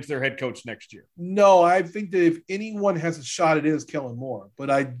Sean Payton's their head coach next year? No, I think that if anyone has a shot, it is Kellen Moore. But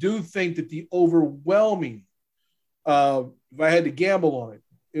I do think that the overwhelming, if I had to gamble on it,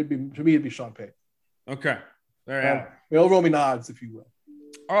 it'd be Sean Payton. Okay. There you have it. The overwhelming odds, if you will.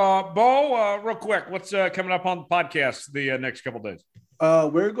 Bo, real quick, what's coming up on the podcast the next couple days?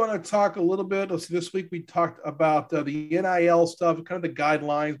 We're going to talk a little bit. So this week we talked about the NIL stuff, kind of the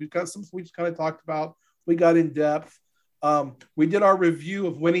guidelines. We've got some we just kind of talked about. We got in depth. We did our review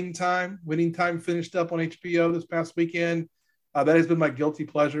of Winning Time. Winning Time finished up on HBO this past weekend. That has been my guilty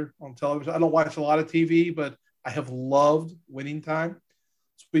pleasure on television. I don't watch a lot of TV, but I have loved Winning Time.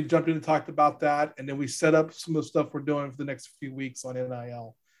 So we jumped in and talked about that, and then we set up some of the stuff we're doing for the next few weeks on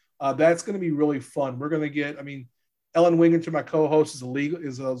NIL. That's going to be really fun. We're going to get, Ellen Wingington, my co-host, is a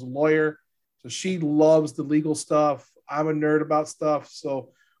lawyer, so she loves the legal stuff. I'm a nerd about stuff,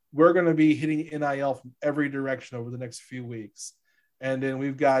 so we're going to be hitting NIL from every direction over the next few weeks. And then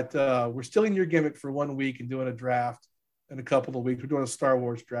we've got we're stealing your gimmick for 1 week and doing a draft in a couple of weeks. We're doing a Star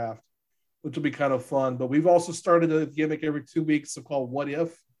Wars draft, which will be kind of fun. But we've also started a gimmick every 2 weeks called What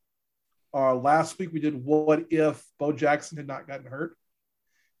If. Last week we did What If Bo Jackson had not gotten hurt,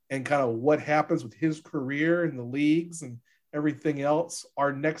 and kind of what happens with his career in the leagues and everything else.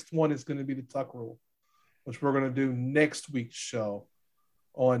 Our next one is going to be the Tuck Rule, which we're going to do next week's show.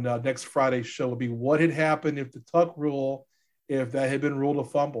 On next Friday's show will be what had happened if the Tuck Rule, if that had been ruled a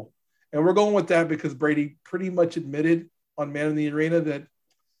fumble. And we're going with that because Brady pretty much admitted on Man in the Arena that,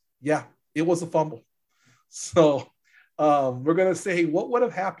 yeah, it was a fumble. So we're going to say, hey, what would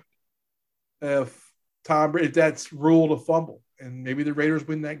have happened if that's ruled a fumble? And maybe the Raiders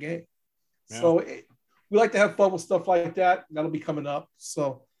win that game. Yeah. So we like to have fun with stuff like that. That'll be coming up.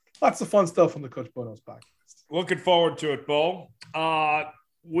 So lots of fun stuff on the Coach Bono's podcast. Looking forward to it, Bo.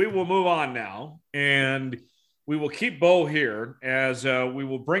 We will move on now, and we will keep Bo here as we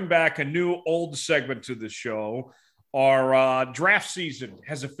will bring back a new old segment to the show. Our draft season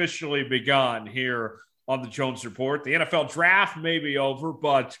has officially begun here on the Jones Report. The NFL draft may be over,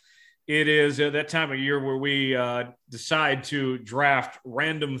 but it is that time of year where we decide to draft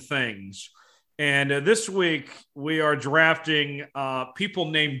random things. And this week, we are drafting people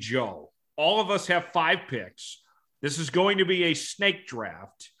named Joe. All of us have 5 picks. This is going to be a snake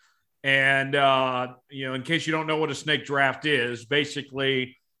draft. And, in case you don't know what a snake draft is,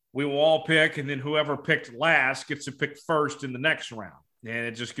 basically we will all pick, and then whoever picked last gets to pick first in the next round. And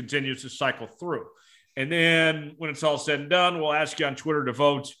it just continues to cycle through. And then when it's all said and done, we'll ask you on Twitter to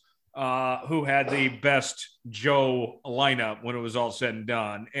vote who had the best Joe lineup when it was all said and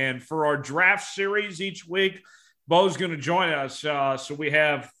done. And for our draft series each week, Bo's going to join us. So we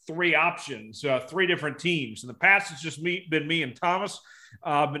have 3 options, 3 different teams. In the past, it's just been me and Thomas.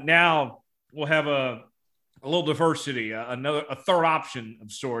 But now we'll have a little diversity, a third option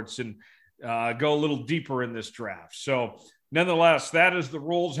of sorts, and go a little deeper in this draft. So nonetheless, that is the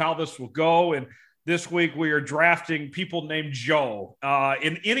rules, how this will go. And this week we are drafting people named Joe.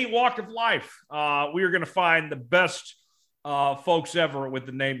 In any walk of life, we are going to find the best folks ever with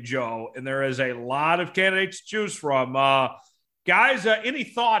the name Joe. And there is a lot of candidates to choose from. Guys, any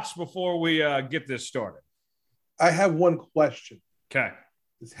thoughts before we get this started? I have one question. Okay.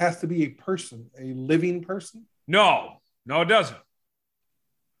 This has to be a person, a living person? No, it doesn't.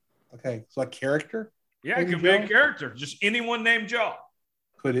 Okay, so a character? Yeah, it could be a character. Just anyone named Joe.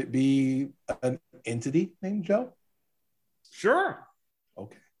 Could it be an entity named Joe? Sure.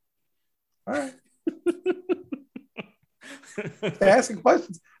 Okay. All right. Asking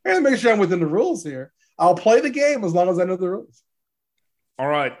questions. I gotta make sure I'm within the rules here. I'll play the game as long as I know the rules. All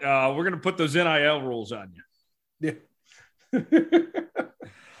right. We're gonna put those NIL rules on you. Yeah.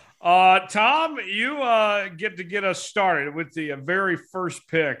 Tom, you get to get us started with the very first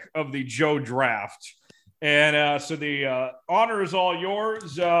pick of the Joe draft. And so the honor is all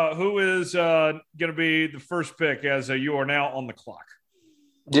yours. Who is going to be the first pick as you are now on the clock?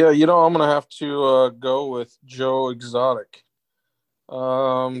 Yeah, I'm going to have to go with Joe Exotic.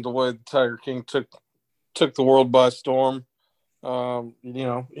 The way the Tiger King took the world by storm.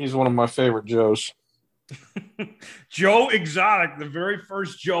 He's one of my favorite Joes. Joe Exotic, the very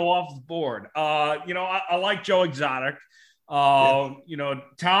first Joe off the board. I like Joe Exotic. Tom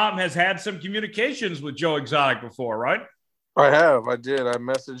has had some communications with Joe Exotic before, right? I did. I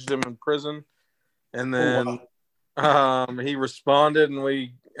messaged him in prison, and then he responded, and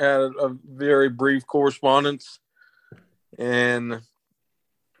we had a very brief correspondence, and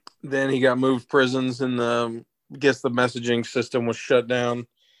then he got moved prisons, and the messaging system was shut down.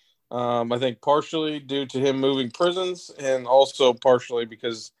 I think partially due to him moving prisons, and also partially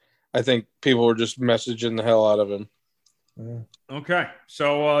because I think people were just messaging the hell out of him. Okay.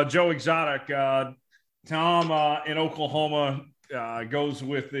 So Joe Exotic, Tom in Oklahoma goes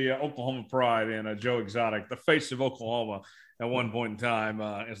with the Oklahoma Pride and Joe Exotic, the face of Oklahoma at one point in time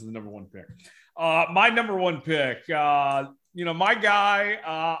as the number one pick. My number one pick, my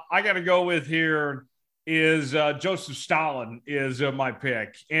guy I got to go with here is Joseph Stalin is my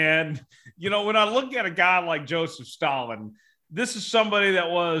pick. And, when I look at a guy like Joseph Stalin, this is somebody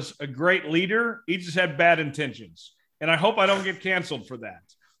that was a great leader. He just had bad intentions. And I hope I don't get canceled for that.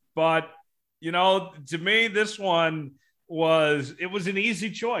 But, to me, this one was an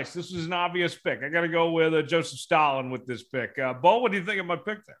easy choice. This was an obvious pick. I got to go with Joseph Stalin with this pick. Bo, what do you think of my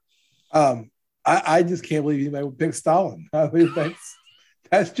pick there? I just can't believe you would pick Stalin. I mean,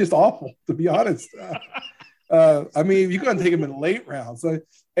 that's just awful, to be honest. I mean, you're going to take him in late rounds. So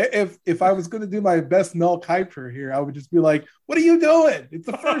if I was going to do my best Mel Kiper here, I would just be like, what are you doing? It's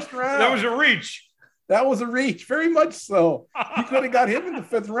the first round. That was a reach. That was a reach, very much so. You could have got him in the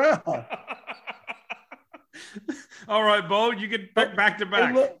fifth round. All right, Bo, you can pick back to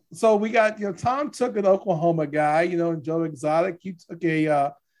back. Look, so we got, Tom took an Oklahoma guy, and Joe Exotic. You took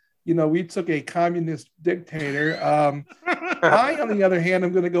we took a communist dictator. I, on the other hand,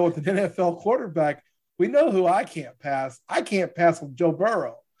 I'm going to go with an NFL quarterback. We know who I can't pass. I can't pass with Joe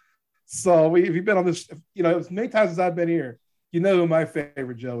Burrow. So if you've been on this, as many times as I've been here, you know who my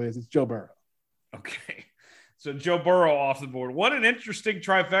favorite Joe is. It's Joe Burrow. Okay. So Joe Burrow off the board. What an interesting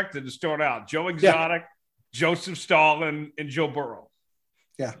trifecta to start out. Joe Exotic, Joseph Stalin, and Joe Burrow.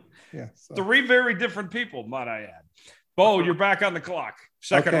 Yeah. So. 3 very different people, might I add. Bo, you're back on the clock.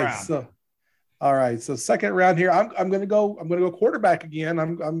 Second round. So, all right. So second round here, I'm going to go quarterback again.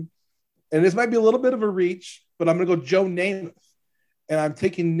 And this might be a little bit of a reach, but I'm going to go Joe Namath. And I'm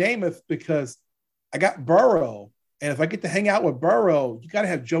taking Namath because I got Burrow. And if I get to hang out with Burrow, you got to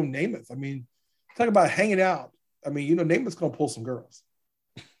have Joe Namath. I mean, talk about hanging out. I mean, Namath's going to pull some girls.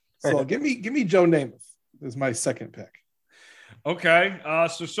 So give me Joe Namath as my second pick. Okay.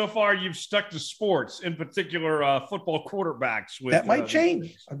 So far you've stuck to sports, in particular football quarterbacks. That might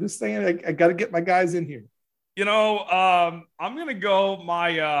change. I'm just saying I got to get my guys in here. I'm going to go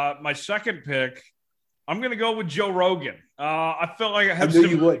my second pick. I'm going to go with Joe Rogan. I feel like I have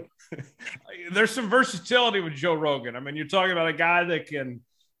you would. There's some versatility with Joe Rogan. I mean, you're talking about a guy that can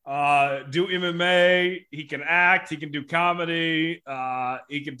do MMA. He can act. He can do comedy.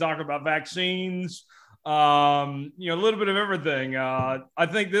 He can talk about vaccines. A little bit of everything. I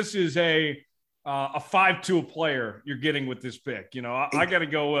think this is a 5-tool player you're getting with this pick. I got to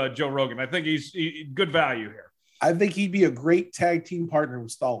go Joe Rogan. I think he's good value here. I think he'd be a great tag team partner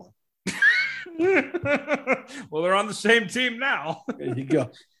with Stalin. Well, they're on the same team now. There you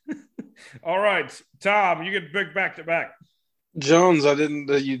go. All right, Tom, you get pick back to back. Jones, I didn't.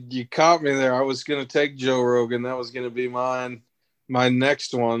 You caught me there. I was going to take Joe Rogan. That was going to be mine. My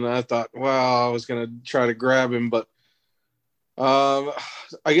next one. I thought, wow, I was going to try to grab him, but I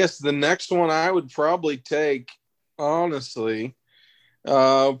guess the next one I would probably take, honestly,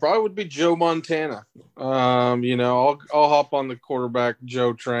 probably would be Joe Montana. I'll hop on the quarterback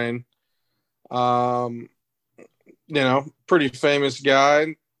Joe train. Pretty famous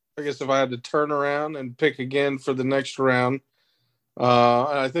guy. I guess if I had to turn around and pick again for the next round, and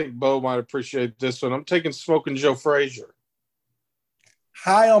I think Bo might appreciate this one. I'm taking Smoking Joe Frazier.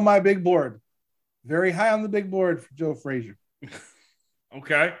 High on my big board. Very high on the big board for Joe Frazier.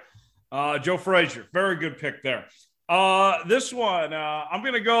 Okay. Joe Frazier. Very good pick there. This one, I'm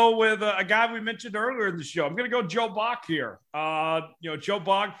going to go with a guy we mentioned earlier in the show. I'm going to go Joe Bach here. Joe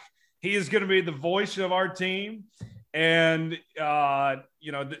Bach, he is going to be the voice of our team. And, I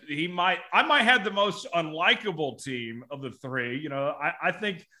might have the most unlikable team of the 3. I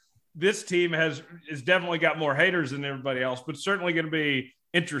think this team has definitely got more haters than everybody else, but certainly going to be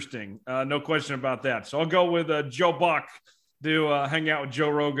interesting. No question about that. So I'll go with Joe Buck to hang out with Joe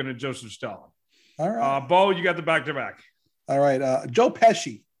Rogan and Joseph Stalin. All right. Bo, you got the back-to-back. All right. Joe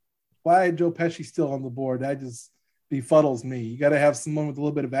Pesci. Why is Joe Pesci still on the board? That just befuddles me. You got to have someone with a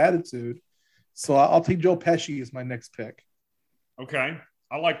little bit of attitude. So I'll take Joe Pesci as my next pick. Okay.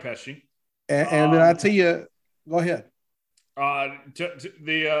 I like Pesci. And then I'll tell you, go ahead. Tell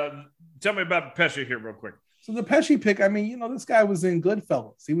me about Pesci here real quick. So the Pesci pick, I mean, this guy was in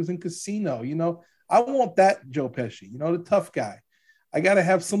Goodfellas. He was in Casino. I want that Joe Pesci, the tough guy. I got to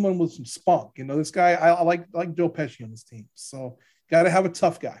have someone with some spunk. This guy, I like Joe Pesci on this team. So got to have a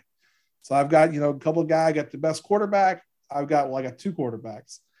tough guy. So I've got, a couple of guys. I got the best quarterback. I got 2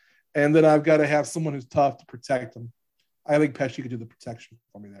 quarterbacks. And then I've got to have someone who's tough to protect them. I think Pesci could do the protection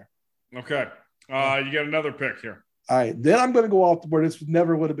for me there. Okay. You got another pick here. All right. Then I'm going to go off the board. This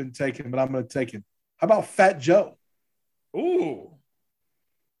never would have been taken, but I'm going to take him. How about Fat Joe? Ooh,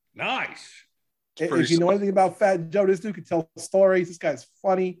 nice. If you know anything about Fat Joe, this dude can tell stories. This guy's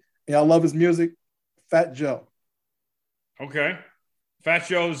funny. And I love his music. Fat Joe. Okay. Fat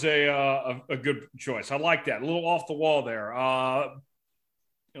Joe's a good choice. I like that. A little off the wall there.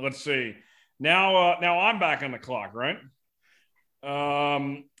 Let's see. Now I'm back on the clock, right? You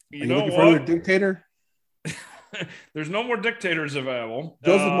know looking what? for another dictator? There's no more dictators available.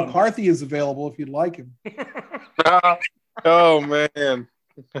 Joseph McCarthy is available if you'd like him. Oh man.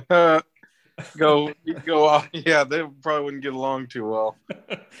 go off. Yeah, they probably wouldn't get along too well.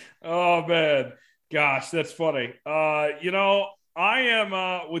 Oh man. Gosh, that's funny. You know, I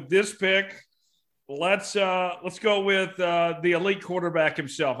am with this pick. Let's go with the elite quarterback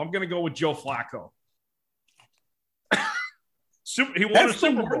himself. I'm going to go with Joe Flacco. He won a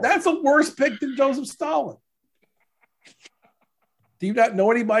Super Bowl. That's a worse pick than Joseph Stalin. Do you not know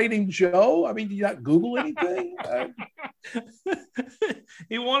anybody named Joe? I mean, do you not Google anything?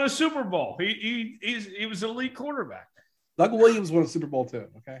 He won a Super Bowl. He was an elite quarterback. Doug Williams won a Super Bowl too.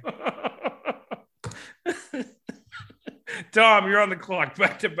 Okay. Tom, you're on the clock,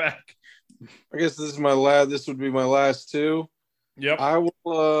 back to back. I guess this would be my last two. Yep. I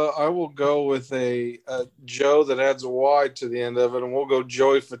will go with a Joe that adds a Y to the end of it, and we'll go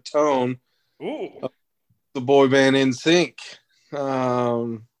Joey Fatone. Ooh. The boy band NSYNC.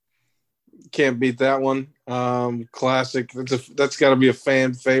 Can't beat that one. Classic. That's got to be a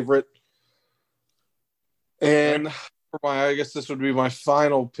fan favorite. And I guess this would be my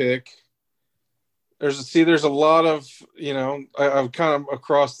final pick. There's a lot of, I'm kind of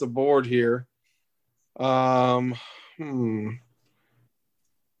across the board here.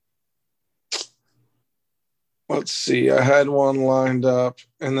 Let's see. I had one lined up,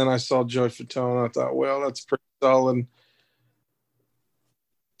 and then I saw Joey Fatone. I thought, well, that's pretty solid.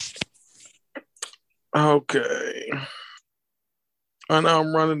 Okay. I know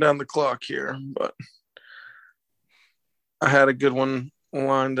I'm running down the clock here, but I had a good one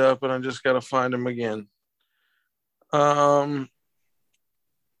lined up, and I just got to find him again. You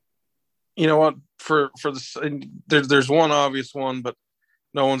know what? There's one obvious one, but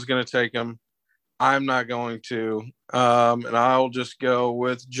no one's going to take him. I'm not going to, and I'll just go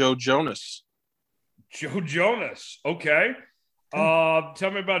with Joe Jonas. Joe Jonas. Okay.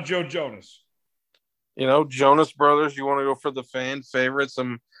 Tell me about Joe Jonas. Jonas Brothers. You want to go for the fan favorites?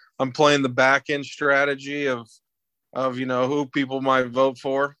 I'm playing the back end strategy of who people might vote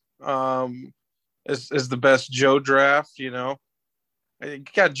for. Is the best Joe draft. You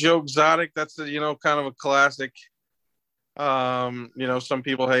got Joe Exotic. That's kind of a classic. Some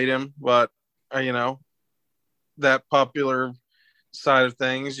people hate him, but that popular side of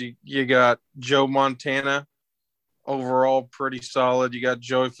things. You got Joe Montana. Overall, pretty solid. You got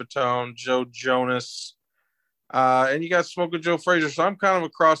Joey Fatone, Joe Jonas, and you got Smoking Joe Frazier. So I'm kind of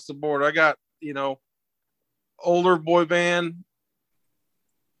across the board. I got, older boy band,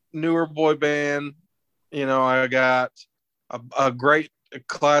 newer boy band. I got a great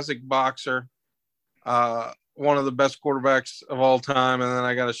classic boxer, one of the best quarterbacks of all time, and then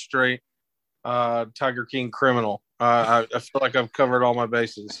I got a straight Tiger King criminal. I feel like I've covered all my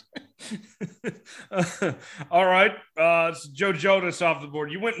bases. All right. It's Joe Jonas off the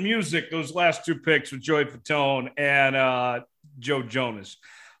board. You went music, those last two picks with Joey Fatone and Joe Jonas.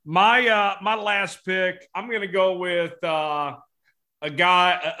 My last pick, I'm going to go with a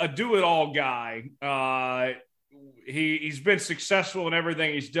do-it-all guy. He's been successful in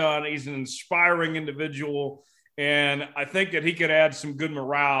everything he's done. He's an inspiring individual, and I think that he could add some good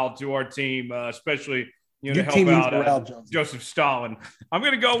morale to our team, especially to help out Joseph Stalin. I'm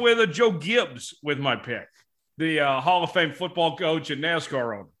going to go with Joe Gibbs with my pick, the Hall of Fame football coach and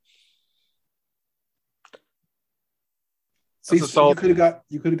NASCAR owner. See, so you could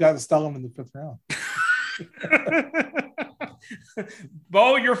have gotten Stalin in the fifth round.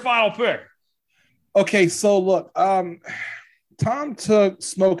 Bo, your final pick. Okay, so look, Tom took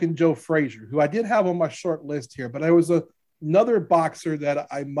Smoking Joe Frazier, who I did have on my short list here, but there was another boxer that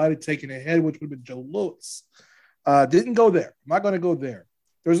I might have taken ahead, which would have been Joe Louis. Didn't go there. I'm not going to go there.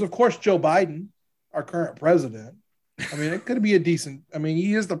 There's, of course, Joe Biden, our current president. I mean, it could be a decent –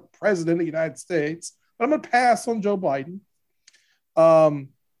 he is the president of the United States, but I'm going to pass on Joe Biden.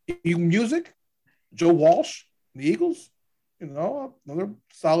 Music, Joe Walsh, the Eagles, another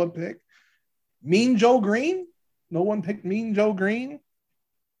solid pick. Mean Joe Green. No one picked Mean Joe Green.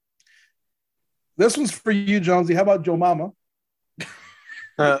 This one's for you, Jonesy. How about Joe Mama?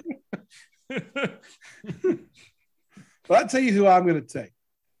 But I'll tell you who I'm going to take.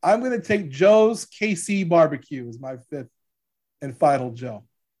 I'm going to take Joe's KC Barbecue as my fifth and final Joe.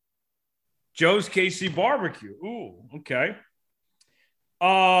 Joe's KC Barbecue. Ooh, okay.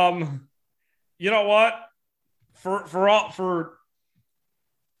 You know what? For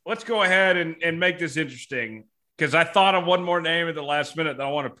let's go ahead and make this interesting because I thought of one more name at the last minute that I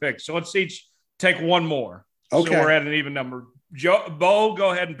want to pick. So let's each take one more. Okay. So we're at an even number. Bo,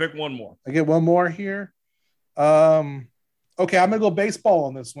 go ahead and pick one more. I get one more here. Okay, I'm going to go baseball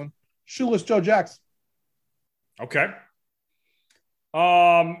on this one. Shoeless Joe Jackson. Okay.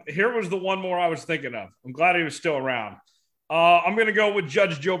 Here was the one more I was thinking of. I'm glad he was still around. I'm going to go with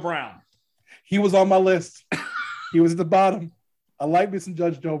Judge Joe Brown. He was on my list. He was at the bottom. I like me some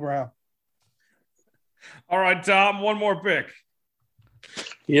Judge Joe Brown. All right, Tom, one more pick.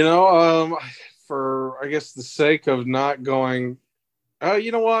 For, I guess, the sake of not going,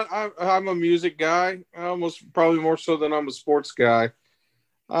 you know what? I'm a music guy, almost probably more so than I'm a sports guy.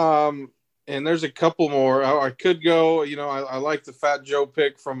 And there's a couple more. I could go, I like the Fat Joe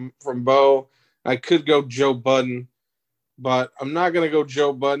pick from Bo. I could go Joe Budden, but I'm not going to go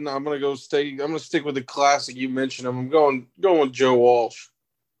Joe Budden. I'm going to stick with the classic you mentioned. I'm going with Joe Walsh.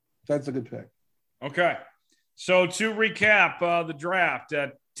 That's a good pick. Okay. So to recap the draft,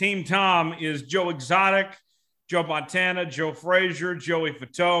 Team Tom is Joe Exotic, Joe Montana, Joe Frazier, Joey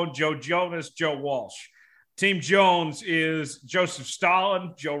Fatone, Joe Jonas, Joe Walsh. Team Jones is Joseph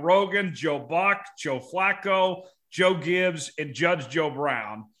Stalin, Joe Rogan, Joe Buck, Joe Flacco, Joe Gibbs, and Judge Joe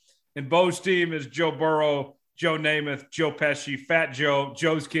Brown. And Bo's team is Joe Burrow, Joe Namath, Joe Pesci, Fat Joe,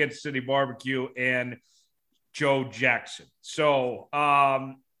 Joe's Kansas City Barbecue, and Joe Jackson. So,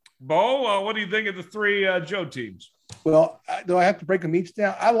 Bo, what do you think of the three Joe teams? Well, do I have to break them each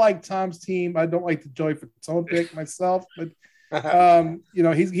down? I like Tom's team. I don't like the Joey Fatone pick myself, but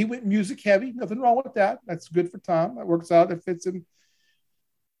he went music heavy. Nothing wrong with that. That's good for Tom. That works out. It fits him.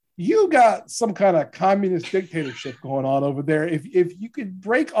 You got some kind of communist dictatorship going on over there. If you could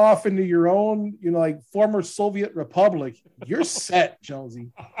break off into your own, like former Soviet republic, you're set,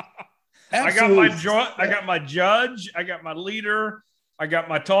 Jonesy. Absolutely. I got my judge. I got my leader. I got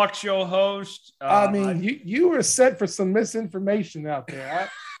my talk show host. You were set for some misinformation out there.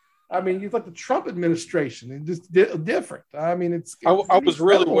 You're like the Trump administration and just different. I was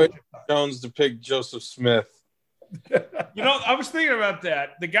really waiting for Jones to pick Joseph Smith. I was thinking about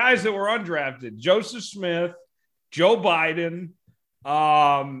that. The guys that were undrafted, Joseph Smith, Joe Biden.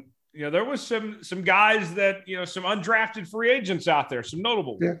 There was some guys that, some undrafted free agents out there, some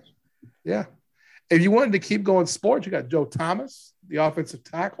notable ones. Yeah. If you wanted to keep going sports, you got Joe Thomas, the offensive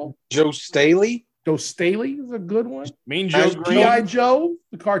tackle. Joe Staley. Joe Staley is a good one. Mean Joe Green. G.I. Joe,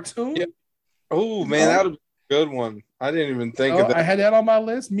 the cartoon. Yeah. Oh, man, that would be a good one. I didn't even think of that. I had that on my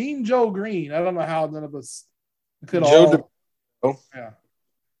list. Mean Joe Green. I don't know how none of us could all. Yeah.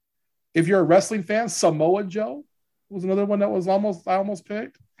 If you're a wrestling fan, Samoa Joe was another one that was I almost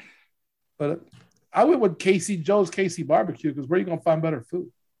picked. But I went with Joe's KC Barbecue because where are you going to find better food?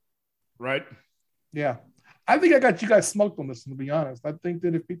 Right. Yeah. I think I got you guys smoked on this one, to be honest. I think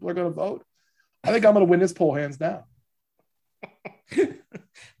that if people are going to vote, I think I'm going to win this poll hands down.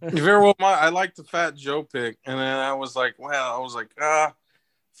 Very well. I like the Fat Joe pick. And then I was like,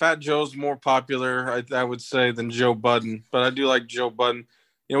 Fat Joe's more popular, I would say, than Joe Budden. But I do like Joe Budden.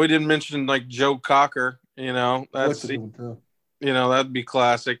 We didn't mention like Joe Cocker. That'd be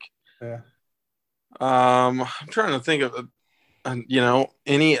classic. Yeah. I'm trying to think of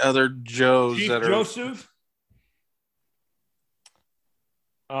any other Joes Chief that are Joseph.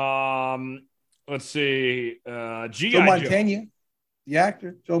 Let's see. G.I. Joe Montana, the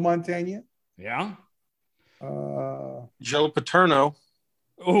actor, Joe Montana. Yeah. Joe Paterno.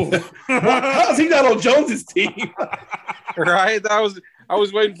 Oh, how's he not on Jones's team? Right. I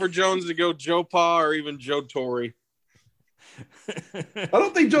was waiting for Jones to go Joe Pa or even Joe Torre. I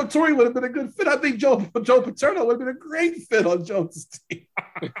don't think Joe Torre would have been a good fit. I think Joe Paterno would have been a great fit on Jones's team.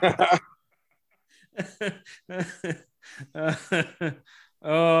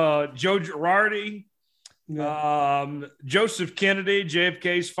 Joe Girardi, Joseph Kennedy,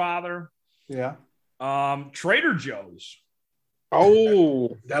 JFK's father. Yeah. Trader Joe's.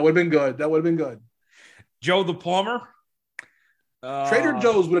 Oh, that would have been good. Joe the plumber. Trader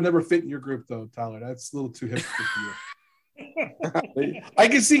Joe's would have never fit in your group, though, Tyler. That's a little too hip for you. I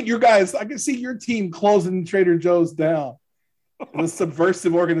can see you guys. I can see your team closing Trader Joe's down. The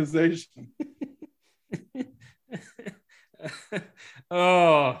subversive organization.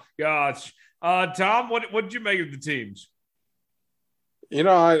 Oh gosh, Tom, what did you make of the teams?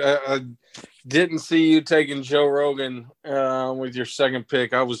 I didn't see you taking Joe Rogan with your second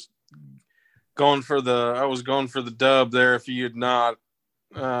pick. I was going for the dub there if you had not.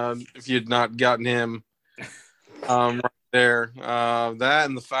 if you'd not gotten him right there. That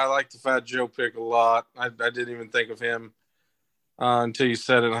and I like the Fat Joe pick a lot. I didn't even think of him until you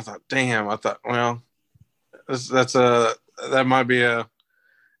said it. And I thought, damn. Well, that might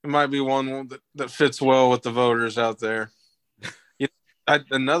be one that fits well with the voters out there.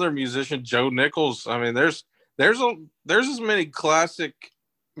 Another musician, Joe Nichols. I mean, there's as many classic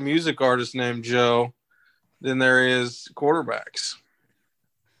music artists named Joe than there is quarterbacks.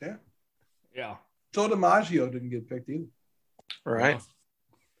 Yeah. Joe DiMaggio didn't get picked either. Right.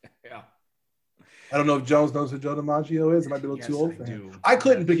 Yeah. I don't know if Jones knows who Joe DiMaggio is. It might be a little too old for him. I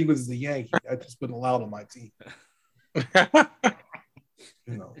couldn't pick him because he's a Yankee. I just been allowed on my team.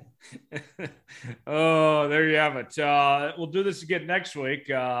 Oh, there you have it. We'll do this again next week.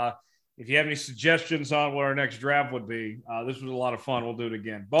 If you have any suggestions on what our next draft would be, this was a lot of fun. We'll do it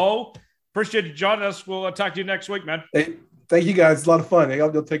again. Bo, appreciate you joining us. We'll talk to you next week, man. Hey, thank you guys. It's a lot of fun. Hey,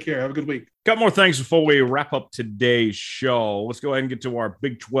 y'all take care. Have a good week. Couple more things before we wrap up today's show. Let's go ahead and get to our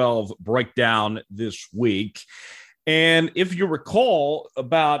Big 12 breakdown this week. And if you recall,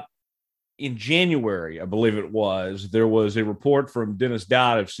 about in January, I believe it was, there was a report from Dennis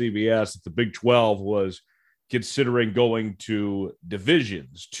Dodd of CBS that the Big 12 was considering going to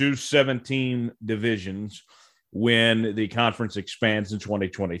divisions, 2 divisions, when the conference expands in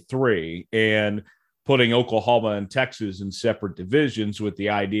 2023, and putting Oklahoma and Texas in separate divisions with the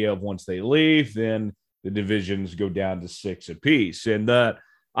idea of once they leave, then the divisions go down to 6 apiece. And the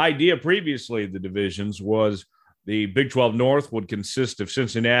idea previously, the divisions, was the Big 12 North would consist of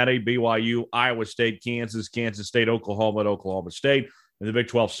Cincinnati, BYU, Iowa State, Kansas, Kansas State, Oklahoma, and Oklahoma State. And the Big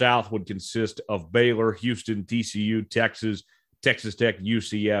 12 South would consist of Baylor, Houston, TCU, Texas, Texas Tech,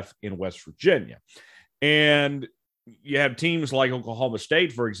 UCF, and West Virginia. And you have teams like Oklahoma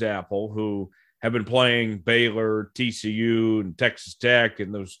State, for example, who have been playing Baylor, TCU, and Texas Tech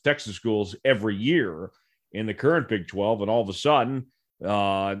and those Texas schools every year in the current Big 12. And all of a sudden,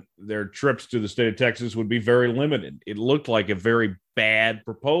 their trips to the state of Texas would be very limited. It looked like a very bad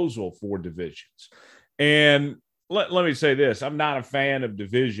proposal for divisions. And let me say this. I'm not a fan of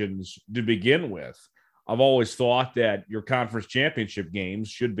divisions to begin with. I've always thought that your conference championship games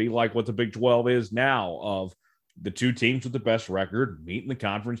should be like what the Big 12 is now, of the 2 teams with the best record meet in the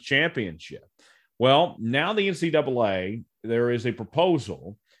conference championship. Well, now the NCAA, there is a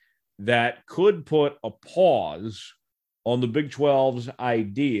proposal that could put a pause on the Big 12's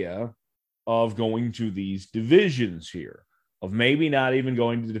idea of going to these divisions here, of maybe not even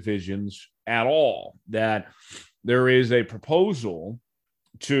going to divisions at all. That there is a proposal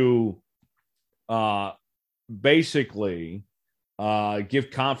to basically give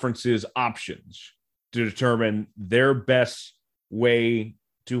conferences options to determine their best way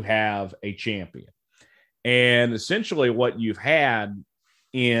to have a champion. And essentially what you've had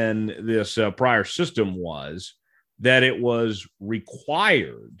in this prior system was that it was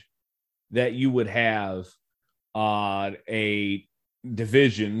required that you would have a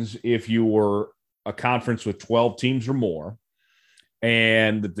divisions if you were a conference with 12 teams or more,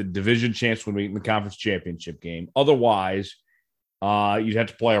 and that the division champs would meet in the conference championship game. Otherwise, you'd have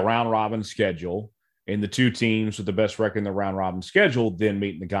to play a round-robin schedule, and the 2 teams with the best record in the round-robin schedule then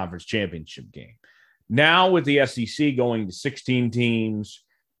meet in the conference championship game. Now, with the SEC going to 16 teams,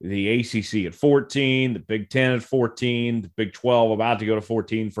 the ACC at 14, the Big 10 at 14, the Big 12 about to go to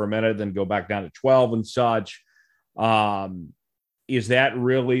 14 for a minute, then go back down to 12 and such. Is that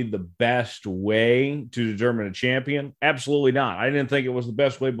really the best way to determine a champion? Absolutely not. I didn't think it was the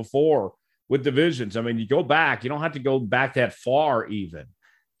best way before with divisions. I mean, you go back, you don't have to go back that far even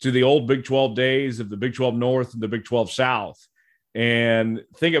to the old Big 12 days of the Big 12 North and the Big 12 South. And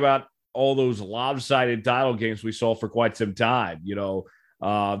think about all those lopsided title games we saw for quite some time. You know,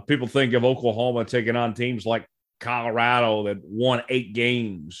 people think of Oklahoma taking on teams like Colorado that won 8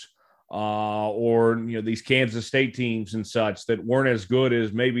 games, or, you know, these Kansas State teams and such that weren't as good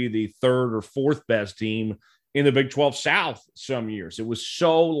as maybe the 3rd or 4th best team in the Big 12 South some years. It was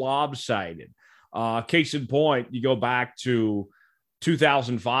so lopsided. Case in point, you go back to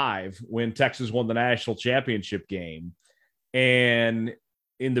 2005 when Texas won the national championship game, and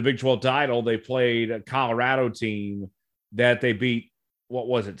in the Big 12 title, they played a Colorado team that they beat, what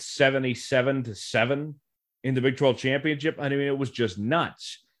was it, 77-7 in the Big 12 championship. I mean, it was just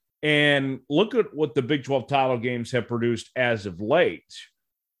nuts. And look at what the Big 12 title games have produced as of late,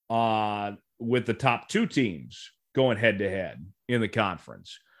 with the top 2 teams going head-to-head in the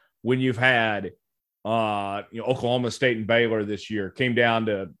conference. When you've had Oklahoma State and Baylor this year came down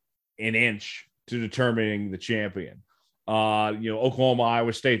to an inch to determining the champion. Oklahoma,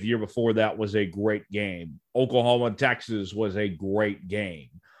 Iowa State the year before that was a great game. Oklahoma, Texas was a great game.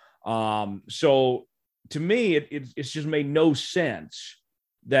 So to me, it's just made no sense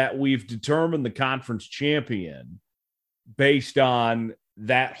that we've determined the conference champion based on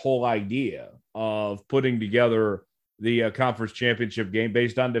that whole idea of putting together the conference championship game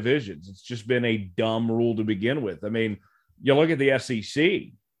based on divisions. It's just been a dumb rule to begin with. I mean, you look at the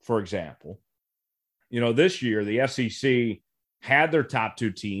SEC, for example. This year, the SEC had their top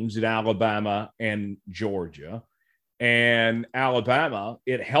two teams in Alabama and Georgia. And Alabama,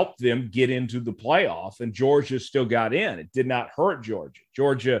 it helped them get into the playoff, and Georgia still got in. It did not hurt Georgia.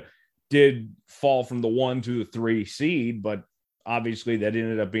 Georgia did fall from the 1 to the 3 seed, but obviously that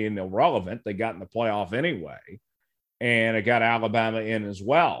ended up being irrelevant. They got in the playoff anyway, and it got Alabama in as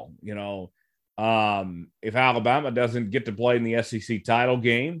well. If Alabama doesn't get to play in the SEC title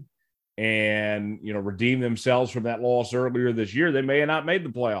game and, redeem themselves from that loss earlier this year, they may have not made the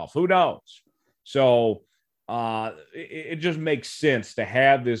playoff. Who knows? So it just makes sense to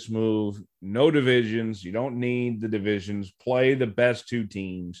have this move. No divisions. You don't need the divisions. Play the best two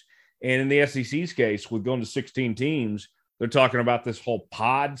teams. And in the SEC's case, with going to 16 teams, they're talking about this whole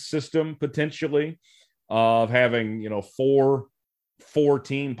pod system potentially of having, 4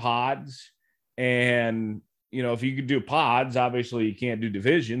 team pods. And, if you could do pods, obviously you can't do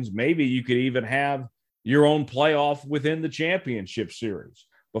divisions. Maybe you could even have your own playoff within the championship series.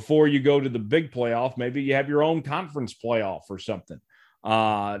 Before you go to the big playoff, maybe you have your own conference playoff or something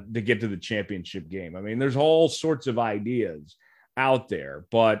to get to the championship game. I mean, there's all sorts of ideas out there,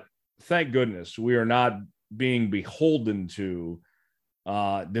 but thank goodness we are not being beholden to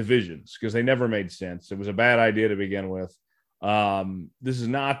divisions because they never made sense. It was a bad idea to begin with. This is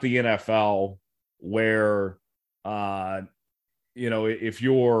not the NFL where,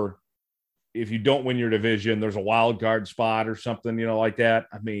 if you don't win your division, there's a wild card spot or something, like that.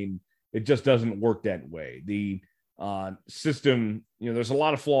 I mean, it just doesn't work that way. The system, there's a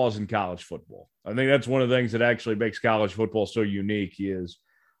lot of flaws in college football. I think that's one of the things that actually makes college football so unique is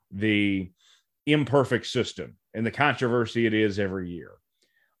the imperfect system and the controversy it is every year.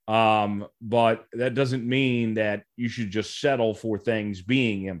 But that doesn't mean that you should just settle for things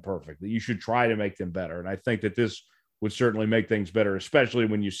being imperfect, that you should try to make them better. And I think that this would certainly make things better, especially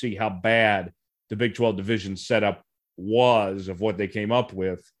when you see how bad the Big 12 division setup was of what they came up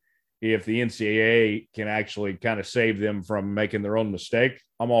with. If the NCAA can actually kind of save them from making their own mistake,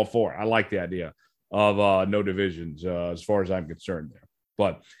 I'm all for it. I like the idea of no divisions as far as I'm concerned there.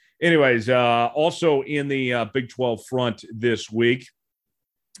 But anyways, also in the Big 12 front this week,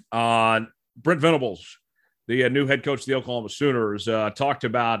 Brent Venables, the new head coach of the Oklahoma Sooners, talked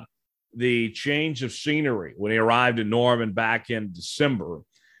about the change of scenery when he arrived in Norman back in December.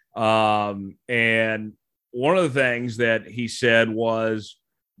 And one of the things that he said was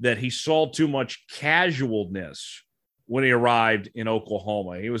that he saw too much casualness when he arrived in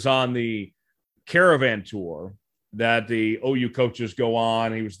Oklahoma. He was on the caravan tour that the OU coaches go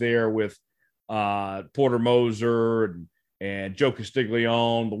on. He was there with Porter Moser and Joe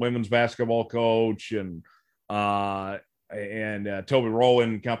Castiglione, the women's basketball coach, and Toby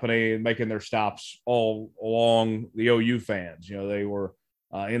Rowland and company, making their stops all along the OU fans. They were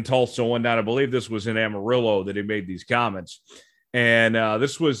in Tulsa one night. I believe this was in Amarillo that he made these comments. And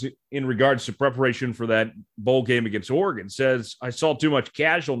this was in regards to preparation for that bowl game against Oregon. Says, I saw too much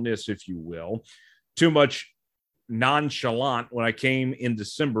casualness, if you will, too much nonchalant when I came in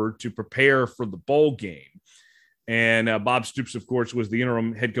December to prepare for the bowl game. And Bob Stoops, of course, was the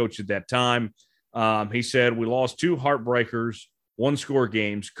interim head coach at that time. He said, we lost 2 heartbreakers, 1-score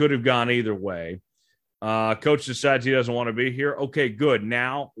games, could have gone either way. Coach decides he doesn't want to be here. Okay, good.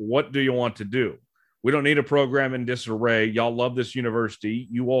 Now, what do you want to do? We don't need a program in disarray. Y'all love this university.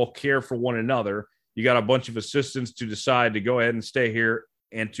 You all care for one another. You got a bunch of assistants to decide to go ahead and stay here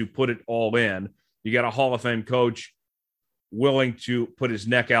and to put it all in. You got a Hall of Fame coach willing to put his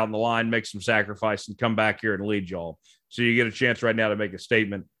neck out on the line, make some sacrifice, and come back here and lead y'all. So you get a chance right now to make a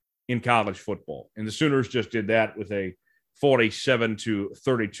statement in college football. And the Sooners just did that with a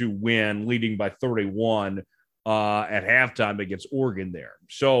 47-32 win, leading by 31 at halftime against Oregon there.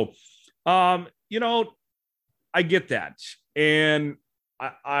 So, I get that. And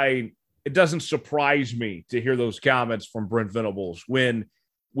I it doesn't surprise me to hear those comments from Brent Venables when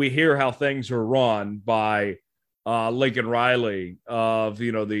we hear how things are run by Lincoln Riley of,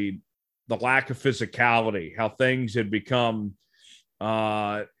 the lack of physicality, how things had become,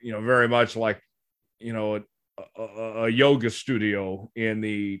 very much like, a yoga studio in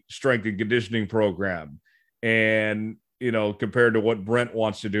the strength and conditioning program. And, compared to what Brent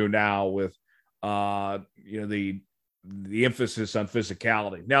wants to do now with, the the emphasis on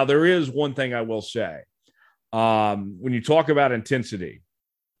physicality. Now, there is one thing I will say. When you talk about intensity,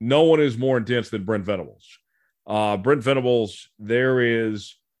 no one is more intense than Brent Venables. Brent Venables, there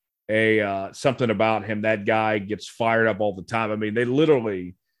is something about him. That guy gets fired up all the time. I mean, they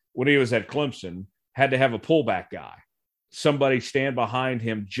literally, when he was at Clemson, had to have a pullback guy, somebody stand behind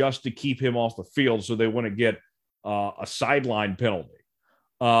him just to keep him off the field so they wouldn't get a sideline penalty.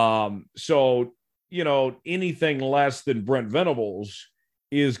 So, anything less than Brent Venables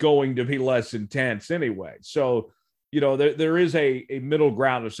is going to be less intense anyway. So, there is a middle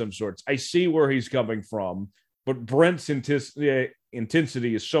ground of some sorts. I see where he's coming from, but Brent's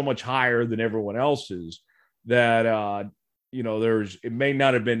intensity is so much higher than everyone else's that, it may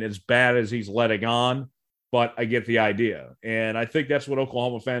not have been as bad as he's letting on, but I get the idea. And I think that's what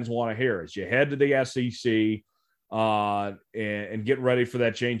Oklahoma fans want to hear is you head to the SEC and get ready for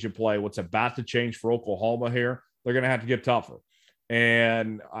that change of play. What's about to change for Oklahoma here, they're going to have to get tougher.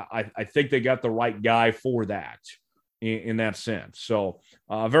 And I think they got the right guy for that in that sense. So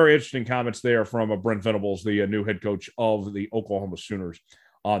very interesting comments there from Brent Venables, the new head coach of the Oklahoma Sooners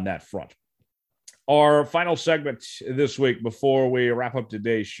on that front. Our final segment this week before we wrap up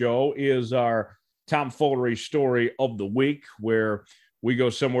today's show is our tomfoolery story of the week, where we go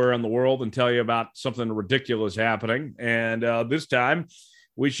somewhere in the world and tell you about something ridiculous happening. And this time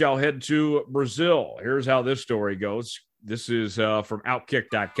we shall head to Brazil. Here's how this story goes. This is from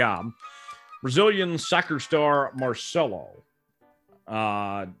Outkick.com. Brazilian soccer star Marcelo.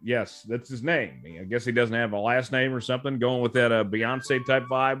 Yes, that's his name. I guess he doesn't have a last name or something, going with that Beyonce type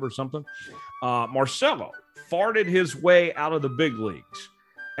vibe or something. Marcelo farted his way out of the big leagues.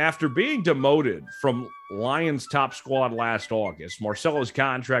 After being demoted from Lions top squad last August, Marcelo's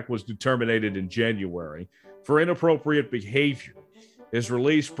contract was terminated in January for inappropriate behavior. His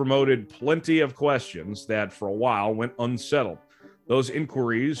release promoted plenty of questions that for a while went unsettled. Those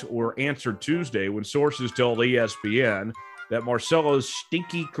inquiries were answered Tuesday when sources told ESPN that Marcelo's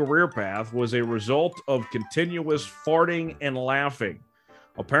stinky career path was a result of continuous farting and laughing.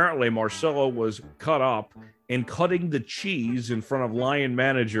 Apparently, Marcelo was cut up and cutting the cheese in front of Lion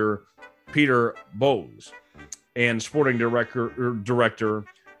manager Peter Bose and sporting director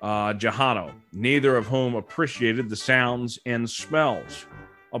Jahano, neither of whom appreciated the sounds and smells.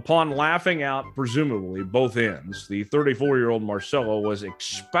 Upon laughing out, presumably, both ends, the 34-year-old Marcelo was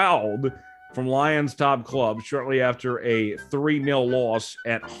expelled from Lions' top club shortly after a 3-0 loss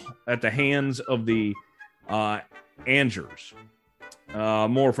at the hands of the Angers.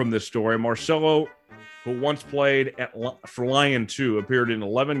 More from this story. Marcelo, who once played for Lion 2, appeared in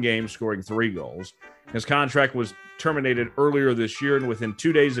 11 games, scoring 3 goals. His contract was terminated earlier this year, and within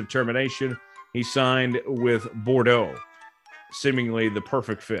 2 days of termination, he signed with Bordeaux, seemingly the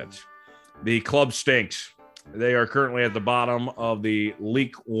perfect fit. The club stinks. They are currently at the bottom of the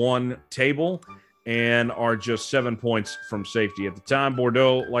League One table and are just 7 points from safety. At the time,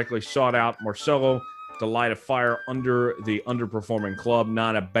 Bordeaux likely sought out Marcelo to light a fire under the underperforming club.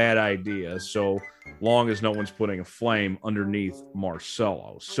 Not a bad idea, so long as no one's putting a flame underneath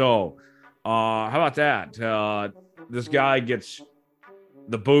Marcelo. So, how about that? This guy gets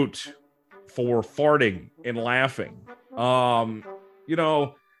the boot for farting and laughing. I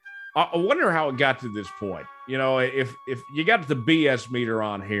wonder how it got to this point. If you got the BS meter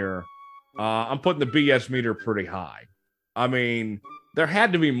on here, I'm putting the BS meter pretty high. I mean, there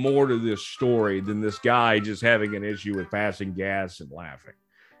had to be more to this story than this guy just having an issue with passing gas and laughing.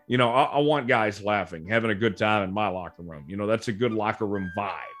 I want guys laughing, having a good time in my locker room. That's a good locker room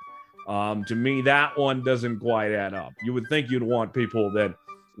vibe. To me, that one doesn't quite add up. You would think you'd want people that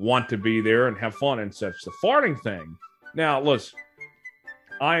want to be there and have fun and such. The farting thing. Now, listen,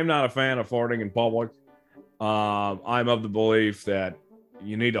 I am not a fan of farting in public. I'm of the belief that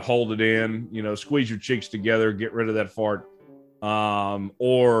you need to hold it in, squeeze your cheeks together, get rid of that fart,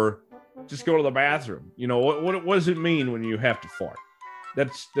 or just go to the bathroom. What does it mean when you have to fart?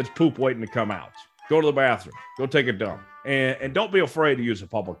 That's poop waiting to come out. Go to the bathroom. Go take a dump. And don't be afraid to use a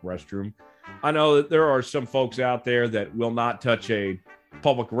public restroom. I know that there are some folks out there that will not touch a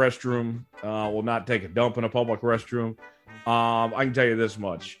public restroom, will not take a dump in a public restroom. I can tell you this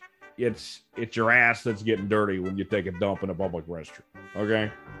much. It's your ass that's getting dirty when you take a dump in a public restroom. Okay?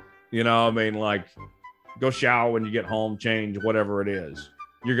 Go shower when you get home, change, whatever it is.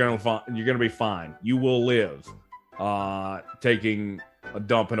 You're gonna be fine. You will live taking a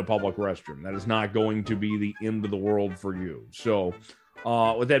dump in a public restroom. That is not going to be the end of the world for you. So,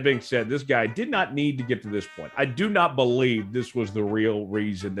 with that being said, this guy did not need to get to this point. I do not believe this was the real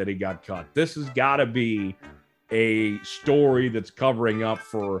reason that he got cut. This has got to be a story that's covering up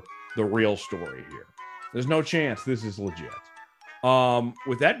for the real story here. There's no chance this is legit.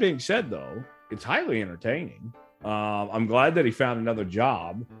 With that being said, though, it's highly entertaining. I'm glad that he found another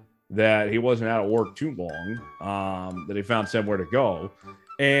job, that he wasn't out of work too long, that he found somewhere to go.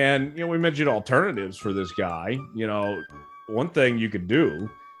 And, we mentioned alternatives for this guy. One thing you could do,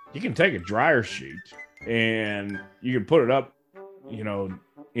 you can take a dryer sheet and you can put it up,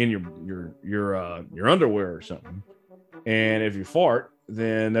 in your underwear or something. And if you fart,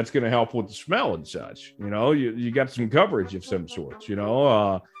 then that's going to help with the smell and such. You got some coverage of some sorts.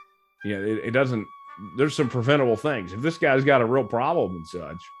 It doesn't. There's some preventable things. If this guy's got a real problem and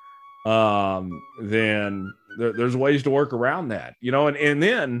such, then there's ways to work around that. And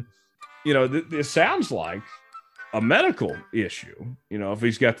then, this sounds like a medical issue. If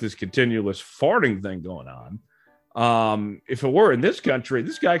he's got this continuous farting thing going on. If it were in this country,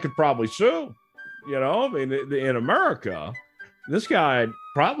 this guy could probably sue. In America, this guy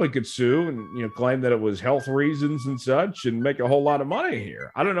probably could sue and claim that it was health reasons and such and make a whole lot of money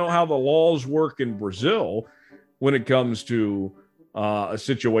here. I don't know how the laws work in Brazil when it comes to a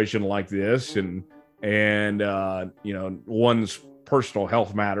situation like this and one's personal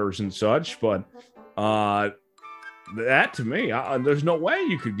health matters and such, but that to me, there's no way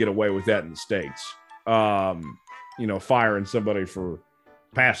you could get away with that in the States. Firing somebody for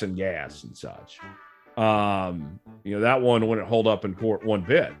passing gas and such. That one wouldn't hold up in court one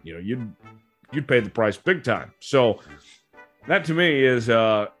bit. You'd pay the price big time. So that to me is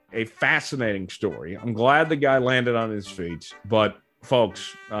a fascinating story. I'm glad the guy landed on his feet, but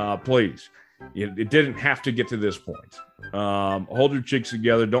folks, please, it didn't have to get to this point. Hold your cheeks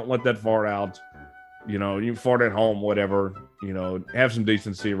together. Don't let that fart out. You can fart at home, whatever. Have some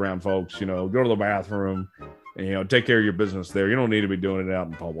decency around folks. Go to the bathroom. And, take care of your business there. You don't need to be doing it out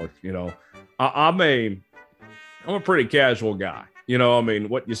in public. I'm a pretty casual guy.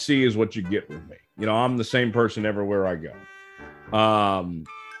 What you see is what you get with me. I'm the same person everywhere I go.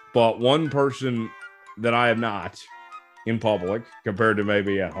 But one person that I am not in public compared to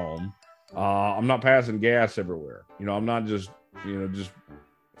maybe at home, I'm not passing gas everywhere. I'm not just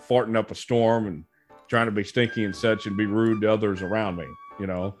farting up a storm and trying to be stinky and such and be rude to others around me.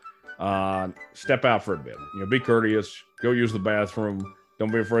 Step out for a bit. Be courteous. Go use the bathroom.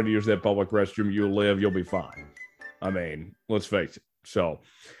 Don't be afraid to use that public restroom. You'll be fine. Let's face it. So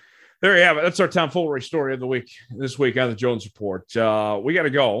there you have it. That's our tomfoolery story of the week this week on the Jones Report. We got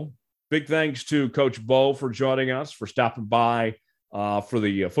to go. Big thanks to Coach Bo for joining us, for stopping by for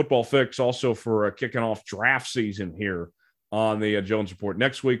the football fix, also for kicking off draft season here on the Jones Report.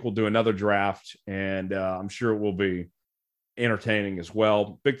 Next week, we'll do another draft, and I'm sure it will be entertaining as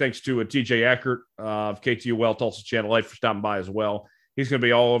well. Big thanks to TJ Eckert of KTUL Tulsa Channel 8 for stopping by as well. He's going to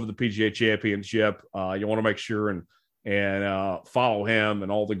be all over the PGA Championship. You want to make sure and follow him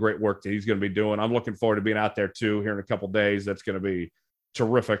and all the great work that he's going to be doing. I'm looking forward to being out there too here in a couple of days. That's going to be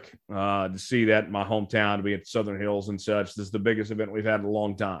terrific to see that in my hometown, to be at Southern Hills and such. This is the biggest event we've had in a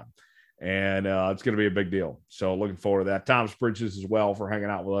long time, and it's going to be a big deal. So looking forward to that. Thomas Bridges as well for hanging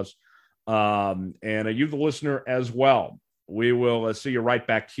out with us, and you, the listener, as well. We will see you right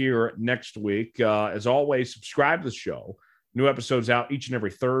back here next week. As always, subscribe to the show. New episodes out each and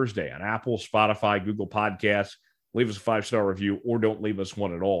every Thursday on Apple, Spotify, Google Podcasts. Leave us a 5-star review or don't leave us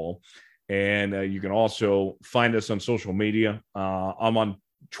one at all. And you can also find us on social media. I'm on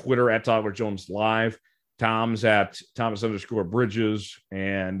Twitter at Tyler Jones Live. Tom's at Thomas_Bridges.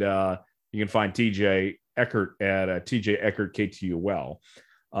 And you can find TJ Eckert at TJ Eckert KTUL.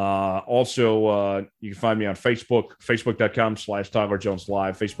 Also, you can find me on Facebook, facebook.com/Tyler Jones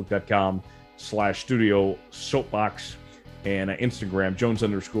Live, facebook.com/Studio Soapbox, and Instagram,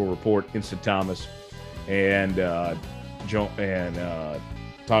 Jones_Report, Instant Thomas, and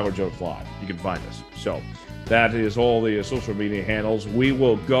Tyler Jones Live. You can find us. So that is all the social media handles. We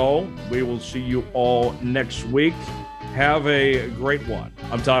will go. We will see you all next week. Have a great one.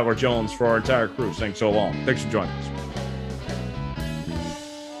 I'm Tyler Jones for our entire crew saying so long. Thanks for joining us.